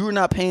you were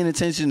not paying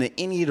attention to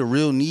any of the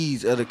real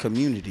needs of the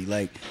community.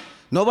 Like,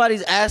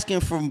 nobody's asking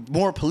for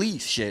more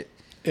police shit.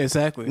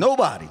 Exactly.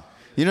 Nobody.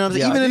 You know what I'm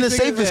saying? Even in the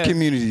safest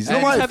communities.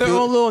 Nobody have their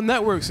own little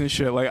networks and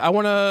shit. Like, I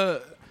want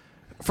to,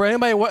 for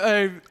anybody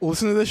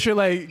listen to this shit,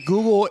 like,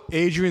 Google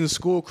Adrian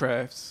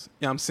Schoolcrafts.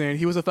 You know what I'm saying?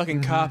 He was a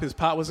fucking cop. His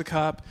pop was a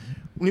cop.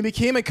 When he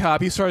became a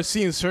cop, he started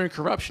seeing certain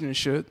corruption and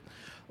shit.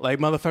 Like,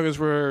 motherfuckers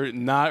were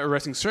not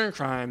arresting certain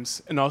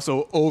crimes and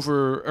also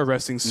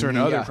over-arresting certain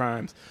other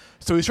crimes.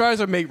 So he tries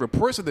to make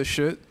reports of this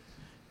shit.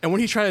 And when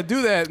he tried to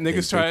do that,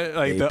 niggas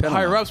the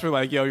higher-ups were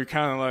like, yo, you're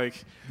kind of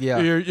like,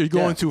 you're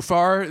going too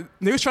far.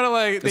 Niggas try to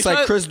like... It's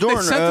like Chris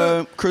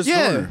Dorner.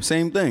 Dorner,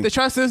 same thing. They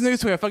try to send this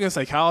niggas to a fucking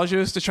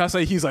psychologist. They try to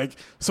say he's like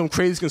some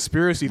crazy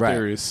conspiracy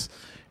theorist.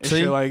 And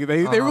shit, like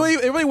they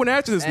really went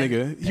after this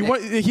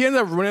nigga. He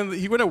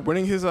ended up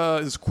winning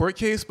his court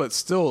case, but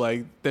still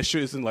like that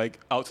shit isn't like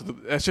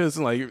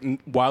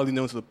widely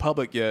known to the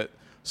public yet.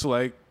 So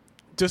like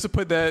just to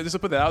put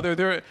that out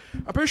there,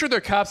 I'm pretty sure there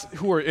are cops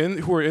who are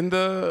in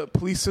the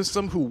police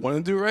system who want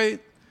to do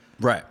right.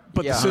 Right.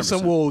 But the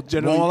system will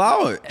generally won't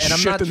allow it. And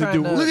I'm not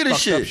trying to look at this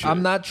shit.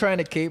 I'm not trying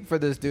to cape for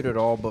this dude at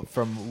all, but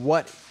from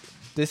what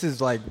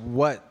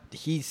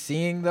he's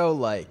seeing though,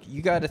 like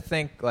you got to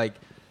think like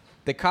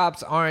the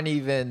cops aren't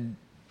even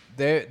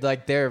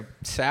their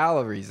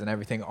salaries and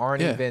everything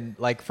aren't even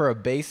like for a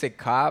basic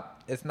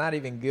cop, it's not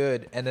even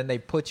good. And then they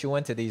put you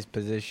into these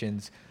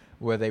positions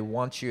where they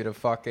want you to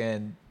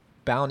fucking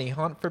bounty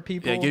hunt for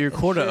people. Yeah, get your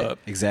quota up.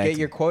 Exactly. Get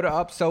your quota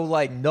up. So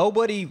like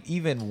nobody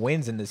even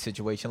wins in this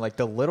situation. Like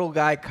the little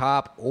guy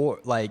cop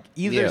or like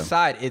either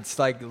side, it's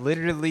like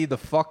literally the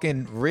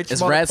fucking rich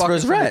it's rats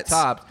versus rats.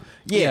 Top.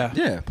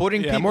 Yeah.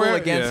 Putting people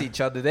against each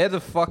other. They're the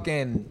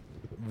fucking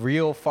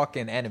real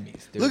fucking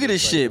enemies. Dude. Look at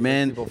this shit,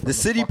 man. The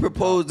city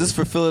proposed, this is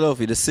for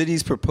Philadelphia, the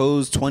city's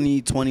proposed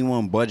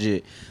 2021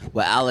 budget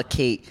will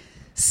allocate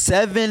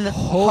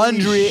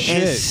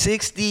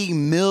 $760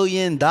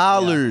 million.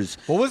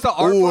 What was the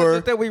art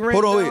budget that we ran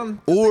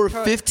down? Or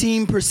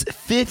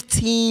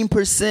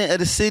 15% of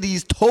the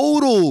city's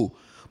total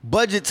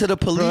budget to the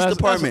police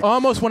department.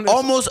 Almost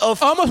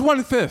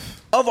 1/5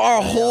 of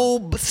our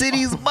whole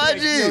city's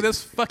budget. Yo,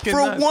 that's fucking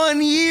for nuts.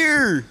 1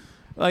 year.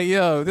 Like,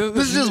 yo,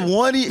 this is just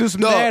 1 year. There's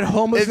mad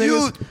homeless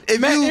niggas.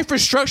 Mad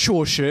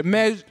infrastructural shit.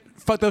 Mad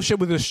fucked up shit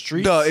with the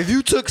streets. No, if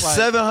you took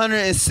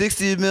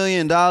 $760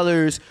 million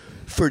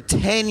for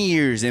 10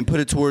 years and put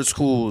it towards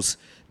schools,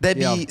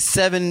 that'd be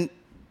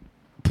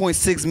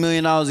 $7.6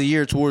 million a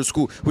year towards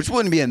school, which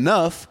wouldn't be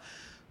enough,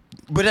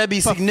 but that'd be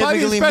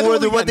significantly more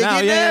than what they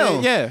get now.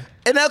 Yeah.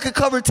 And that could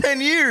cover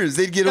 10 years.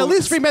 They'd get at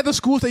least remake the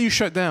schools that you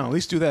shut down. At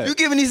least do that. You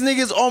giving these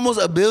niggas almost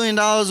 $1 billion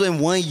in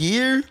 1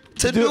 year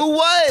to do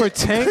what? For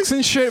tanks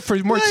and shit, for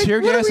more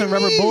tear gas and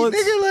rubber bullets.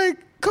 Nigga, like,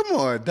 come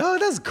on, dog.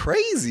 That's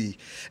crazy.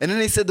 And then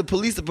they said the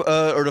police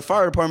or the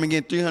fire department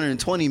getting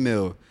 $320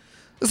 million.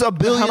 That's $1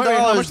 billion.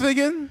 How much are they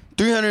getting?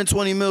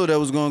 $320 million that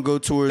was going to go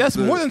towards. That's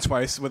more than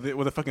twice what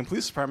the fucking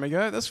police department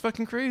got. That's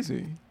fucking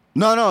crazy.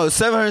 No,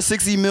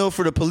 $760 million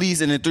for the police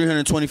and then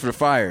 $320 for the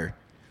fire.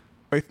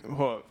 Wait,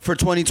 hold up. For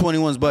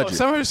 2021's budget.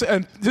 700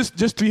 and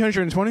just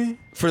 320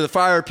 for the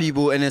fire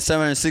people and then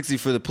 760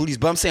 for the police.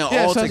 But I'm saying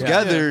all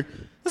together,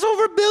 it's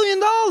over $1 billion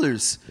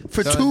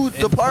for two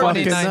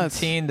departments.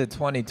 2019 to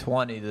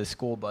 2020, the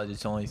school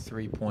budget's only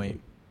 3.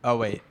 Oh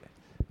wait,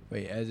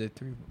 as a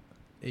 3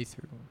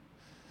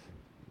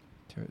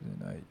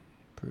 night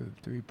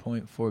approved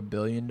 $3.4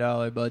 billion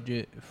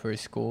budget for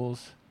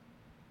schools.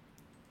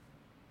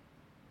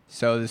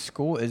 So is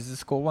the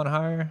school one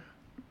higher?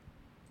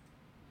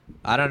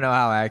 I don't know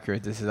how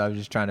accurate this is. I was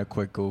just trying to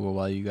quick Google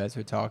while you guys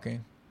were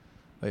talking.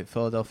 Wait,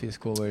 Philadelphia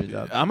school, where is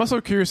that? I'm also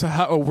curious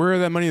where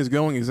that money is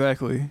going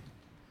exactly.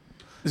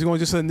 Is it going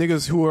just to the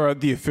niggas who are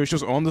the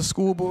officials on the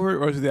school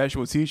board or to the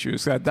actual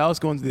teachers? I doubt it's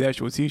going to the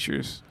actual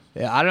teachers.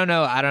 Yeah, I don't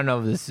know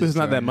if this is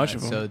not that much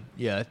of them. So,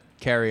 yeah,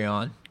 carry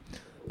on.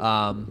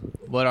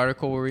 What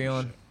article were we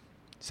on?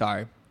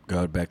 Sorry.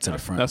 Go back to the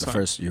front. That's the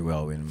fine. first. You're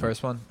well.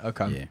 First one?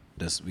 Okay.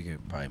 Yeah, we could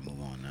probably move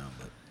on now.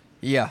 But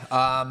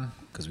yeah.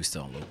 Because we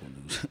still on local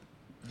news.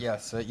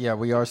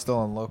 We are still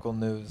on local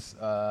news.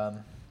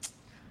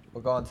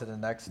 We'll go on to the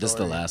next story. This is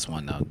the last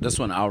one now. This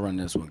one, I'll run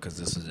this one because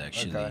this is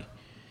actually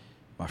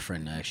my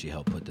friend actually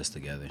helped put this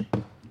together.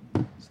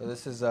 So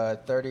this is a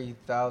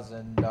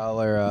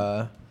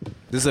 $30,000.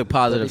 This is a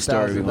positive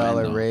story.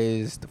 $30,000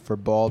 raised for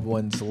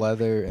Baldwin's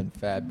leather and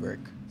fabric.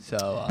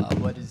 So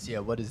what is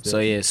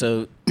this?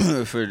 So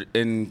for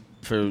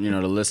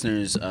the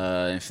listeners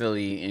in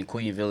Philly, in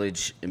Queen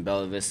Village, in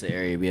Bella Vista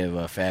area, we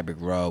have Fabric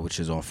Raw, which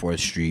is on 4th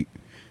Street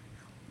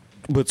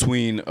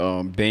between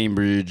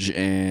Bainbridge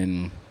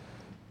and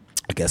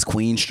I guess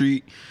Queen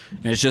Street.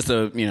 And it's just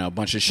a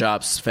bunch of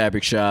shops,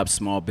 fabric shops,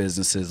 small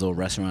businesses, little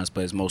restaurants,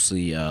 but it's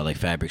mostly like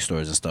fabric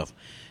stores and stuff.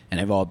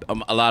 And they've all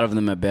a lot of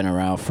them have been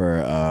around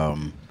for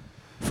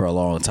a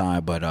long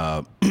time. But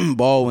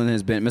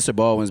Mr.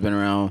 Baldwin's been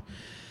around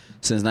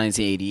since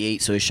 1988,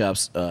 so his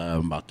shop's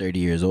about 30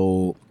 years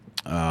old.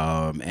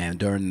 And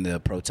during the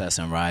protests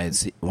and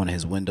riots, one of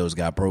his windows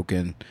got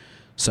broken.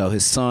 So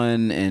his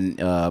son and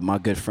my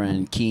good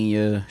friend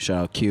Kenya,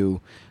 shout out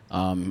Q,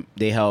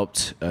 they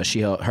helped.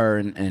 She helped her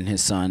and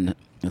his son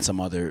and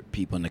some other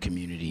people in the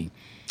community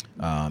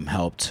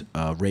helped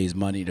raise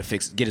money to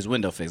get his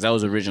window fixed. That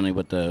was originally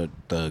what the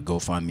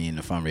GoFundMe and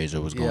the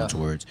fundraiser was going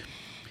towards.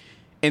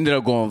 Ended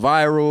up going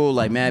viral.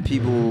 Like mad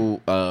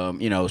people,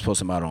 was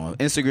posting about it on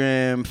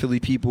Instagram, Philly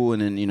people,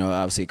 and then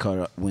obviously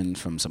caught wind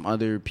from some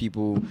other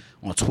people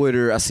on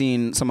Twitter. I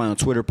seen somebody on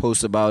Twitter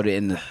post about it,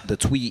 and the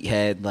tweet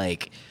had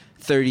like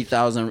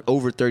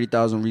over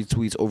 30,000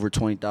 retweets, over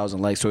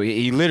 20,000 likes. So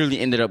he literally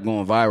ended up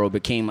going viral,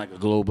 became like a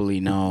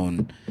globally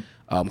known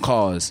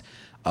cause,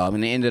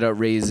 and they ended up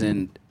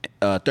raising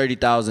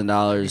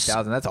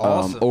 $30,000. That's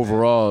awesome.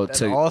 Overall that's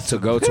to awesome.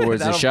 to go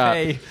towards the shop,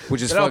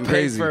 which is fucking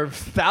crazy. For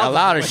a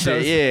lot of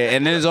shit, yeah.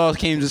 And then it all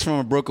came just from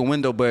a broken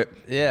window, but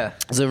yeah,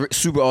 it's a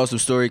super awesome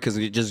story because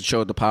it just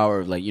showed the power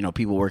of like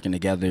people working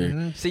together.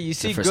 Mm-hmm. See, you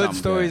see good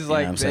stories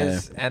like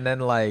this, and then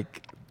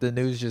like the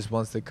news just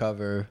wants to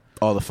cover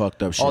all the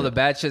fucked up shit, all the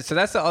bad shit. So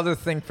that's the other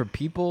thing for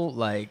people,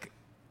 like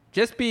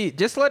just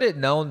let it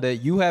known that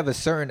you have a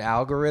certain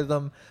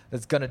algorithm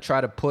that's gonna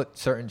try to put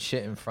certain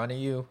shit in front of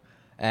you,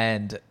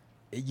 and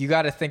you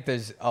got to think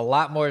there's a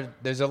lot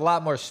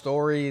more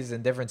stories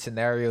and different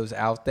scenarios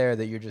out there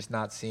that you're just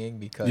not seeing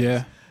because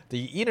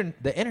the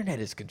internet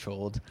is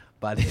controlled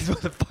by these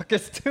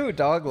motherfuckers too,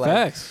 dog. Like,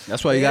 facts.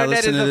 That's why you got to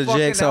listen to the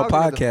JXL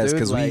podcast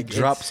because we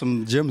drop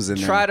some gems in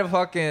there. Try to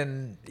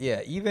fucking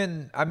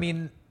even I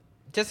mean,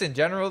 just in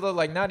general though,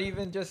 like not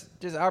even just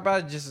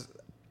about just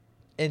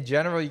in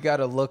general, you got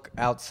to look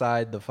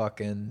outside the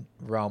fucking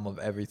realm of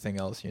everything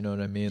else. You know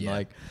what I mean? Yeah.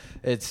 Like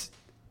it's.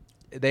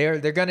 They're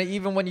gonna,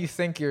 even when you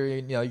think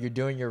you're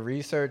doing your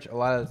research, a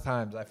lot of the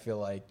times I feel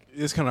like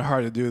it's kind of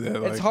hard to do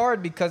that. It's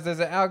hard because there's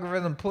an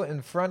algorithm put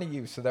in front of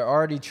you, so they're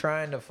already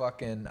trying to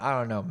fucking, I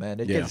don't know, man.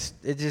 It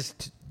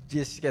just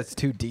gets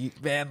too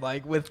deep, man.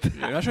 Like with the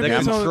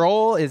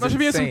control is should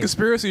be some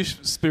insane. conspiracy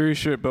theory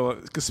shit, but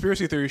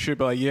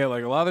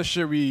like a lot of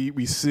shit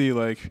we see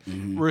like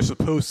we're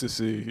supposed to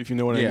see, if you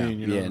know what I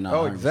mean. Yeah,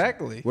 no,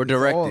 exactly. We're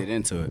directed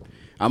into it.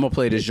 I'm gonna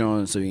play this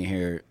joint so you can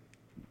hear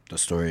the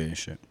story and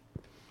shit.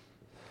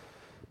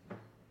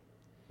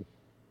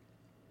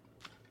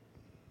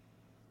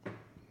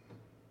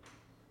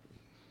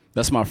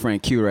 That's my friend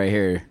Q right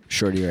here,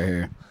 shorty right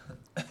here.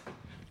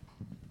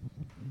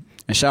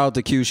 And shout out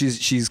to Q.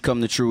 She's come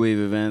to True Wave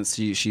events.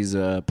 She's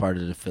a part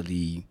of the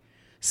Philly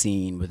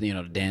scene with the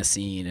dance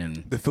scene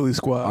and the Philly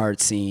squad art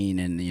scene,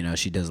 and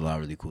she does a lot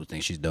of really cool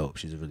things. She's dope.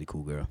 She's a really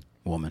cool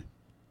woman.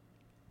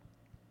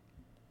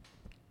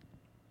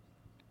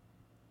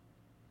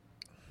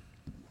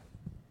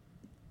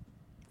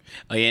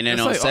 Oh yeah, and then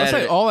on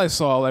Saturday, all I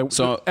saw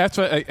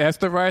after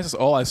the riots,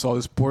 all I saw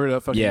was boarded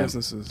up fucking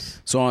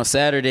businesses. So on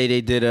Saturday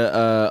they did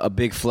a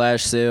big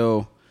flash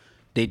sale.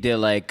 They did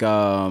like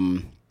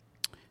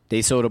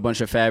they sold a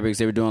bunch of fabrics.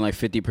 They were doing like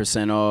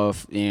 50%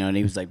 off. And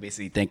he was like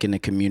basically thanking the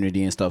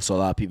community and stuff. So a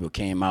lot of people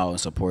came out and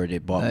supported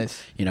it. Bought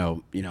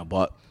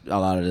bought a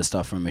lot of the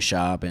stuff from his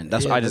shop, and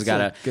that's why I just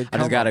got a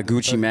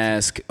Gucci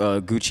mask,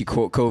 Gucci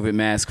COVID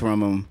mask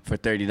from him for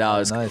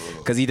 $30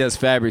 because he does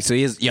fabric. So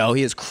he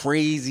has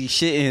crazy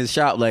shit in his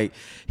shop. Like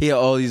he had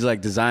all these like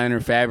designer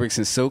fabrics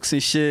and silks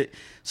and shit.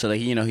 So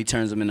like he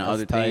turns them into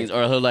other things,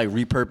 or he'll like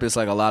repurpose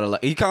like a lot of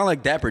he kind of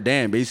like Dapper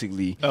Dan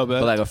basically, but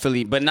like a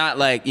Philly, but not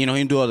like he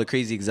didn't do all the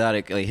crazy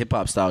exotic like hip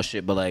hop style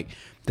shit, but like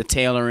the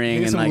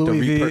tailoring and like the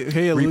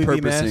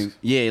repurposing.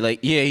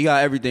 He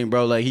got everything,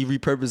 bro. Like he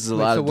repurposes a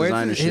lot of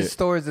designer shit. His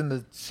store's in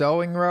the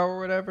Sewing Row or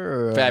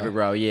whatever, or Fabric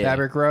Row, yeah.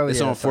 Fabric Row. It's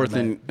on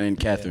 4th and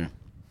Catherine.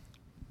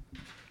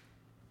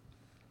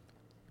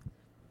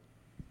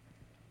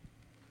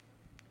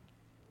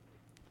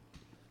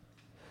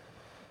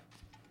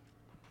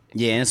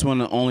 Yeah, and it's one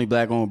of the only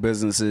black-owned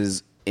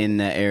businesses in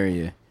that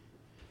area.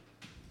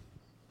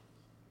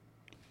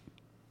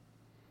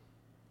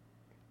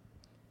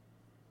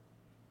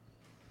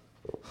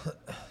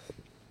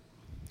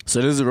 So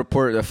this is a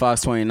report that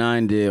Fox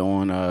 29 did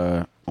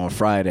on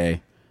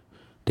Friday.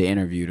 They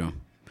interviewed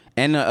him.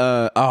 And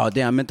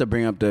I meant to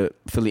bring up the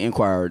Philly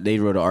Inquirer. They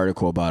wrote an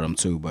article about him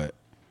too, but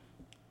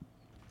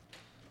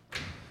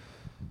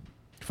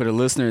for the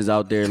listeners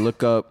out there,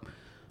 look up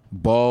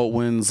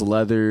Baldwin's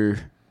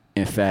Leather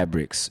and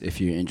Fabrics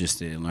if you're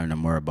interested in learning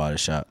more about his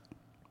shop.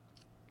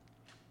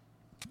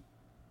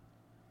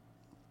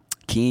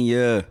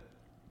 Kenya.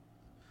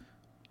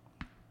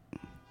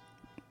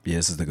 Yeah,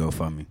 this is the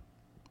GoFundMe.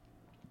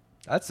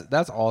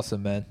 That's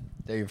awesome, man.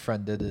 That your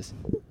friend did this.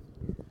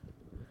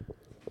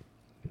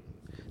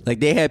 Like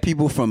they had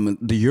people from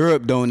the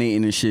Europe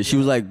donating and shit. She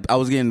was like, I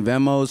was getting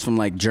Venmos from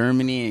like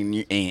Germany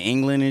and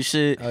England and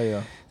shit. Oh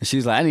yeah. And she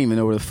was like, I didn't even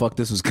know where the fuck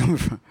this was coming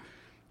from.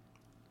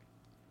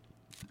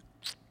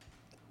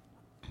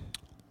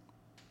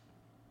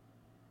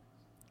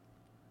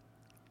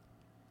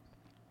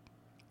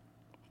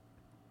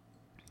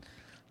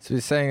 So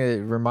he's saying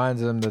it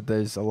reminds him that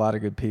there's a lot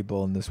of good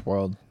people in this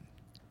world.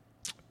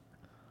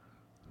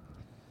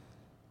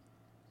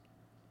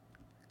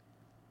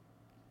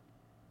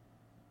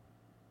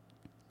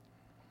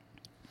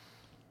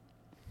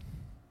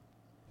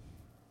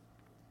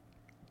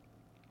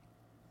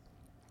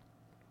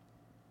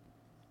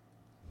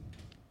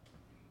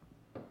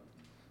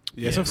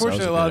 Yes,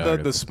 unfortunately, a lot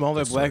of the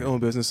smaller black-owned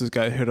businesses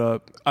got hit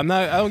up. I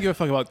don't give a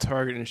fuck about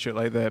Target and shit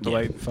like that, but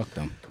like, fuck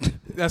them.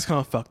 That's kind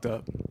of fucked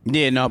up.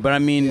 Yeah, no, but I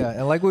mean,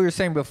 and like we were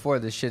saying before,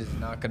 this shit is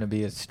not going to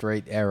be a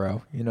straight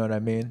arrow. You know what I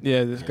mean?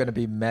 Yeah, it's going to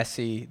be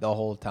messy the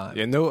whole time.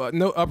 Yeah,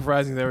 no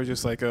uprising. There was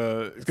just like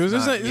because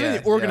there's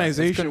an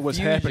organization what's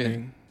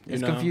happening.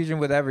 It's confusion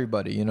with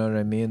everybody. You know what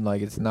I mean?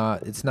 Like it's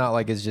not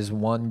like it's just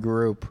one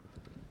group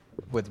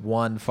with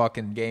one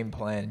fucking game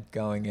plan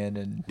going in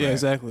and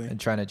exactly and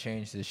trying to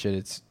change this shit.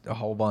 It's a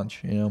whole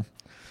bunch, you know.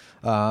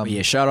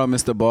 Shout out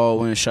Mr.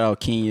 Baldwin, shout out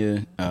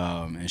Kenya,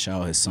 and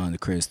shout out his son,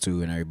 Chris,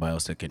 too, and everybody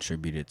else that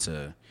contributed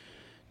to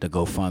the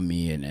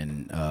GoFundMe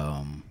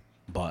and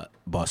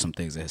bought some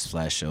things at his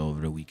flash show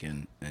over the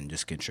weekend and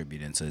just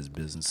contributing to his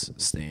business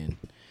staying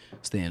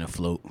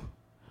afloat.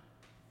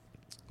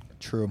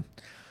 True.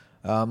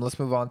 Let's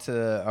move on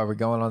to. Are we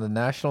going on the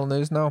national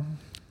news now?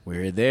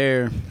 We're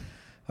there.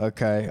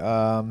 Okay.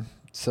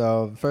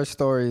 So the first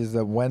story is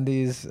that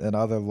Wendy's and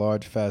other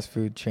large fast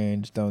food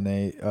chains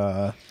donate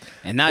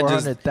and not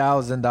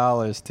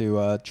 $400,000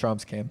 to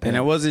Trump's campaign. And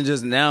it wasn't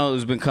just now.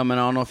 It's been coming.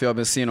 I don't know if y'all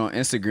been seeing on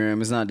Instagram.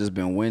 It's not just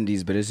been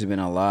Wendy's, but it's just been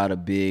a lot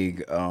of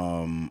big,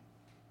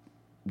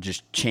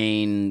 just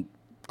chain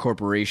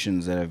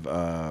corporations that have.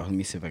 Let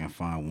me see if I can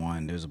find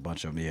one. There's a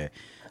bunch of them. Yeah,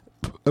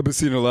 I've been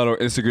seeing a lot on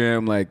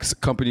Instagram, like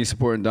companies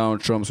supporting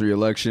Donald Trump's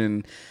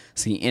reelection.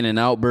 See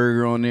In-N-Out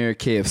Burger on there,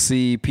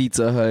 KFC,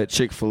 Pizza Hut,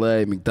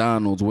 Chick-fil-A,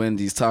 McDonald's,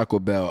 Wendy's, Taco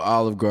Bell,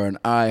 Olive Garden,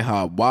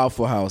 IHOP,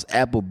 Waffle House,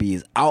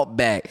 Applebee's,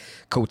 Outback,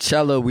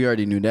 Coachella. We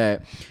already knew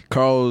that.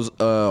 Carl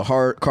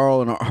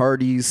and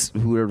Hardee's,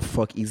 whoever the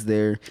fuck eats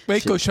there.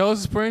 Wait,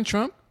 Coachella's supporting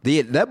Trump?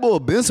 That boy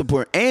been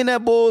supporting, and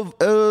that boy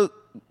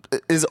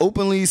is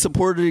openly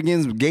supported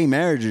against gay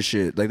marriage and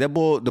shit. Like that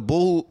boy, the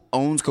bull who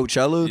owns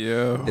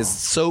Coachella is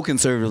so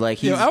conservative. Like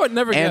he's I would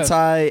never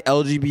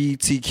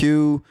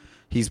anti-LGBTQ.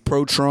 He's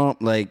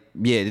pro-Trump. Like,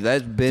 yeah,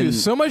 that's been... Dude,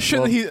 so much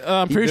shit that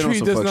I'm pretty sure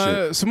he does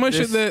not... Shit. So much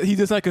shit that he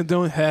does not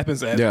condone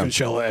happens at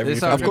Coachella every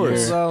time. Of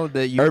course.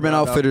 Urban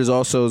Outfitters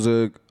also is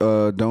a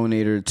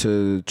donator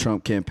to the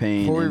Trump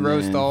campaign. Before we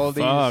roast all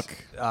these,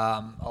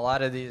 a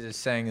lot of these are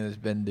saying it has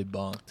been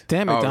debunked.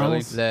 Damn,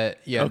 McDonald's?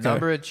 That,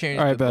 number of chains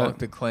debunked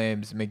the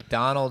claims.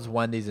 McDonald's,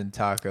 Wendy's, and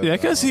Taco Bell. Yeah, I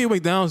can see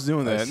McDonald's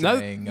doing that. Not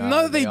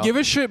that they give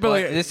a shit, but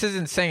like... This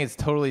isn't saying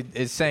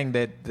it's saying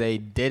that they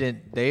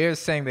didn't... They are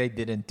saying they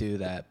didn't do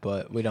that,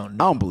 but we don't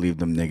know. I don't believe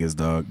them niggas,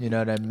 dog. You know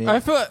what I mean? I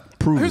feel like...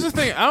 Here's the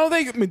thing. I don't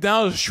think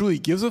McDonald's truly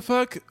gives a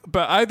fuck,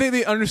 but I think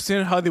they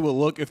understand how they will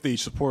look if they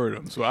supported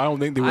them. So I don't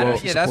think they will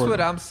Yeah, that's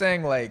what I'm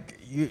saying. Like,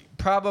 you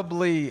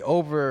probably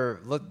over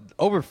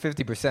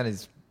 50%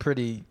 is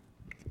pretty...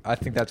 I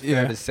think that's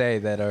fair to say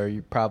that are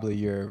probably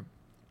your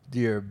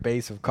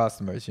base of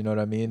customers. You know what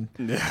I mean?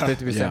 Yeah.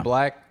 50%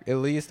 black at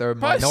least, or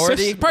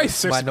minority. Probably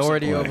 6%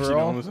 minority black,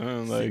 overall. You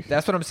know like,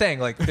 that's what I'm saying.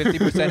 Like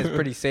 50% is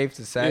pretty safe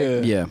to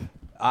say. Yeah.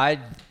 I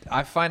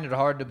find it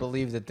hard to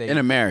believe that they in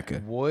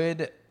America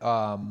would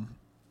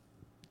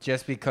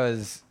just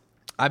because.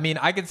 I mean,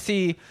 I could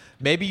see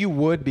maybe you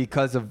would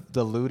because of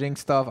the looting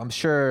stuff. I'm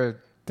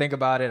sure. Think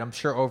about it. I'm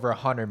sure over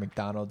 100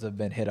 McDonald's have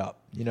been hit up.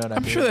 You know what I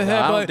mean? I'm sure they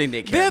have. I don't think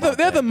they care.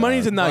 They have the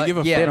money to not give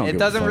a fuck. Yeah, it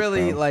doesn't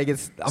really bro. like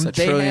it's. It's a they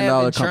 $1 trillion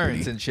have insurance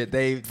company and shit.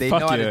 They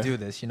know how to do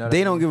this. You know,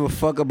 they don't give a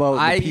fuck about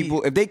the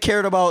people. If they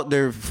cared about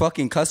their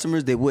fucking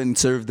customers, they wouldn't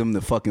serve them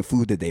the fucking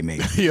food that they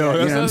make. You know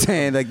what I'm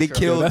saying? Like they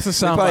killed. They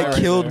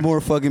probably killed more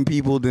fucking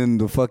people than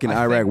the fucking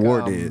Iraq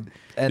war did.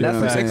 And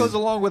that goes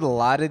along with a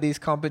lot of these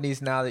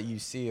companies now that you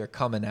see are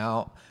coming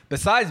out.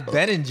 Besides,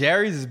 Ben &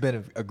 Jerry's has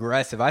been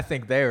aggressive. I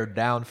think they are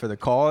down for the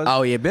cause.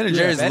 Oh, yeah. Ben &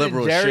 Jerry's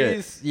liberal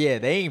shit. Yeah,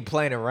 they ain't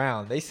playing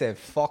around. They said,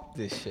 fuck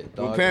this shit,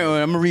 dog. Well,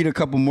 apparently, I'm going to read a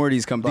couple more of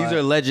these companies. These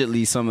are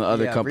allegedly some of the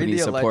other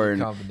companies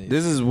supporting.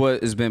 This is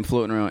what has been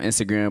floating around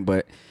Instagram,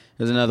 but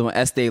there's another one.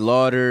 Estee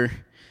Lauder,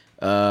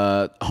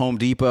 Home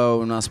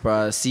Depot, I'm not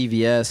surprised,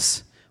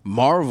 CVS,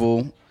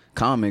 Marvel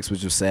Comics,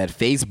 which was sad,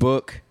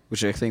 Facebook,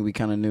 which I think we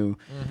kind of knew.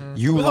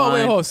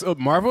 Uline. So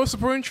Marvel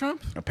supporting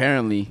Trump?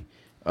 Apparently.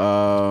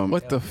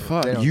 What the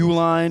fuck?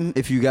 Uline,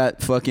 if you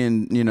got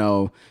fucking,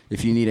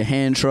 if you need a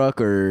hand truck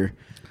or,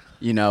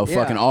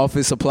 fucking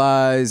office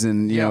supplies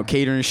and,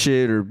 catering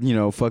shit or,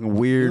 fucking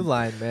weird,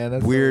 Uline, man,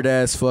 that's weird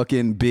ass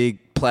fucking big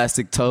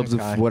plastic tubs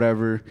of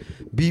whatever.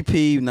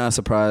 BP, not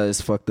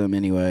surprised, fuck them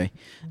anyway.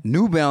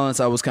 New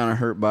Balance, I was kind of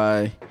hurt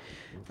by.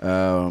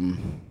 I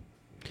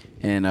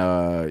think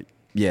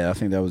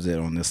that was it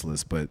on this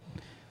list, but.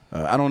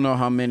 I don't know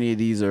how many of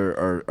these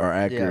are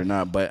accurate or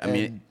not, but I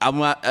mean, I'm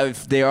not.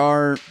 If they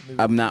are,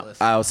 I'm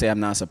not. I'll say I'm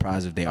not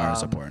surprised if they are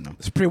supporting them.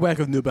 It's pretty whack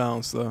of New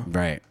Balance, though.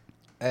 Right.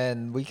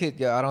 And we could.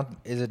 I don't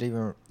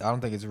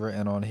think it's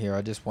written on here.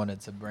 I just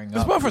wanted to bring up.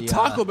 It's more for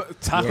Taco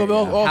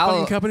Bell, all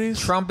fucking companies.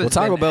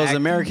 Taco Bell is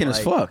American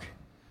as fuck.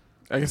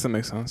 I guess that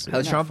makes sense.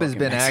 How Trump has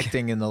been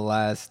acting in the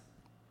last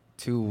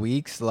 2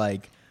 weeks,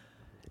 like.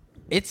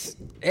 It's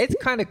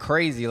kind of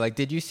crazy. Like,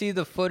 did you see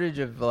the footage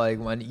of like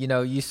when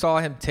you saw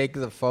him take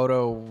the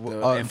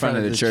photo in front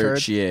of the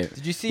church? Yeah.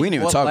 Did you see we didn't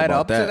even what talk led about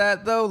up to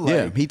that though? Like,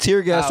 yeah, he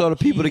tear gassed all the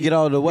people to get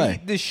out of the way.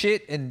 Beat the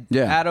shit and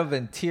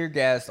tear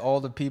gassed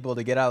all the people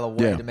to get out of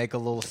the way to make a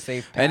little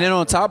safe path. And then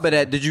on top of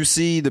that, did you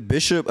see the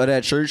bishop of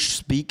that church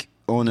speak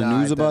on the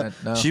news about it?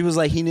 No. She was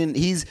like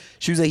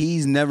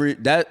he's never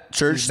that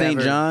church St.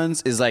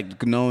 John's is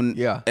like known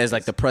as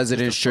like the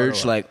president's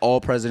church, like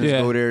all presidents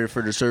go there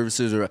for the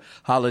services or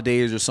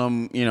holidays or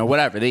some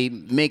whatever, they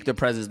make the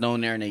presidents known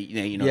there and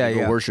they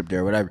go worship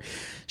there, whatever.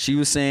 She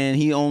was saying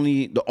the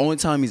only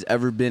time he's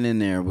ever been in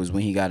there was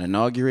when he got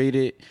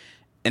inaugurated,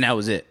 and that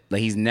was it. Like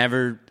he's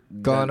never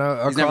gone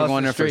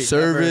there for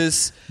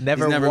service,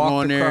 never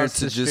going there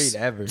to just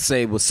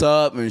say what's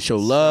up and show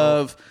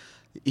love.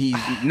 He's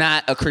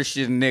not a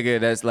Christian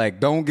nigga that's like,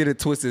 don't get it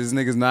twisted. This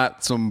nigga's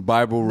not some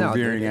Bible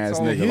revering ass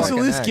nigga. He's at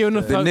least giving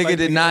a fuck. The nigga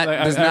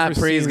does not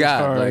praise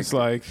God.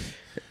 Like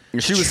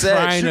she was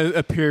trying to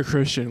appear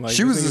Christian. Like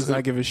she was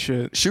not give a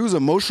shit. She was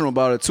emotional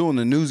about it too on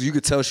the news. You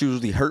could tell she was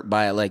really hurt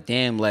by it. Like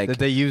damn, like that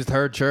they used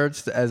her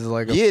church as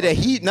like but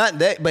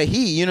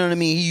he, you know what I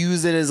mean. He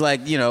used it as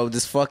like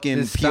this fucking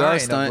this PR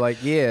stunt. Like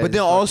but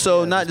then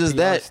also not just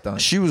that,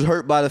 stunt. She was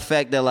hurt by the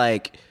fact that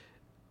like,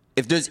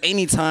 if there's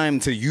any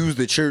time to use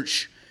the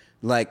church,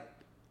 like,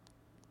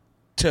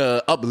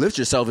 to uplift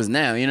yourself is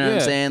now, you know what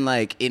I'm saying?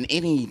 Like, in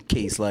any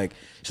case, like,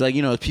 she's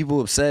like,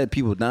 people upset,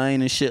 people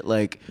dying and shit,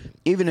 like,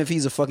 even if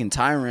he's a fucking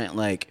tyrant,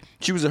 like,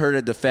 she was hurt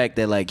at the fact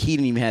that, like, he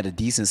didn't even have the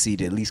decency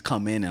to at least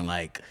come in and,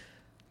 like,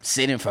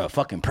 sit in for a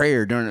fucking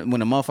prayer when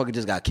the motherfucker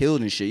just got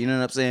killed and shit, you know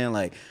what I'm saying?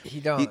 Like,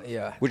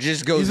 which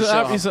just goes to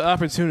show he's an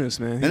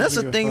opportunist, man. And that's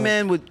the thing,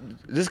 man, with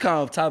this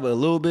kind of topic a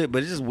little bit,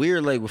 but it's just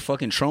weird, like, with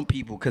fucking Trump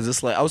people, because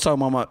it's like, I was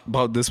talking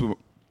about this with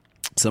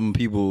some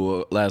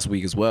people last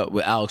week as well,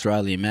 with Alex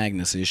Riley and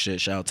Magnus and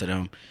shit. Shout out to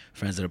them,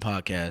 friends of the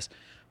podcast.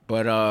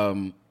 But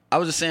I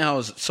was just saying how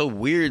it's so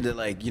weird that,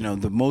 like,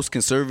 the most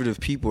conservative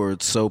people are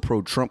so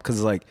pro-Trump,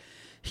 because, like,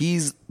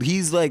 he's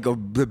like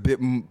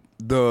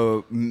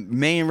the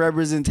main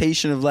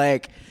representation of,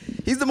 like,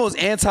 he's the most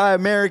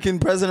anti-American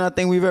president I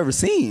think we've ever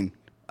seen.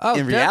 Oh,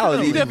 You in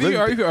definitely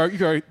reality,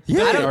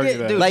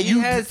 like he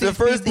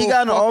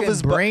got in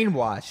office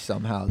brainwashed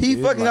somehow. He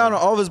fucking got in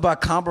office by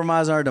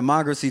compromising our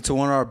democracy to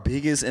one of our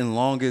biggest and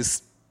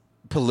longest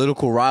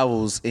political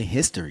rivals in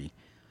history.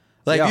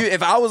 Like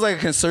if I was like a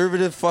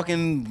conservative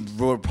fucking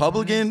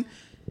Republican,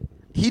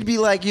 he'd be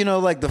like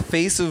like the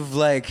face of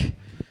like.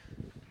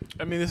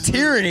 I mean, this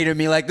tyranny to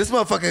me. Like this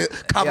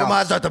motherfucker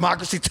compromised our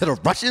democracy to the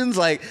Russians.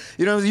 Like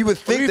you would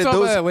think that talk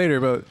those about that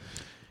later, but.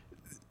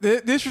 The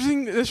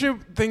interesting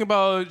thing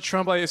about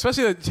Trump, like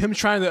especially like, him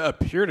trying to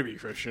appear to be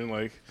Christian,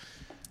 like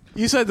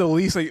you said, the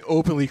least like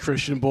openly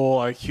Christian bull,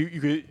 like you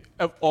could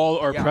of all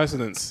our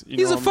presidents.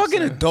 He's a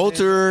fucking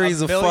adulterer.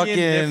 He's a fucking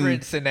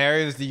different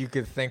scenarios that you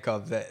could think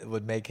of that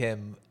would make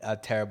him a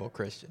terrible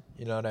Christian.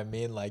 You know what I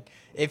mean? Like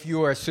if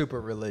you are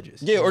super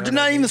religious, or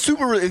not even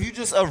super. If you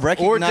just a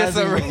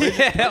recognizing, or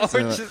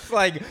just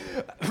like.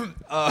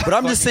 But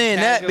I'm just saying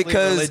that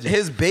because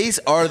his base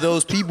are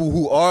those people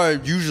who are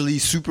usually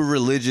super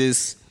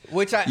religious.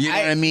 Which you know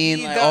what I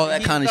mean? Like, all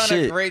that kind of shit. He's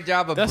done a great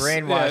job of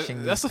brainwashing.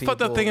 Yeah, that's the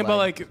fucked up thing about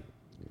like.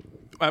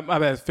 My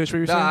bad, Fish. What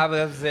you saying? Nah,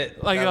 that was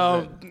it.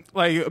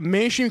 Like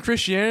mainstream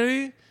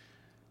Christianity,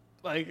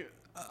 like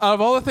out of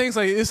all the things,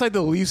 like it's like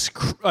the least.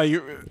 Like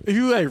if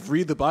you like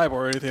read the Bible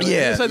or anything, like,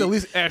 it's like the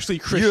least actually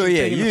Christian.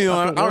 Thing in the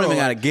I don't even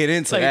gotta get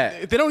into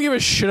that. They don't give a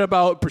shit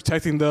about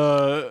protecting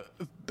the,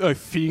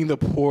 feeding the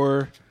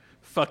poor,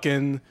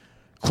 fucking.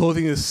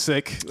 Clothing the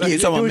sick. Like, you're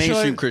talking about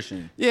mainstream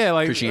Christian. Yeah,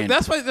 like Christianity.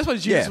 that's what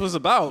Jesus was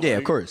about. Yeah, like,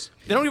 of course.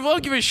 They don't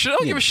give a shit.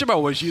 Give a shit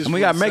about what Jesus. And we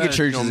got mega said,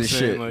 churches and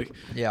shit. Like,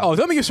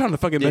 don't make us sound the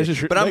fucking mega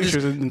churches. But I'm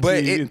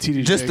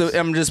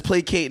just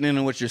placating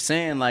into what you're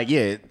saying. Like,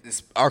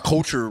 our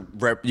culture,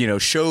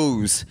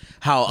 shows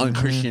how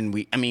unchristian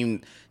we. I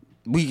mean.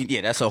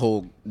 That's a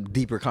whole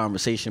deeper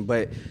conversation.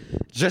 But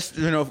just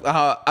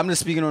I'm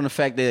just speaking on the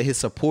fact that his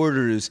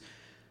supporters.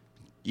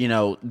 They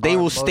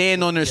will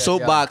stand on their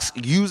soapbox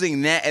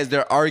using that as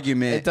their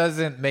argument. It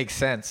doesn't make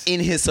sense in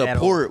his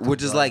support,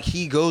 which is like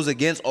he goes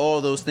against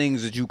all those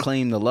things that you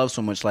claim to love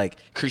so much, like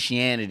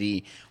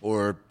Christianity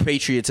or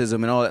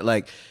patriotism and all that.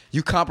 Like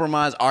you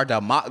compromise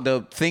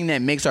the thing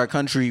that makes our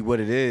country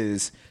what it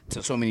is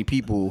to so many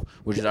people,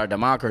 which is our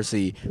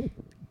democracy.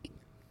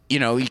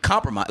 He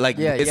compromised. Like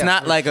it's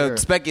not like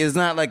it's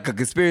not like a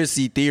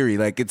conspiracy theory.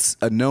 Like it's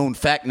a known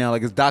fact now.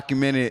 Like it's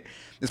documented.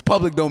 It's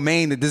public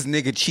domain that this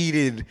nigga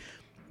cheated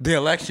the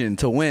election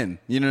to win.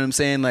 You know what I'm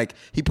saying? Like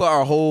he put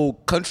our whole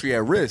country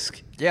at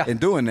risk in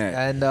doing that.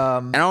 And I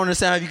don't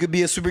understand how you could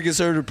be a super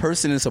conservative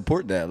person and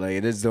support that. Like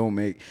it just don't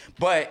make.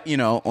 But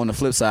on the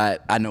flip side,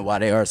 I know why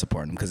they are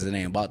supporting them because it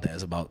ain't about that.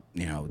 It's about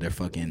they're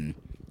fucking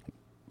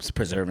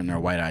preserving their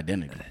white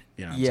identity.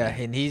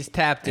 And he's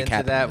tapped into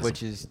capitalism. That,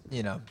 which is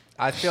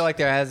I feel like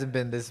there hasn't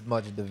been this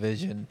much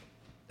division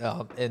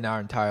in our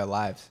entire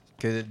lives.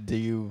 Do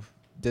you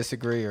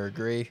disagree or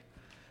agree?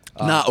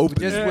 Not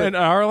openly. In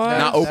our lives?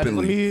 Not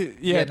openly.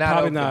 Yeah, not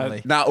probably openly.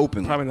 not. Not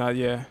openly. Probably not,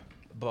 yeah.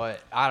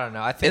 But I don't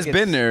know. I think It's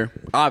been there,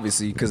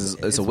 obviously, because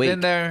it's awake. It's been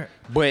there.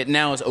 But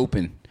now it's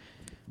open.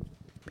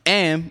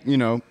 And,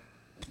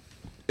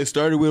 it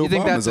started with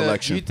Obama's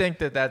election. You think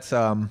that that's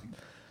a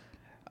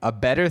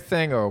better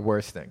thing or a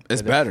worse thing?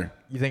 It's better.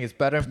 You think it's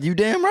better? You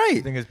damn right.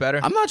 You think it's better?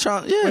 I'm not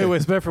trying. Yeah. Wait,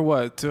 it's better for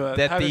what? To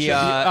that have it the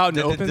out in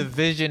the the open?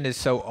 division is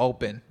so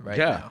open right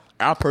now.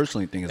 I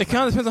personally think it's It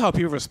kind of depends on how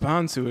people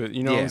respond to it.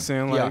 You know what I'm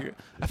saying? Like,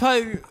 I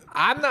probably.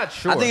 I'm not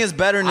sure. I think it's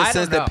better in the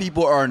sense that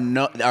people are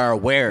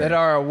aware. that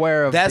are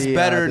aware of That's the,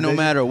 better no division.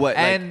 matter what.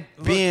 And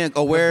Like, being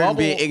aware and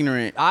being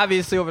ignorant.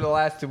 Obviously, over the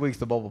last 2 weeks,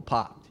 the bubble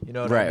popped. You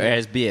know what Right, I mean?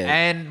 it's big.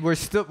 And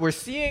we're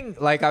seeing,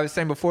 like I was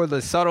saying before,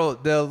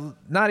 the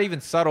not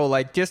even subtle,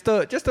 like just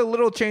the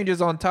little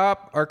changes on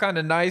top are kind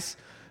of nice.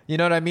 You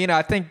know what I mean?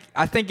 I think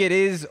it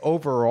is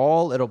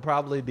overall. It'll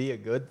probably be a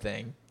good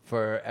thing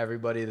for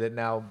everybody that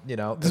now,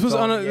 This was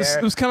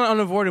it was kind of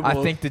unavoidable.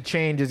 I think the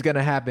change is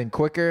gonna happen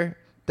quicker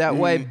that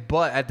way,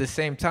 but at the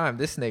same time,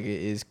 this nigga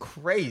is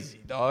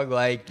crazy, dog.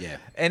 Like,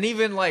 and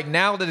even like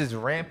now that it's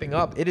ramping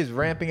up, it is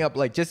ramping up.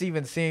 Like, just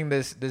even seeing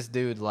this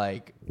dude,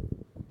 like,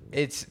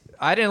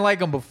 I didn't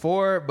like him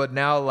before, but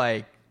now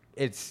like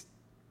it's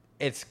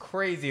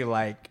crazy.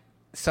 Like,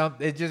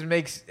 it just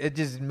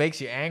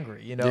makes you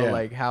angry.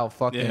 Like how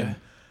fucking.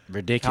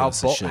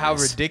 Ridiculous. How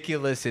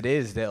ridiculous it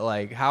is that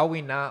like how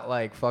we not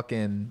like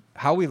fucking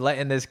how we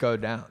letting this go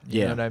down.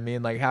 You know what I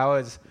mean? Like how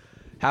is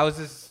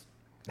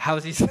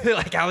he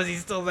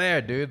still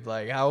there, dude?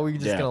 Like how are we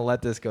just gonna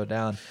let this go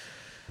down?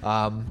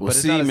 But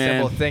it's not a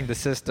simple thing. The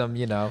system,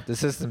 the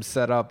system's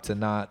set up to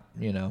not,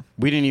 We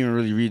didn't even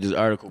really read this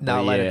article.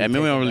 But we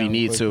don't really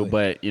need to,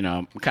 but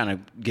kind of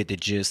get the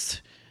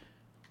gist.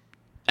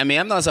 I mean,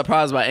 I'm not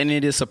surprised by any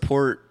of this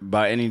support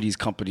by any of these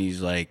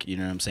companies, like, you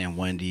know what I'm saying,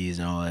 Wendy's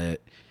and all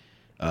that.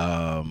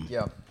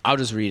 I'll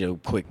just read a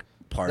quick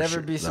part.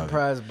 Never be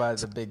surprised by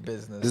the big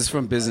business. This is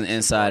from Business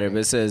Insider, but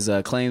it says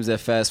claims that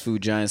fast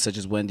food giants such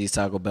as Wendy's,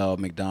 Taco Bell,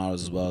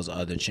 McDonald's, as well as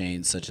other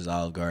chains such as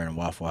Olive Garden and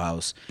Waffle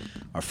House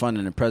are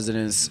funding the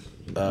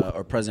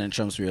President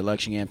Trump's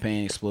re-election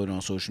campaign. Exploded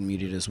on social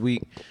media this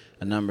week.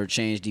 A number of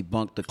chains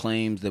debunked the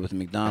claims that with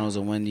McDonald's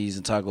and Wendy's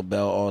and Taco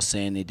Bell all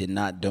saying they did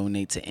not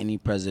donate to any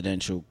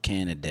presidential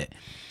candidate.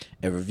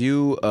 A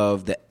review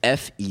of the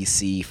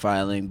FEC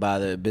filing by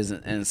the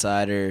Business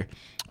Insider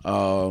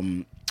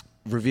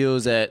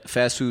reveals that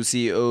fast food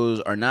CEOs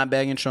are not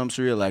bagging Trump's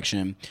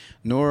re-election,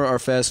 nor are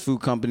fast food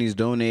companies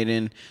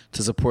donating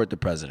to support the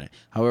president.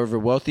 However,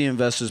 wealthy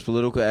investors,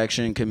 political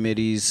action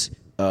committees,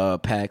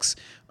 PACs,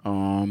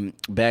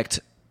 backed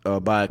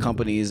by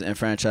companies and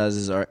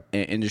franchises and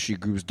industry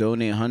groups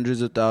donate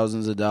hundreds of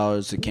thousands of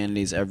dollars to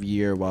candidates every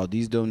year. While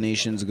these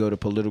donations go to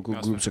political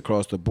groups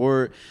across the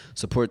board,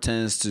 support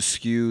tends to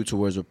skew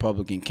towards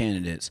Republican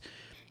candidates.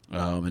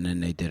 And then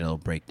they did a little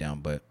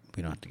breakdown, but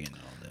we don't have to get into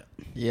all that.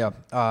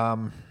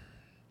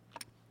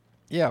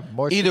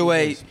 More either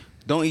way,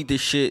 don't eat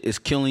this shit. It's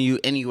killing you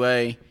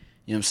anyway. You know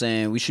what I'm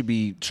saying? We should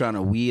be trying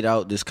to weed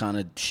out this kind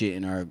of shit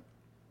in our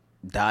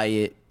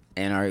diet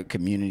and our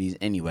communities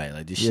anyway.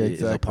 Like, this shit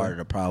is a part of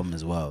the problem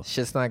as well.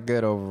 Shit's not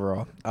good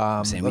overall.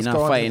 I'm saying we're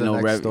not fighting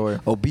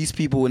obese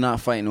people. We're not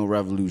fighting no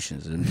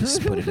revolutions. And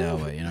just put it that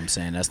way. You know what I'm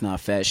saying? That's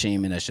not fat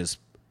shaming. That's just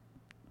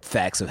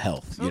facts of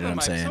health. You know what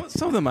I'm saying?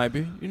 Some of them might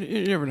be.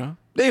 You never know.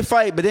 They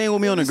fight, but they ain't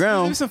gonna be on the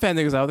ground. There's some fat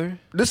niggas out there.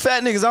 There's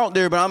fat niggas out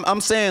there, but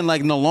I'm saying,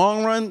 like, in the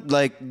long run,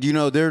 like,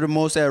 they're the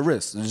most at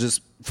risk. It's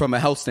just from a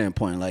health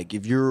standpoint. Like,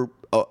 if you're,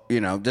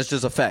 that's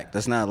just a fact.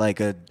 That's not like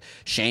a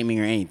shaming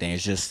or anything.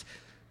 It's just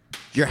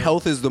your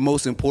health is the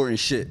most important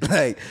shit.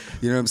 Like,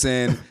 you know what I'm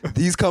saying?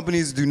 These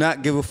companies do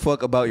not give a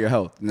fuck about your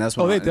health, and that's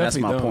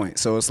my point.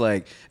 So it's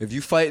like, if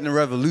you fight in the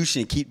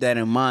revolution, keep that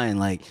in mind.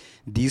 Like,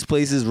 these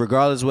places,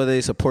 regardless whether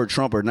they support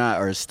Trump or not,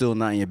 are still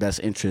not in your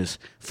best interest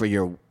for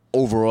your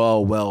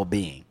overall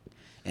well-being,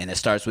 and it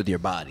starts with your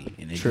body.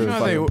 And if you're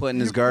fucking putting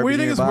this garbage, what do you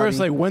think in is your body, worse,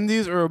 like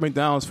Wendy's or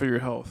McDonald's for your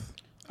health?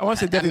 I want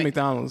to say definitely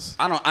McDonald's.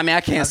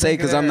 I can't say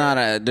because I'm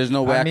not there's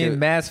no way. I mean,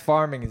 mass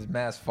farming is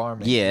mass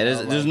farming. Yeah,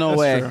 there's no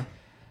way. True.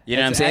 You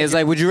know what I'm saying? It's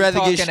like, would you rather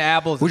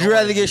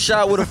get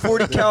shot with a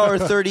 40 cal or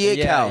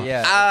 38 cal?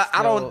 Yeah,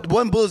 I don't.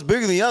 One bullet's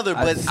bigger than the other,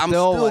 but I'm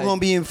still gonna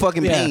be in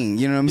fucking pain.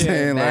 You know what I'm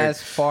saying?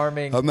 Mass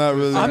farming. I'm not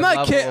really. I'm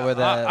not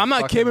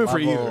kidding for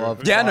either.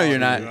 Yeah, I know you're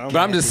not. But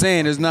I'm just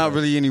saying, there's not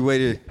really any way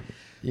to.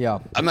 Yeah.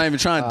 I'm not even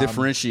trying to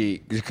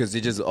differentiate because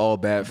they're just all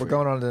bad for We're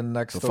going on to the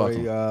next story.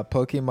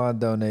 Pokemon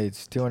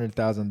donates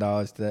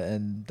 $200,000 to the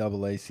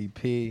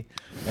NAACP.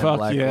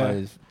 Fuck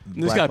yeah.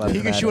 This got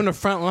Pikachu in the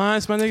front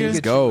lines, my nigga.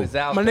 Let's go.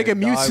 My nigga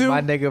Mewtwo.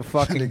 My nigga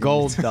fucking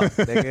Gold Duck,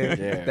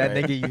 nigga. That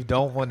nigga you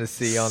don't want to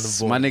see on the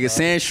board. My nigga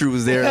Sandshrew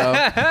was there, though.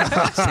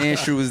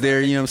 Sandshrew was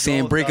there, you know what I'm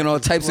saying, breaking all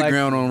types of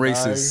ground on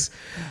races.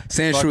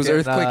 Sandshrew was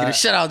earthquaking the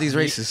shit out of these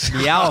races.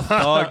 Meowth,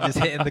 dog, just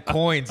hitting the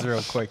coins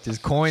real quick.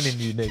 Just coining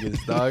you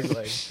niggas, dog.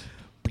 Like,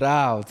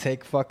 bro,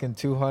 take fucking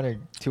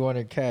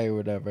 200K or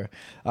whatever.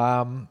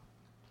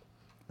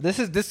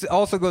 This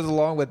also goes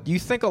along with. You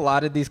think a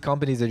lot of these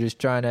companies are just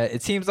trying to?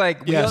 It seems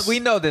like we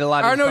know that a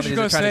lot of these companies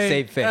are trying to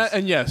save face.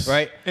 And yes,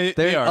 right.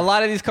 They are. A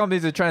lot of these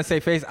companies are trying to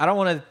save face. I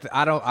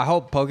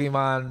hope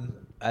Pokemon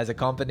as a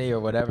company or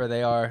whatever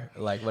they are,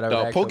 like whatever.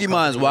 No,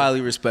 Pokemon is widely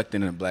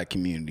respected in the black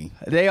community.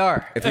 They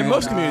are. In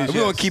most communities, if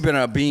we don't keep it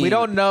on being. We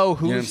don't know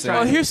who's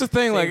trying here's the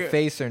thing, to like save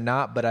face or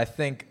not, but I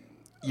think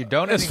you're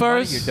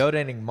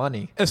donating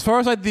money. As far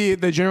as like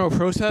the general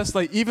protest,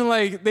 like even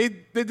like they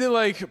did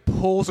like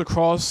polls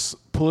across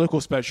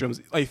political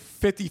spectrums, like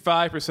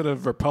 55%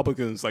 of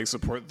Republicans like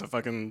support the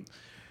fucking.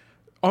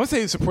 I wouldn't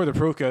say support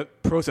the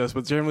protest,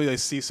 but generally they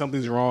see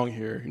something's wrong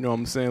here. You know what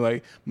I'm saying?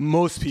 Like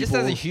most people, just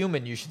as a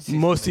human, you should see.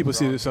 Most people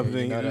see there's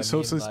something. You know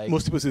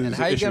most people see there's an issue. And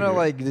how you gonna here.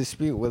 like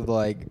dispute with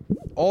like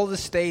all the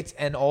states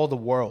and all the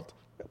world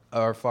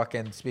are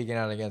fucking speaking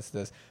out against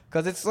this?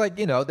 Because it's like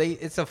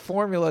it's a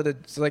formula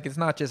that's like it's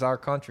not just our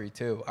country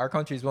too. Our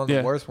country is one of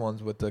the worst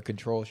ones with the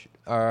control.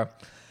 I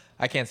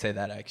can't say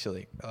that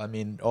actually. I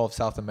mean, all of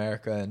South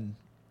America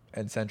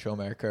and Central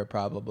America are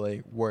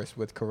probably worse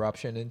with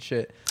corruption and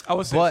shit. I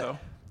would say so.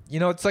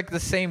 It's like the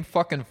same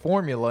fucking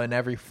formula in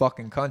every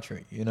fucking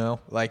country,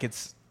 Like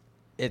it's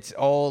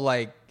all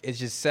like it's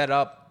just set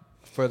up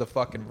for the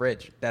fucking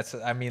rich. It's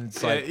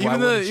like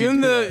even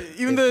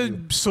the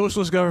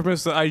socialist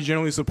governments that I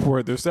generally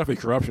support, there's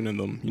definitely corruption in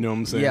them. You know what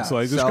I'm saying? Yeah. So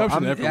like there's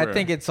corruption everywhere. I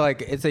think it's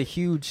a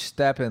huge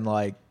step in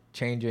like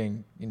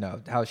changing,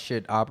 how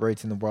shit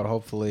operates in the world.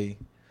 Hopefully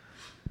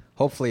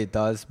it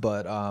does.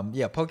 But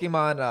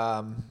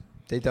Pokemon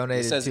they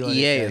donated. It says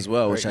EA as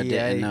well, which I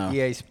didn't know.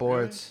 EA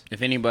Sports.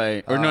 If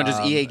anybody, or no,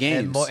 just EA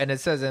Games. And it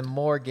says in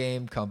more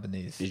game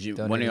companies.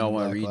 When do y'all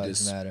want to read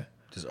this?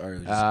 This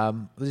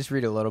article. We'll just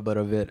read a little bit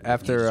of it.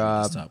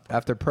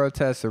 After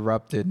protests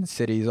erupted in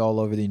cities all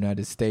over the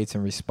United States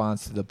in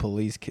response to the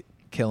police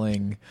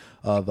killing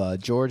of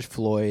George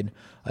Floyd,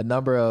 a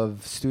number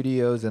of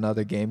studios and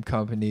other game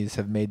companies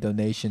have made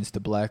donations to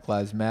Black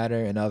Lives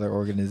Matter and other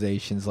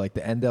organizations like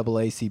the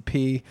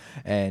NAACP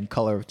and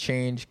Color of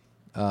Change.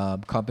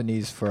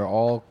 Companies from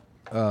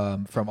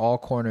all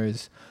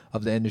corners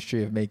of the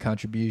industry have made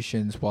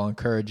contributions while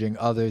encouraging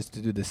others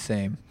to do the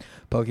same.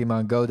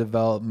 Pokemon Go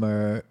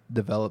developer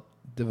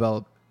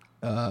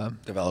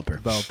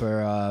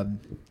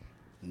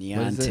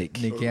Niantic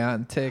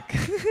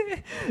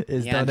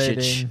is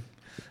donating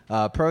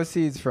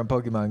proceeds from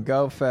Pokemon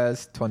Go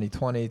Fest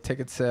 2020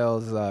 ticket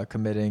sales,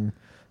 committing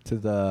to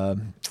the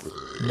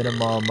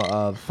minimum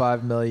of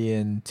 $5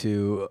 million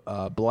to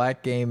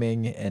black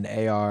gaming and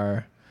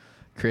AR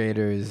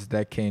creators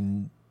that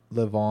can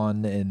live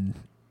on in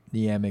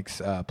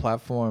Niantic's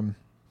platform,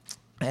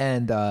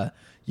 and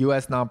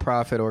U.S.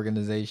 nonprofit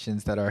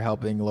organizations that are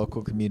helping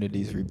local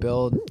communities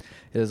rebuild.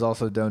 It is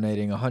also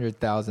donating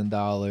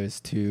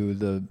 $100,000 to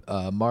the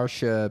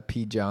Marsha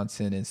P.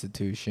 Johnson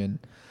Institution,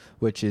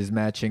 which is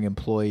matching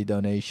employee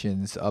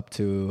donations up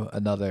to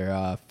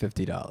another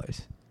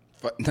 $50.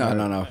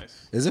 No.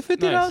 Is it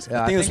 $50? Nice.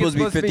 I think it's supposed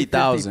to be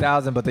 50,000.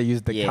 50,000, but they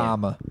used the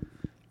comma.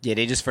 Yeah,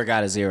 they just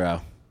forgot a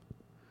zero.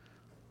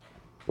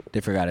 They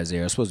forgot a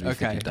zero. It's supposed to be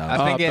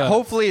 50,000. I think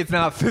hopefully it's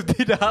not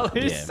 $50. Yeah,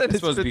 it's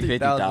supposed to be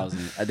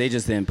 50,000. They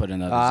just didn't put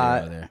another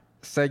zero there.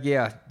 So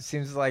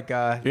seems like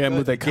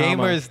move that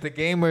comma. The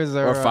gamers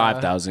are or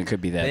 5,000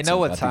 could be that. They know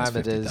what time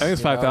it is. I think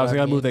it's 5,000.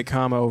 Gotta move that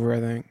comma over. I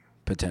think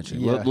potentially.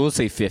 Yeah. We'll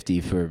say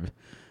 50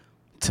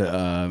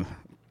 to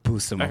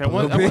boost them up. I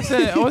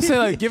would say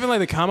like given like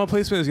the comma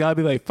placement, it's gotta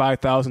be like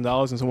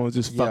 $5,000, and someone was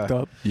just fucked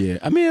up. Yeah,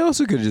 I mean, I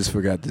also could have just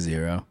forgot the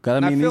zero. I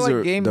mean, feel these like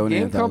are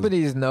game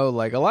companies know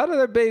like a lot of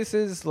their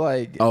bases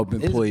like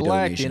employee is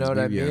black. donations. You know what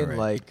I Maybe mean? right.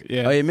 Like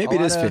maybe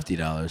it is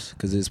 $50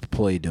 because it's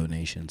employee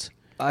donations.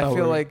 I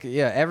feel like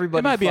everybody.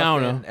 It might be, I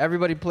don't know.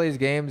 Everybody plays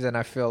games, and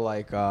I feel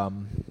like I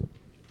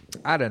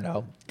don't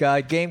know.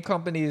 Game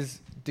companies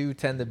do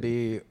tend to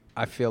be.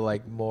 I feel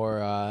like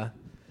more.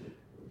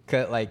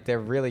 Like they're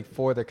really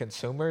for the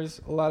consumers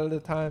a lot of the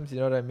times. You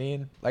know what I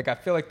mean? Like I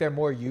feel like they're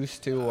more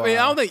used to. I mean,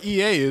 I don't think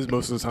EA is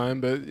most of the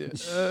time, but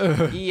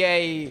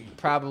EA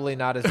probably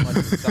not as much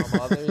as some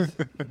others.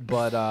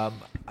 But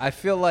I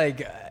feel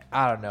like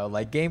I don't know.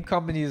 Like game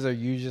companies are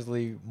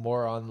usually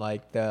more on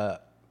like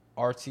the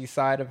artsy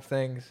side of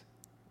things.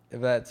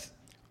 If that's.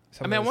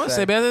 I mean, I want to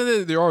say,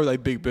 but there are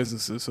like big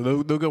businesses, so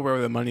they'll go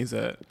wherever the money's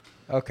at.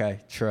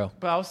 Okay, true.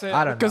 But I'll say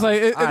I don't know. because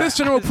like at this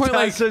general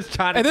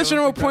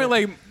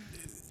point,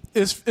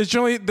 it's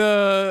generally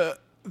the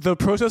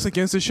protest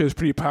against this shit is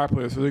pretty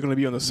popular, so they're going to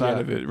be on the side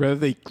of it, whether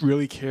they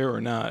really care or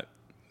not.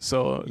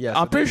 So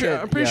I'm pretty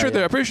sure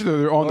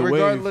they're on the way.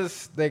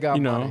 Regardless, they got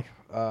money.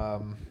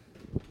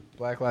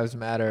 Black Lives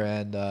Matter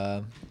and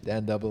the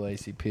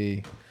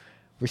NAACP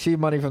receive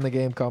money from the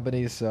game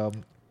companies. So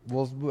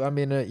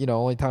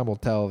only time will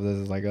tell if this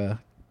is like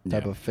a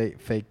type of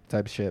fake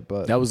type shit.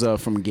 But that was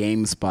from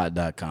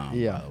GameSpot.com.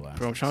 Yeah, by the way.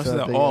 Bro, I'm trying to see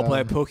the all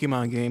black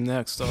Pokemon game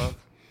next, dog.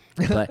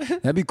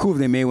 That'd be cool if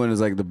they made one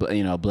as like the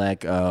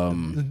black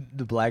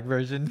the black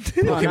version.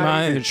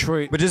 Pokemon in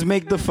Detroit. But just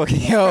make the fucking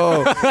you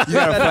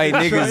gotta fight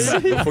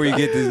niggas before you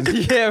get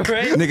this. Yeah,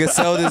 right. Nigga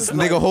sell this.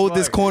 Nigga hold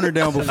this corner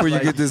down before you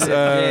get this.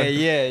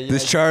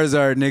 This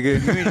Charizard,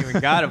 nigga. You ain't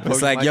even got a Pokemon.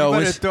 It's like, yo, you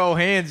better throw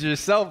hands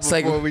yourself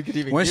before we could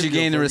even. Once you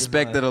gain the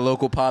respect of the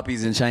local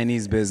poppies in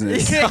Chinese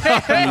business, you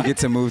get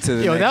to move to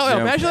the next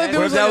gym. Imagine like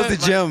What if that was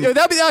the gym? Yo,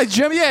 that'd be like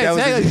gym. Yeah,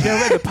 exactly. Gym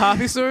at the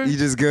poppy store. You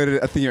just go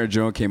to. I think your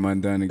joint came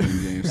undone again,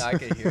 James. I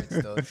can hear it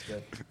still. It's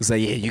good. It's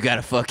like, you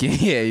gotta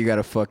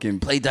fucking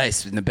play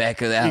dice in the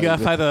back of the alley. You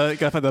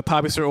gotta find the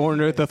poppy store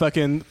owner, the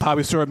fucking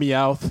poppy store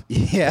Meowth.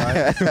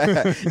 Yeah,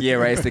 yeah,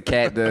 right. It's the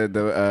cat.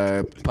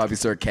 The poppy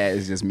store cat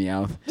is just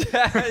Meowth.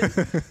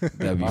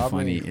 That'd be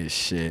funny as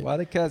shit. Why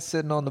the cat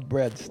sitting on the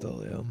bread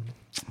still?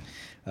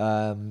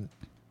 Yeah.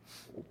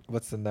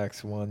 What's the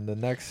next one? The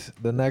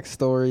next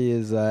story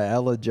is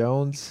Ella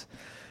Jones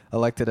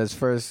elected as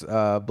first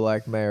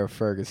black mayor of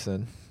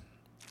Ferguson.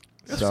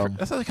 That's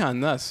kind of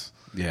nuts.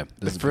 Yeah,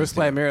 the first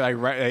black mayor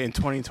right in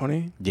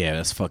 2020. Yeah,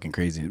 that's fucking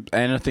crazy.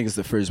 And I think it's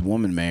the first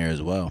woman mayor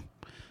as well.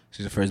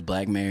 She's the first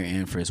black mayor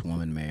and first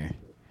woman mayor.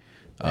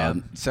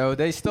 So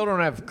they still don't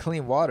have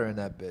clean water in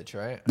that bitch,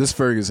 right? This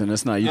Ferguson.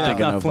 That's not. You're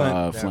thinking of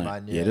Flint.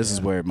 Mind, This is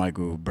where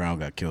Michael Brown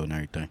got killed and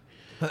everything.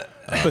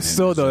 But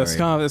still, though, it's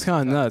kind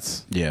of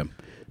nuts. Yeah.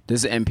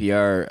 This is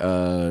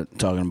NPR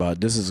talking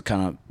about. This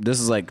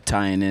is like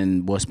tying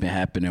in what's been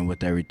happening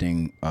with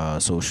everything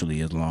socially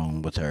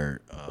along with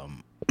her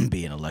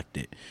being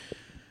elected.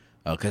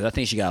 Because I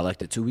think she got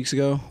elected 2 weeks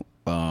ago.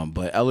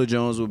 But Ella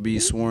Jones will be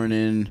sworn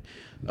in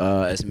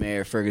as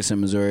mayor of Ferguson,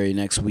 Missouri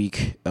next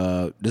week.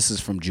 This is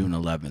from June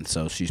 11th,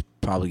 so she's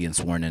probably getting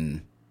sworn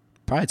in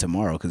probably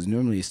tomorrow because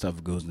normally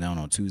stuff goes down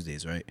on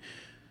Tuesdays, right?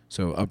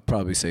 So I'll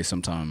probably say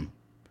sometime.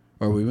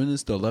 Or when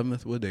is the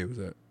 11th? What day was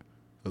that?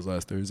 It was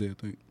last Thursday, I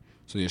think.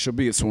 So yeah, she'll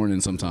be sworn in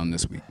sometime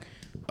this week.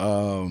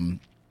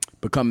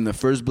 Becoming the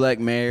first black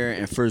mayor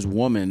and first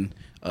woman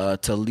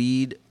to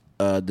lead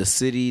the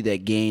city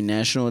that gained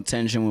national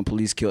attention when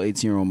police killed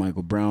 18-year-old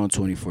Michael Brown in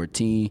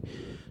 2014.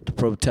 The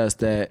protest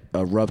that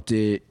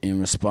erupted in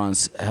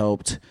response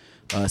helped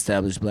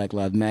establish Black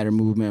Lives Matter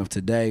movement of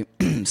today.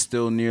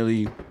 Still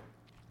nearly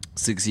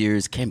 6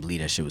 years. Can't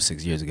believe that shit was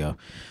 6 years ago.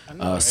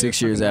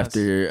 6 years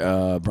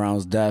after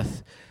Brown's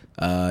death.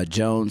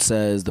 Jones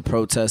says the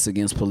protests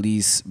against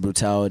police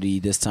brutality,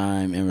 this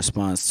time in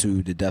response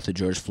to the death of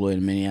George Floyd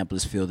in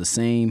Minneapolis, feel the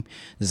same.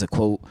 This is a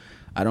quote.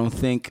 I don't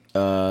think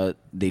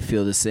they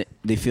feel the same.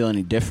 They feel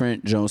any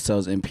different. Jones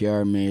tells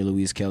NPR, Mary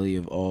Louise Kelly,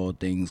 of all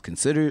things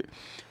considered.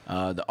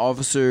 The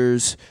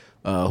officers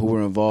who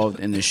were involved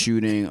in the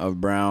shooting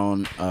of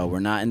Brown were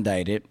not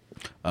indicted,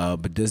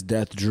 but his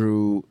death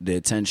drew the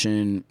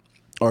attention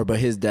of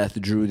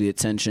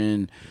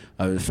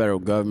the federal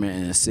government,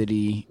 and the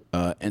city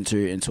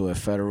entered into a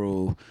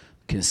federal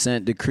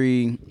consent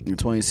decree in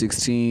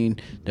 2016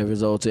 that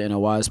resulted in a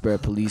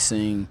widespread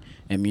policing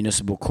and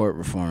municipal court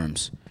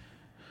reforms.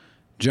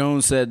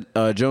 Jones thinks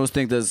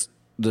that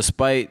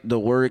despite the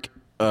work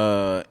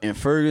in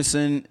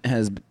Ferguson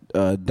has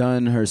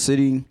done her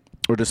city,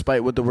 or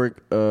despite what the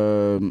work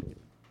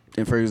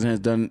in Ferguson has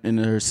done in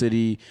her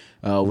city,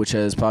 which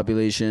has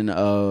population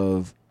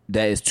of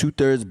that is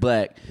 2/3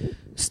 black,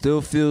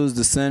 still feels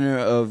the center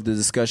of the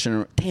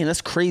discussion. Damn,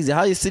 that's crazy.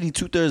 How your city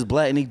 2/3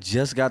 black and they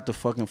just got the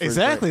fucking first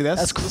exactly. black?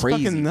 That's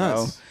crazy, fucking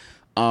nuts.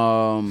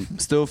 Bro.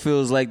 Still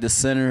feels like the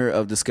center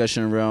of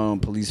discussion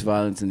around police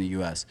violence in the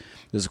U.S.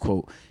 There's a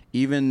quote.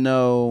 Even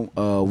though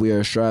we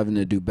are striving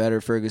to do better,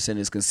 Ferguson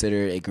is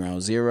considered a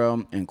ground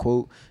zero, end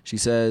quote. She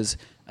says,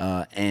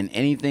 and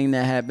anything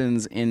that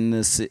happens in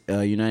the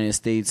United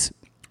States,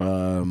 they're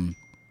going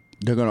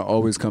to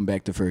always come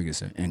back to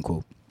Ferguson, end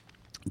quote.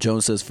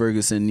 Jones says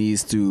Ferguson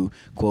needs to,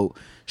 quote,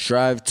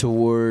 strive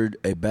toward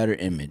a better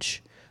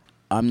image.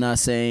 I'm not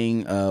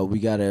saying we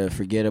got to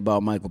forget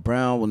about Michael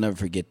Brown. We'll never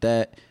forget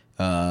that.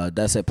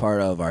 That's a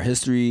part of our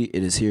history.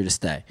 It is here to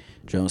stay.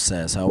 Jones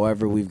says,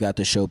 however, we've got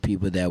to show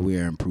people that we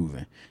are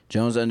improving.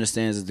 Jones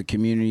understands the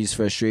community's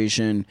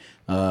frustration,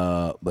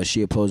 but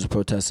she opposes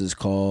protesters'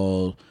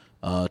 call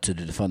to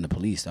defund the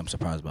police. I'm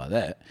surprised by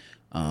that.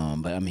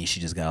 But I mean, she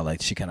just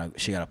got she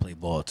gotta play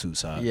ball too.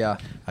 So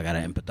I gotta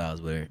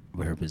empathize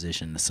with her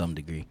position to some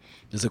degree.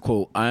 There's a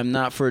quote: "I'm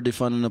not for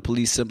defunding the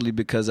police simply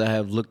because I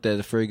have looked at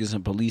the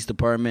Ferguson Police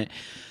Department.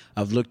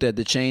 I've looked at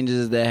the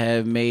changes that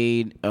have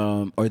made,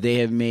 or they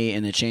have made,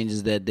 and the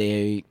changes that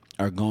they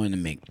are going to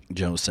make."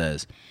 Jones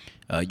says,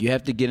 "You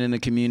have to get in the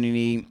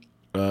community."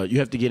 You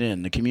have to get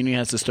in. The community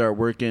has to start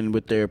working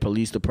with their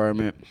police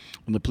department.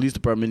 And the police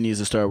department needs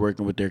to start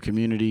working with their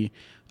community,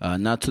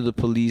 not to the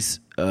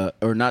police,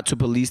 or not to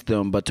police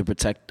them, but to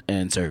protect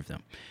and serve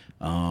them.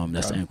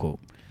 That's the end quote.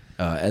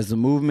 As the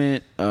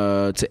movement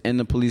to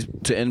end police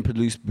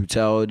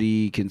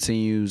brutality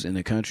continues in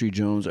the country,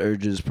 Jones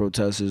urges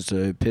protesters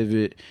to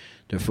pivot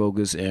their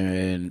focus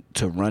and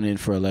to run in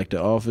for elected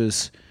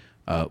office.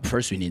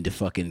 First, we need to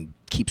fucking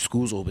keep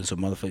schools open so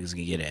motherfuckers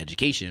can get an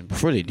education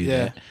before they do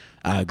that.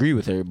 I agree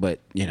with her, but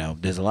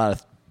there's a lot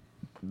of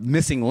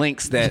missing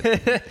links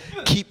that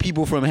keep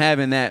people from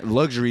having that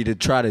luxury to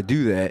try to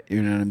do that.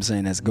 You know what I'm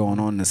saying? That's going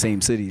on in the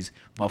same cities.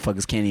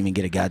 Motherfuckers can't even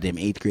get a goddamn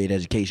 8th grade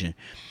education.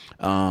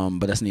 But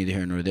that's neither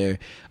here nor there.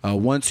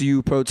 Once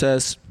you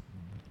protest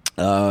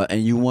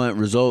and you want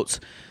results,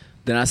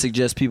 then I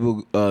suggest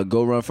people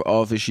go run for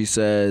office, she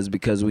says,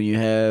 because when you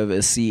have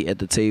a seat at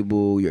the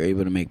table, you're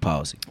able to make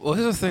policy. Well,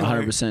 here's the thing.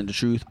 100% the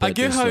truth. But I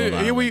get how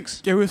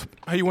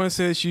you want to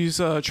say she's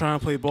trying to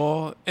play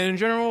ball. And in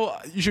general,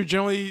 you should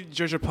generally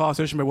judge a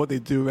politician by what they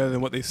do rather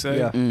than what they say.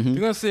 Yeah. You're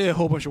going to say a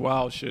whole bunch of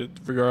wild shit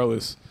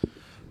regardless.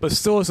 But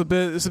still, it's a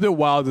bit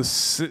wild.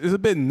 It's a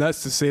bit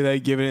nuts to say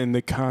that, given in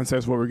the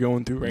context of what we're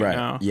going through right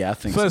now. Yeah, I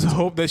think so. So Let's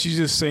hope that she's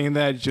just saying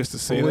that just to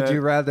say that. Would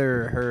you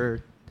rather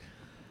her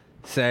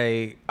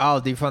say,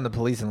 "I'll defund the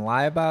police" and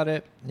lie about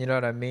it? You know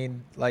what I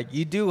mean? Like,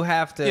 you do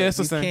have to. Yeah, it's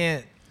the you thing.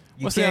 can't.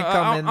 You Well, can't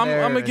come in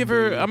there. I'm gonna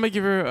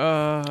give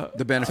her.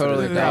 the benefit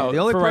Totally of the doubt. the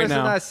only for right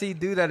person now. I see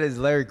do that is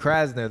Larry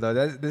Krasner, though.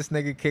 This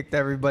nigga kicked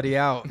everybody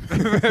out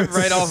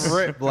right off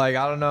rip. Like,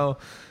 I don't know.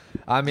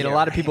 I mean, a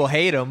lot of people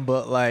hate him,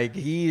 but like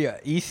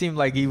he seemed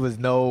like he was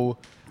wasn't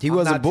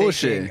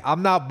bullshitting.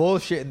 I'm not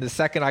bullshitting. The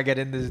second I get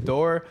in this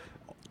door,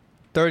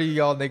 30 of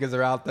y'all niggas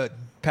are out there.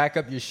 Pack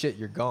up your shit.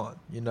 You're gone.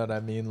 You know what I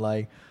mean?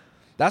 Like,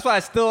 that's why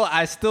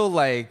I still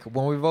like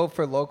when we vote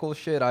for local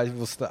shit. I'm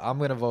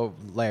gonna vote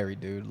Larry,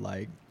 dude.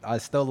 Like, I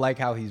still like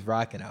how he's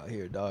rocking out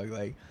here, dog.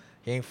 Like,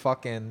 he ain't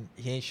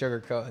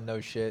sugarcoating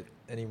no shit,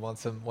 and he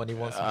wants some when he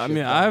wants. Some I shit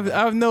mean, done. I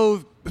have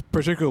no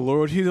particular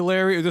loyalty to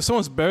Larry. If there's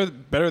someone's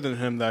better than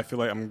him, that I feel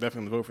like I'm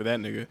definitely gonna vote for that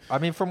nigga. I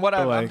mean, from what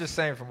I'm just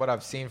saying, from what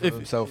I've seen from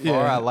him so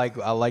far, I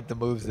like the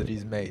moves that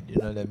he's made. You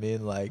know what I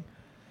mean? Like,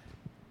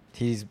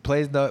 he's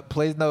plays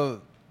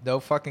no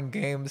fucking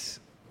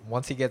games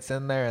once he gets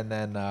in there, and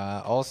then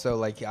also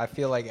like I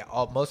feel like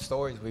most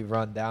stories we've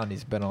run down,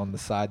 he's been on the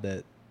side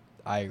that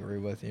I agree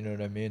with. You know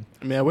what I mean?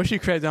 I mean, I wish he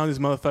cracked down these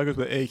motherfuckers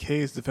with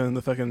AKs defending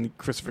the fucking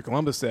Christopher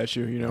Columbus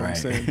statue. You know what I'm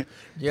saying?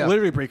 Yeah,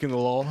 literally breaking the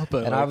law.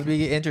 But and I would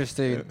be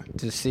interested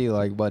to see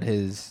like what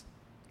his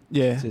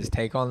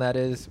take on that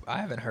is. I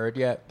haven't heard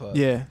yet, but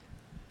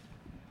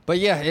But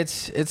yeah,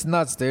 it's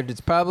nuts, dude.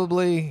 It's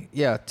probably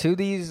to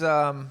these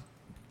to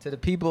the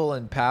people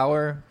in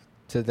power,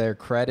 to their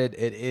credit,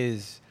 it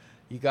is.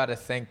 You got to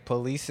think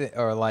policing,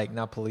 or like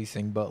not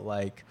policing, but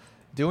like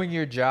doing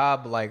your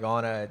job, like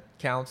on a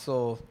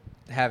council,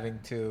 having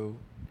to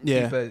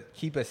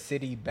keep a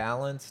city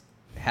balanced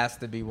has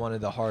to be one of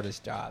the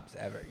hardest jobs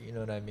ever. You know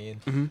what I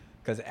mean?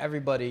 Because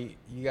everybody,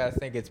 you got to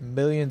think it's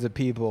millions of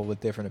people with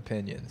different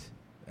opinions,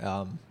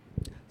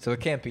 so it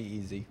can't be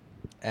easy,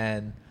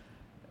 and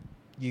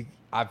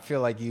I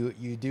feel like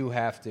you do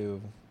have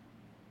to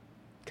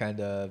kind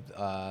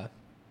of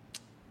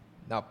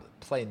not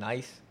play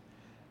nice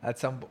at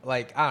some,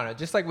 like, I don't know,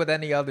 just like with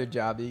any other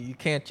job, you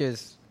can't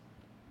just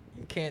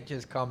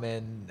come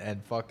in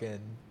and fucking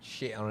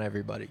shit on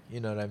everybody. You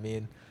know what I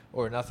mean?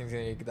 Or nothing's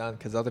gonna get done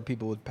because other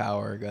people with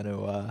power are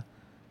gonna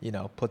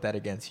put that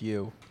against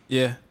you.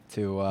 Yeah.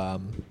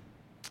 To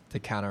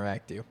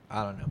counteract you.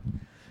 I don't know.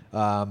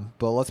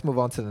 But let's move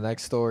on to the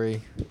next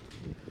story.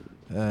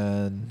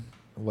 And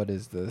what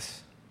is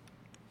this?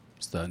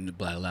 It's the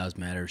Black Lives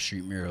Matter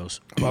street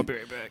murals. I'll be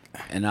right back.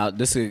 And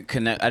this is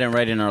connect. I didn't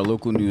write it in our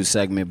local news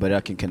segment, but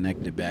I can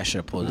connect it back. I should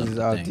have pulled up the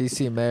thing.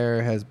 DC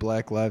mayor has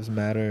Black Lives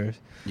Matter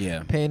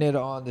painted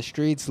on the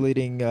streets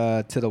leading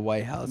to the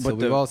White House. But so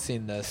we've all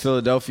seen this.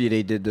 Philadelphia,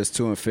 they did this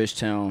too in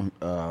Fishtown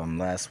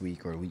last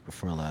week or the week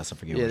before last. I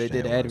forget. Yeah, they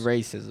did Ed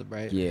Racism,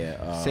 right?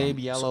 Yeah. Same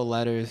yellow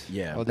letters.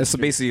 Yeah. That's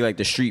basically like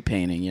the street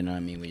painting, you know what I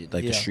mean?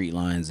 Like the street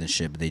lines and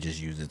shit, but they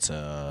just use it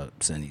to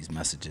send these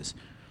messages.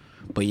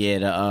 But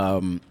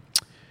yeah,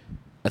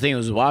 I think it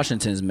was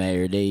Washington's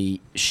mayor. I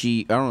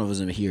don't know if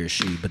it was he or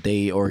she, but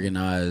they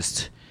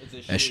organized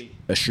a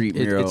street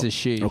mural. It's a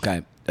she.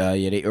 Okay.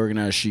 They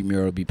organized a street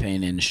mural to be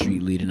painted in the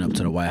street leading up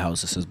to the White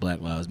House. It says Black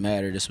Lives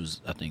Matter. This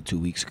was, I think, 2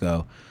 weeks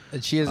ago.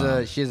 And she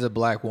is a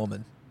black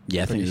woman.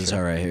 Yeah, I think this is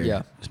her right here.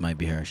 Yeah. This might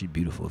be her. She's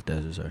beautiful if that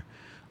is her.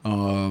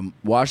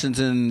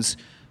 Washington's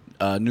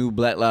new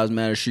Black Lives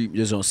Matter street,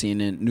 just on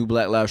CNN, new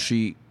Black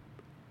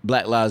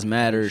Lives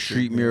Matter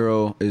street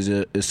mural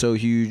is so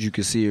huge you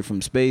can see it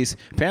from space.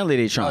 Apparently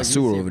they trying to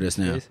sue her over this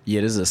now.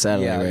 Yeah, this is a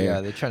satellite right here.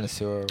 Yeah, they're trying to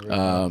sue her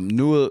over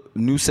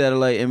new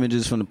satellite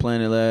images from the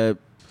Planet Lab.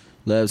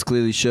 Labs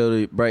clearly show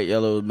the bright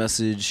yellow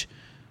message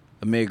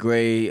amid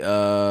gray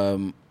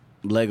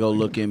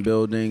Lego-looking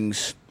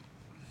buildings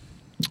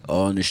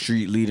on the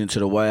street leading to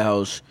the White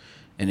House,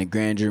 and the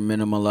grandeur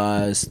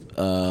minimalized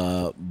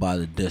by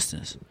the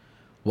distance.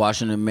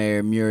 Washington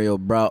Mayor Muriel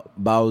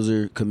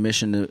Bowser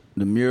commissioned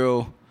the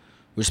mural,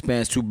 which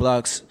spans 2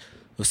 blocks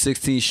of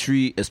 16th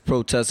Street, as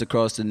protests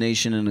across the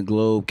nation and the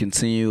globe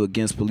continue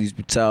against police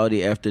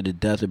brutality after the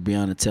death of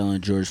Breonna Taylor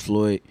and George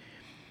Floyd.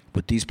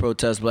 With these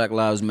protests, Black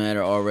Lives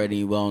Matter,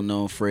 already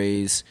well-known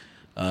phrase,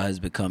 has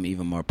become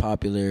even more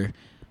popular.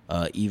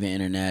 Even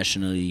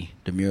internationally,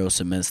 the mural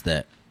cements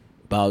that.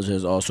 Bowser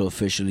has also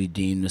officially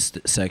deemed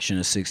the section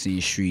of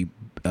 16th Street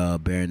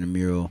bearing the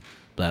mural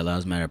Black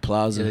Lives Matter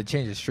Plaza. Yeah, they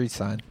changed the street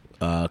sign.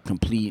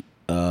 Complete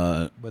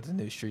With the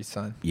new street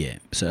sign. Yeah,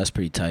 so that's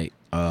pretty tight.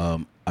 I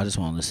just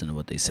want to listen to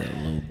what they said a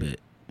little bit.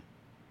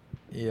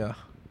 Yeah.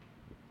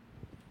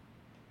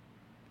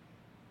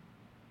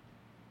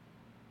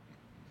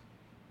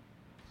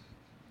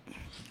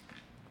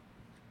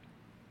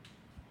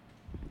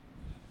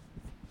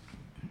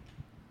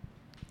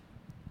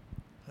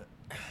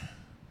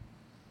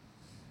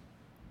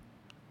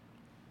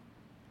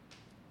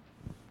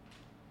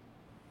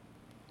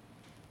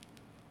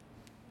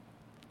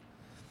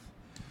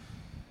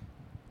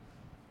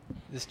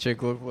 This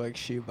chick looked like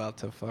she about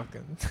to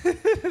fucking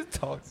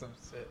talk some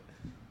shit.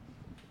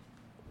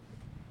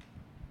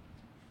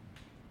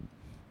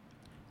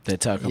 They're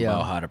talking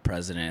about how the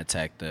president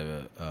attacked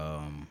the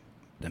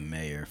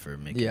mayor for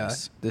making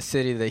this. The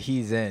city that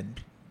he's in.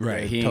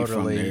 Right, he ain't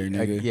from there,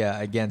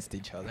 nigga. Against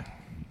each other.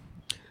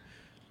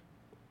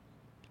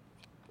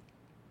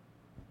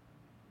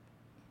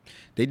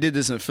 They did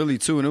this in Philly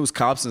too, and it was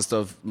cops and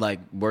stuff like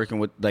working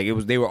with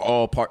they were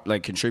all part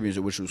like contributors,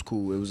 which was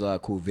cool. It was a lot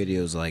of cool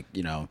videos. Like,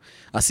 you know,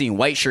 I seen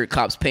white shirt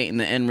cops painting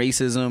the end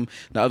racism.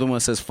 The other one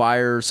says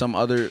fire some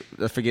other,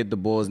 I forget the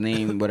boy's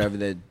name, whatever,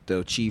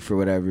 the chief or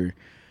whatever.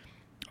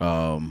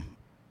 But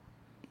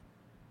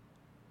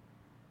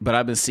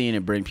I've been seeing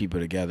it bring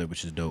people together,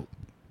 which is dope.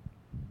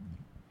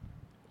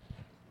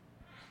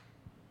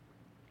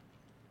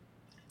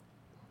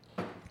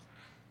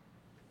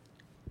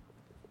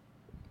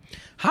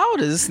 How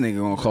is this nigga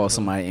gonna call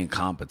somebody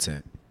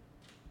incompetent?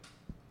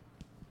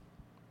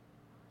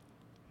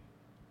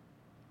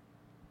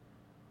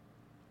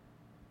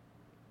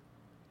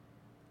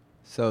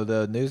 So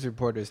the news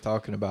reporter is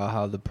talking about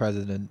how the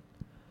president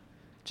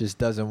just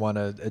doesn't want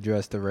to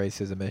address the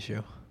racism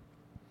issue.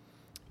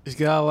 He's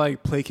gotta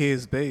like placate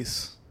his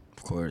base.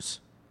 Of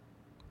course.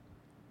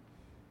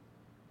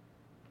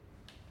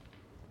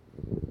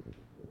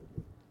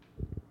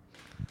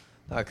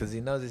 Because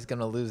he knows he's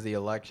gonna lose the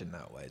election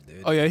that way,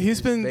 dude. Oh yeah,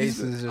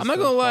 I'm not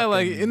gonna lie.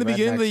 Like in the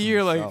beginning of the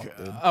year,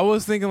 I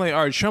was thinking like,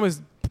 all right, Trump is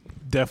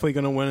definitely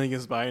gonna win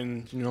against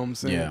Biden. You know what I'm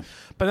saying? Yeah.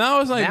 But now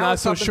it's like not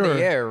so sure. In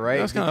the air,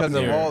 right? Because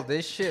of all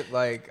this shit,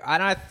 like,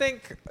 and I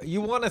think you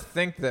want to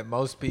think that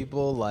most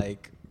people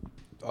like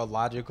are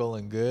logical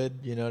and good.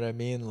 You know what I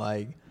mean?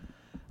 Like,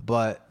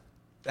 but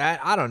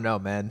I don't know,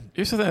 man.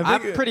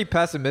 I'm pretty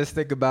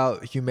pessimistic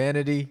about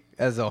humanity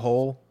as a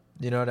whole.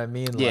 You know what I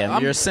mean? Like, Yeah,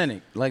 you're a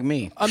cynic like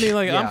me. I mean,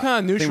 like I'm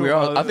kind of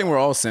neutral. I think we're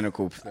all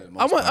cynical.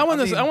 I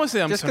want to say I'm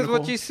cynical. Just because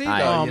what you see,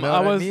 though, you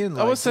know what I mean?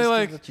 Like, I would say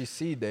like what you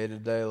see day to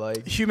day,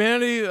 like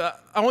humanity.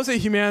 I won't say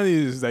humanity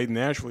is like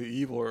naturally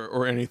evil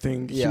or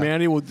anything. Yeah.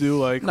 Humanity will do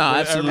like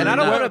absolutely. And I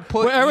don't want to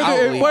put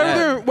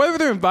whatever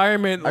their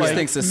environment. I just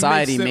think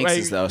society makes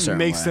us though. Certain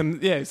makes way. them.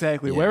 Yeah,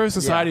 exactly. Wherever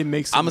society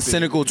makes. I'm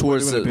cynical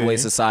towards the way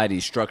society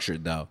is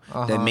structured though.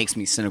 That makes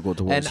me cynical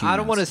towards. And humans. I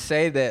don't want to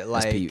say that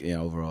like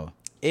overall.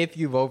 If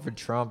you vote for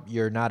Trump,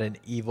 you're not an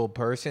evil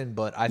person,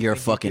 but you're a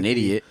fucking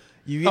idiot.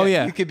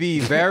 You could be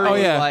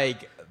very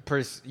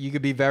you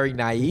could be very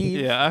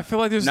naive. Yeah, I feel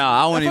like there's. No,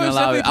 I won't even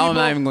allow it. I'm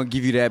not even gonna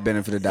give you that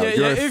benefit of the doubt.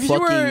 You're a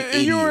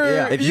fucking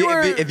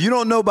idiot. If you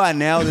don't know by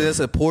now that that's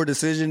a poor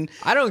decision,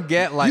 I don't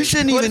get like you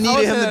shouldn't even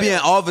need him to be in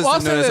office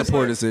to know that's a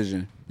poor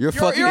decision. You're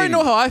fucking. You already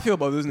know how I feel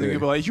about this nigga,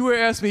 but like, you were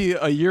asking me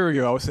a year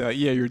ago, I would say, like,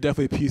 yeah, you're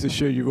definitely a piece of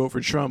shit. You vote for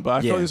Trump, but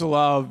I feel like there's a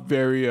lot of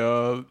very.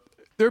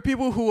 There are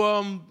people who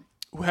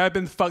have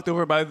been fucked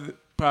over by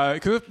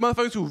because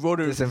motherfuckers who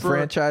voted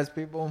disenfranchised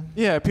people.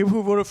 Yeah, people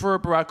who voted for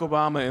Barack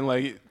Obama in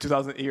like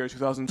 2008 or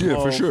 2012.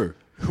 Yeah, for sure.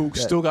 Who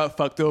still got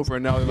fucked over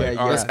and now they're like,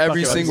 that's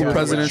every single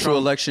presidential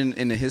election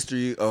in the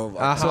history of.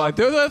 So like,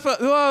 there's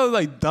a lot of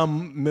like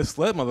dumb,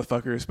 misled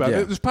motherfuckers, but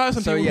there's probably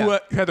some people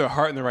who had their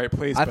heart in the right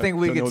place. I think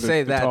we could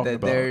say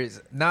that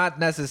there's not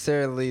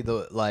necessarily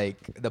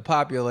the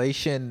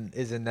population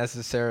isn't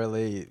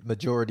necessarily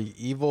majority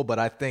evil, but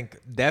I think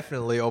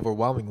definitely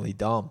overwhelmingly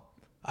dumb.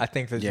 I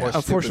think there's more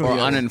unfortunately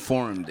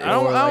uninformed. I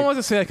don't want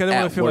to say that because I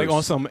don't want to feel like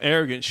on some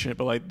arrogant shit,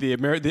 but like the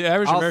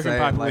average American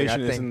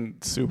population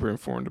isn't super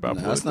informed about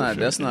political shit.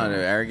 That's not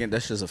arrogant.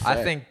 That's just a fact.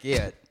 I think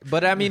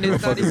but I mean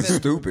it's not even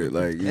stupid.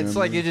 Like it's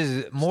like you're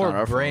just more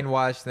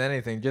brainwashed than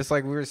anything. Just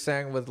like we were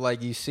saying with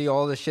like you see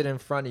all the shit in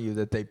front of you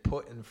that they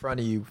put in front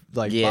of you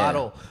like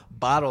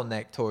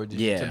bottleneck towards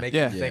you to make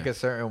you think a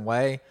certain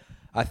way.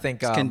 I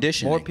think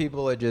more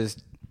people are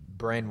just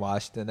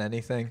brainwashed than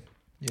anything.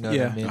 You know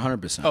what I mean?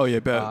 100%. Oh yeah,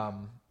 bet.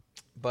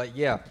 But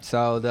yeah,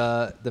 so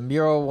the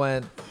mural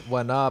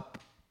went up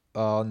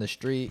on the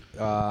street.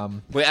 Wait, I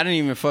didn't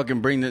even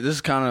fucking bring this. This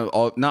is kind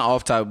of not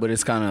off topic, but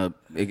it's kind of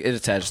it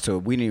attaches to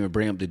it. We didn't even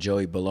bring up the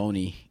Joey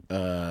Baloney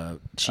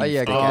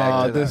chief.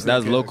 That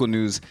was local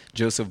news.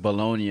 Joseph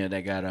Bologna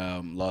that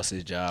got lost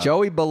his job.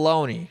 Joey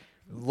Baloney,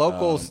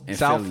 local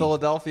South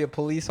Philadelphia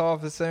police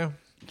officer.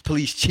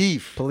 Police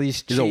chief.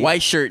 He's a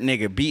white shirt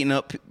nigga beating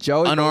up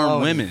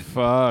unarmed women.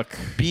 Fuck.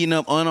 Beating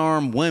up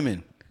unarmed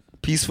women.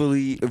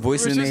 Peacefully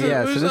voicing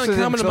their so this is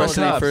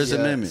expressing their First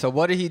Amendment. So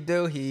what did he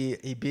do?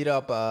 He beat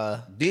up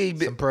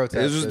some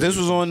protesters. This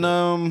was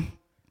on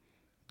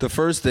the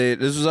first day.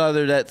 This was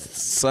either that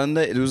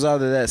Sunday. It was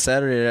either that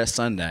Saturday or that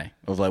Sunday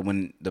of like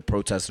when the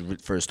protests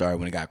first started,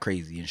 when it got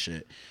crazy and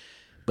shit.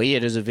 But yeah,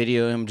 there's a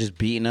video of him just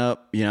beating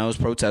up, you know, it was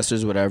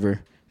protesters or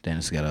whatever.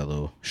 Dennis got a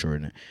little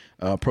short in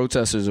it.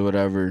 Protesters or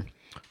whatever,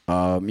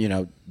 you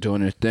know,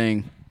 doing their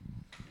thing.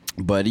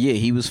 But yeah,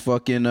 he was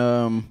fucking.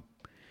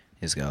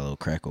 It's got a little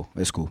crackle.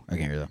 It's cool. I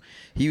can't hear that.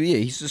 He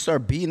used to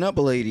start beating up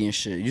a lady and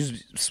shit. He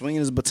was swinging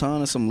his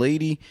baton at some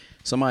lady.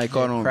 Somebody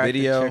caught on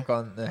video. Chick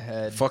on the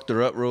head. Fucked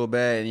her up real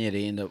bad, and yeah,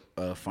 they end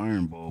up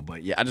firing Bull.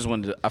 But yeah, I just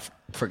wanted to. I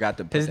forgot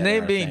to. Put his that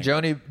name being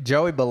Joey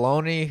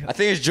Baloney. I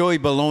think it's Joey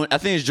Baloney. I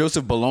think it's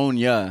Joseph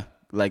Bologna,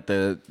 like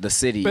the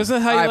city. But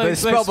isn't how you but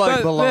it's spelled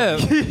like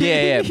Bologna.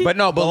 Yeah. But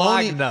no,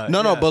 Bologna. Bologna,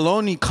 No,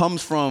 Bologna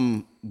comes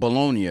from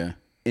Bologna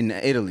in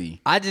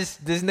Italy. This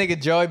nigga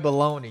Joey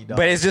Baloney, dog.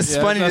 But it's just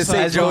funny to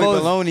say Joey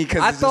Baloney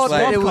because I thought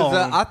like, that it was.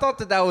 I thought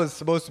that was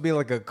supposed to be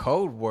like a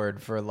code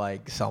word for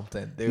like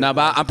something. Dude. Nah,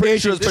 but I'm pretty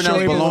sure it's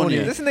pronounced Bologna.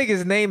 This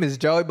nigga's name is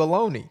Joey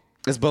Baloney.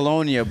 It's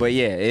Bologna, but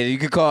yeah, you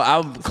could call.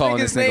 I'm calling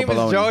this nigga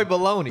Bologna. Is Joey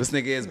Baloney. This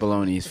nigga is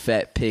Bologna. He's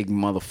fat pig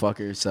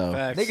motherfucker. So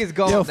Facts. Niggas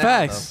going Yo, down,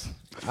 facts. though.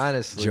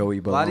 Honestly, Joey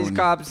A lot of these Baloney.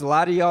 cops, a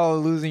lot of y'all are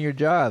losing your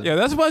jobs. Yeah,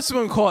 that's what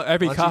someone call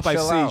every Why don't cop you I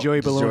chill see. out? Joey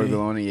Joey Baloney.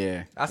 Baloney,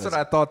 yeah. That's what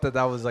I thought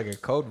that was like a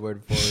code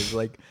word for. Is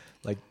like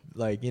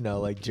you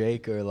know, like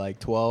Jake or like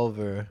 12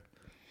 or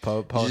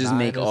Po. You just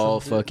make all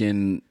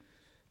fucking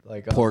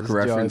like pork this Joey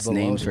reference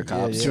names Baloney. for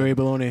cops. Yeah, Joey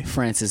Baloney.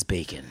 Francis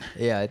Bacon.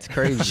 yeah, it's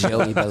crazy.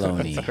 Joey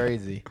Baloney. It's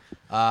crazy.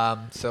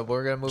 So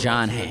we're gonna move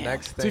John on to the Hamm.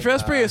 next See, thing.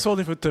 that's pretty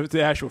insulting for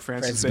the actual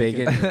Francis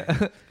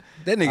Bacon.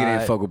 That nigga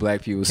didn't fuck with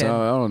black people, so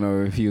I don't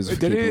know if he was.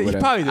 Did he? He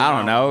probably did. I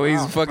don't know.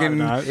 He's fucking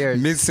not. Here,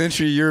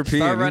 mid-century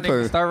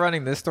European. Start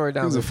running this story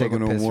down. He was We'll a take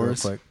fucking piss real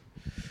Morris. quick.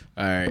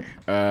 All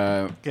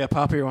right. Get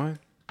pop your wine.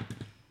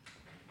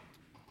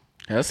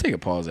 Yeah, let's take a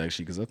pause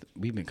actually, because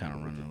we've been kind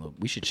of running a little.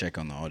 We should check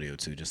on the audio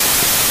too. Just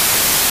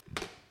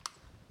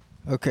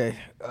Okay,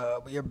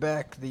 we are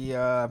back.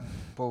 What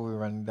were we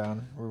running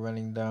down? We're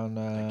running down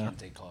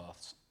Kente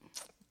cloths.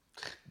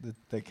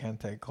 the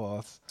Kente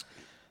cloths.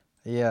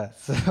 Yeah,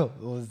 so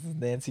it was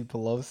Nancy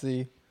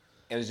Pelosi.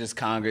 It was just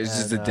Congress. It's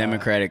just And, the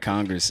Democratic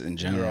Congress in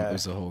general. yeah. It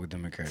was the whole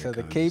Democratic So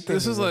the Congress. cape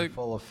This is is in like-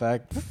 full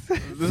effect.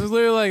 This is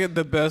literally like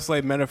the best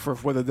like metaphor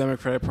for what the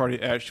Democratic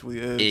Party actually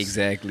is.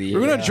 Exactly.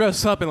 We're yeah. gonna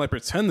dress up and like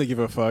pretend to give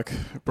a fuck.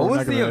 But What we're was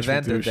not the gonna actually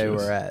event do that they shit.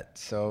 were at?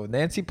 So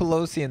Nancy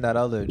Pelosi and that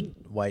other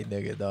white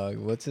nigga, dog.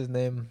 What's his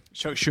name?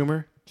 Chuck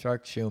Schumer.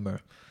 Chuck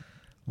Schumer.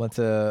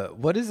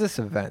 What is this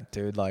event,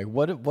 dude? Like,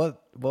 what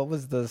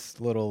was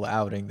this little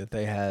outing that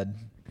they had?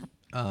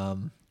 Yeah,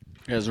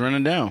 it's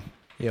running down.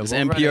 Yeah, It's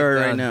we'll run NPR it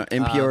right down. now. This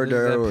is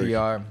NPR.org.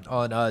 NPR.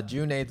 On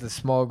June 8th, a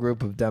small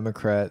group of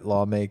Democrat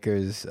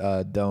lawmakers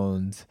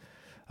donned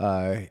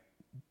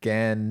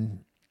Ghanaian.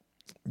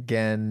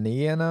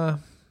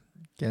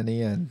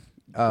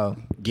 Oh,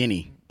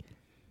 Guinea.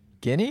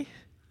 Guinea?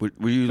 What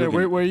are you Wait,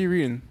 looking? where are you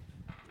reading?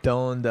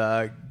 Donned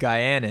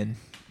Guyanan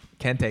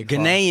kente cloth.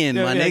 Ghanaian,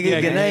 my Yeah, nigga.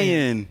 yeah,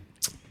 Ghanaian.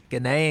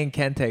 Ghanaian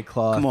kente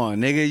cloth. Come on,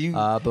 nigga. You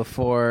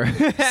Before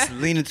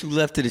leaning too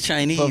left to the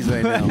Chinese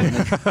right now.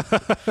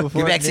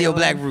 Get back to your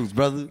black roots,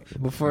 brother.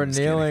 Before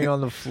kneeling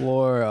on the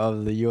floor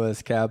of the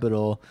U.S.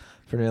 Capitol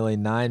for nearly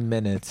 9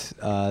 minutes,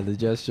 the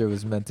gesture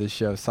was meant to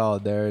show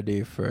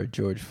solidarity for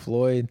George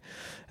Floyd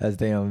as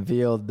they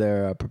unveiled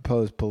their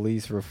proposed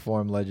police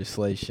reform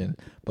legislation.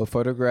 But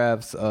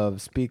photographs of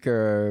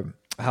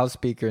House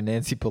Speaker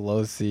Nancy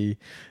Pelosi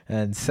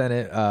and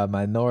Senate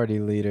Minority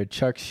Leader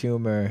Chuck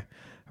Schumer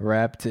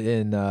wrapped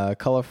in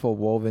colorful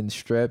woven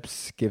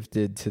strips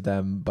gifted to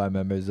them by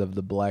members of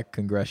the Black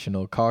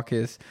Congressional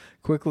Caucus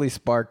quickly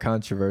sparked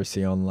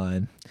controversy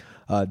online.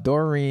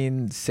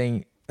 Doreen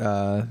St.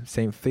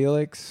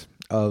 Felix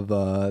of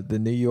The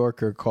New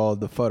Yorker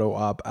called the photo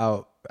op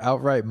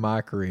outright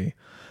mockery,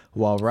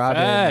 while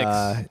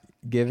Robin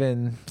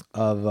Given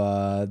of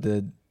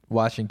the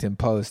Washington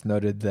Post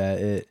noted that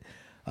it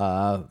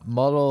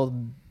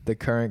muddled the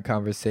current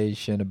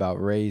conversation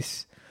about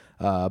race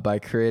by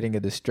creating a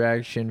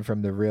distraction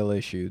from the real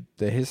issue,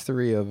 the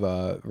history of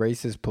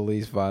racist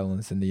police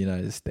violence in the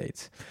United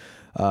States.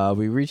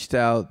 We reached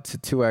out to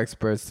two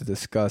experts to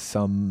discuss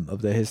some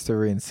of the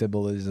history and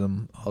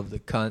symbolism of the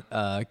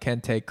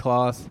kente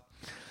cloth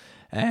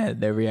and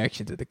their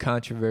reaction to the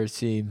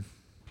controversy.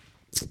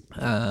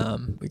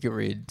 We could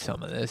read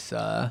some of this.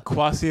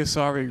 Kwasi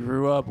Asari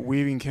grew up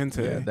weaving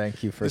kente. Yeah,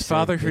 thank you for His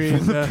father saying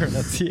created the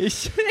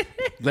pronunciation.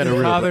 Let a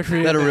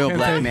real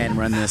black kente. man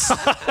run this.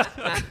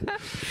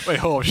 Wait,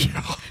 hold on.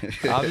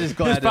 I'm just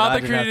glad that I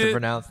didn't have to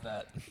pronounce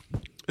that.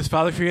 His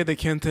father created the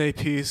Kente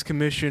Peace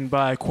Commission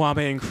by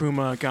Kwame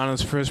Nkrumah,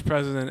 Ghana's first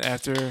president,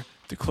 after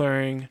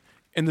declaring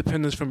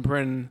independence from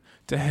Britain,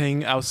 to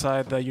hang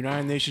outside the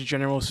United Nations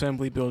General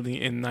Assembly building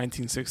in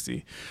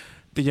 1960.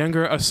 The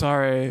younger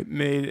Asare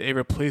made a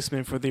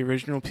replacement for the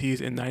original piece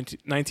in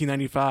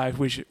 1995,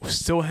 which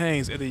still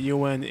hangs at the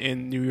UN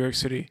in New York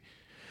City.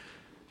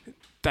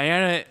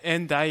 Diana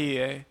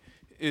Ndiaye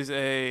is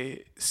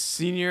a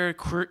senior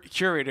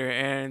curator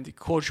and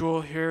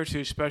cultural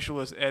heritage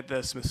specialist at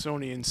the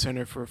Smithsonian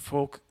Center for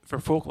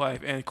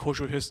Folklife and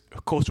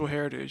Cultural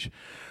Heritage,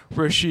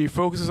 where she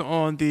focuses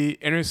on the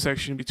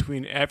intersection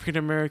between African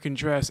American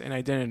dress and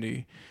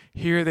identity.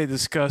 Here they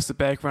discuss the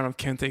background of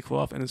kente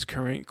cloth and its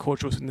current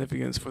cultural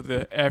significance for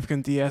the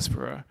African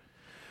diaspora.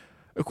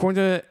 According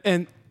to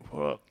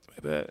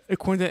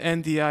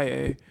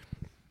NDIA,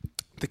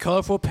 the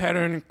colorful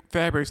pattern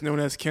fabrics known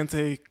as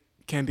kente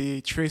can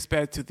be traced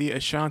back to the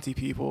Ashanti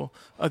people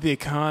of the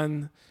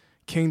Akan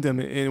Kingdom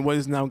in what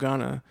is now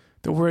Ghana.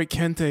 The word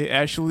kente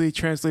actually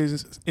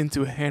translates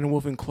into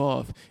hand-woven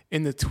cloth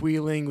in the Twi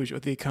language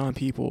of the Akan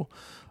people.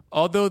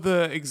 Although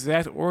the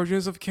exact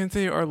origins of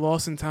kente are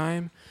lost in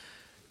time,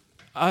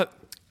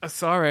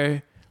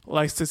 Asare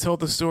likes to tell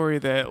the story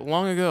that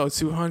long ago,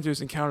 2 hunters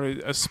encountered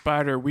a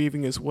spider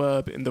weaving its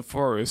web in the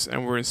forest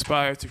and were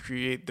inspired to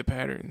create the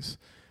patterns.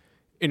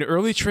 In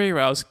early trade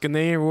routes,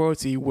 Ghanaian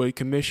royalty would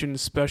commission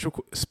special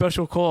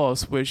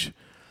cloths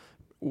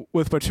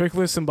with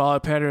particular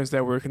symbolic patterns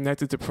that were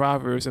connected to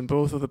proverbs, and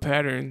both of the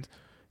patterns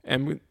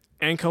and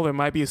color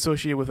might be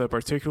associated with a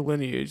particular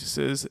lineage,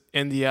 says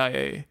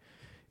NDIA.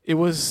 It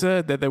was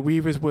said that the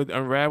weavers would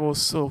unravel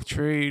silk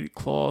trade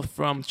cloth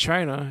from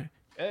China,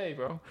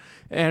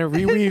 and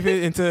reweave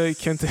it into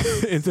kente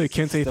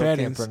Still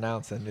patterns. Can't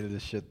pronounce any of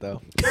this shit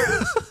though.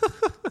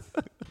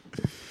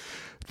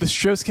 The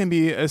strips can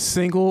be a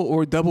single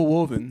or double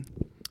woven.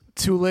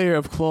 2 layers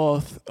of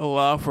cloth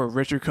allow for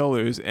richer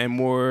colors and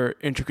more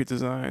intricate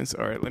designs.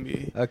 All right, let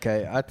me.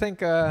 Okay, I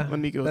think. Let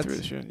me go through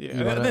this shit.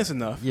 Yeah, that's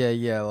enough.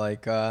 Yeah.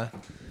 Like, so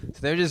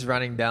they're just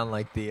running down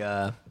like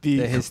the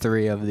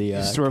history of the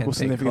historical kente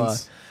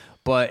significance. cloth.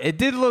 But it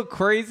did look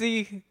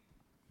crazy.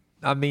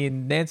 I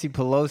mean, Nancy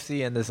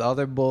Pelosi and this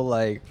other bull,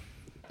 like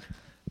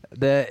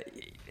the.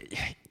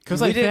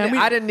 Because I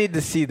didn't need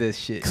to see this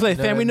shit. Because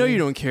fam, we know you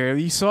don't care.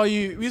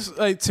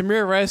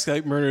 Tamir Rice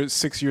got murdered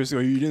 6 years ago.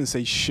 You didn't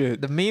say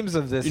shit. The memes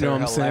of this are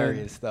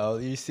hilarious, though.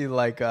 You see,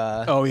 like,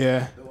 oh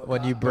yeah,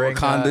 when you bring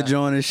Wakanda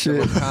John and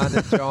shit,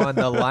 Wakanda John,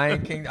 the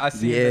Lion King. I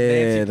see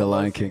the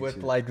Lion King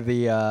with like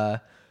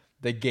the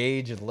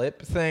gauge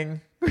lip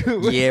thing.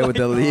 Yeah, with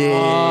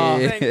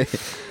the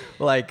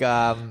like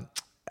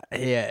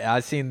I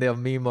seen the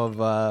meme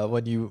of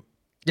when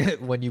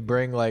you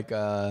bring like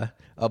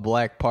a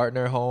black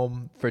partner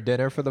home for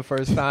dinner for the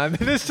first time,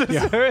 and it's just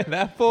her and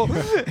Apple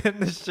and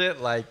the shit.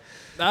 Like,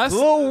 that's a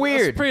little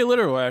weird. That's pretty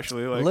literal,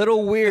 actually. Like,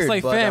 little weird. It's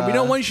like, fam, we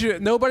don't want you.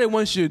 Nobody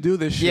wants you to do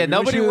this shit. Yeah,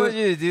 nobody wants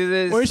you to do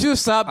this. Why don't you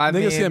stop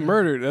niggas getting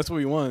murdered? That's what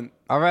we want.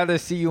 I'd rather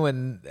see you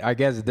in, I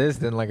guess, this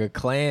than like a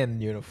Klan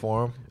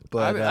uniform.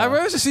 But I'd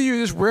rather see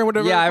you just wearing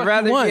whatever. I'd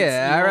rather you want.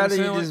 I'd rather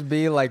you just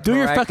be like, do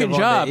your fucking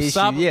job.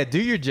 Stop. Yeah,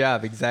 do your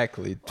job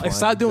exactly. Like,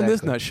 stop doing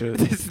this nut shit.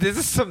 This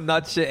is some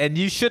nut shit, and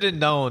you should have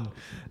known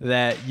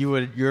that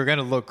you're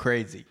gonna look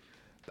crazy.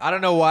 I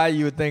don't know why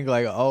you would think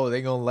like, oh,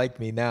 they gonna like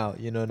me now.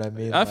 You know what I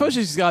mean? I thought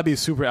she's gotta be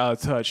super out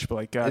of touch, but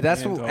like, God,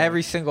 that's what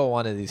every single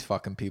one of these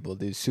fucking people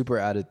do. Super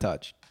out of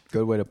touch.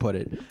 Good way to put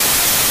it.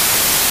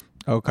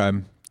 Okay.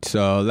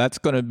 So that's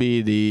going to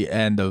be the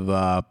end of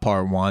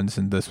part 1,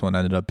 since this one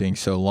ended up being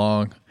so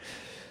long.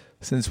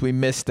 Since we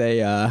missed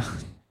a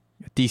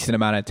decent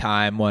amount of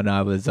time when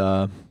I was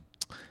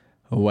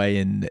away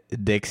in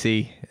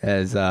Dixie,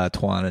 as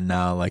Twan and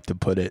now like to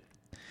put it.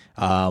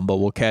 But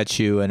we'll catch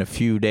you in a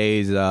few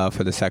days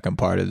for the second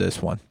part of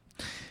this one.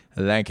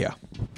 Thank you.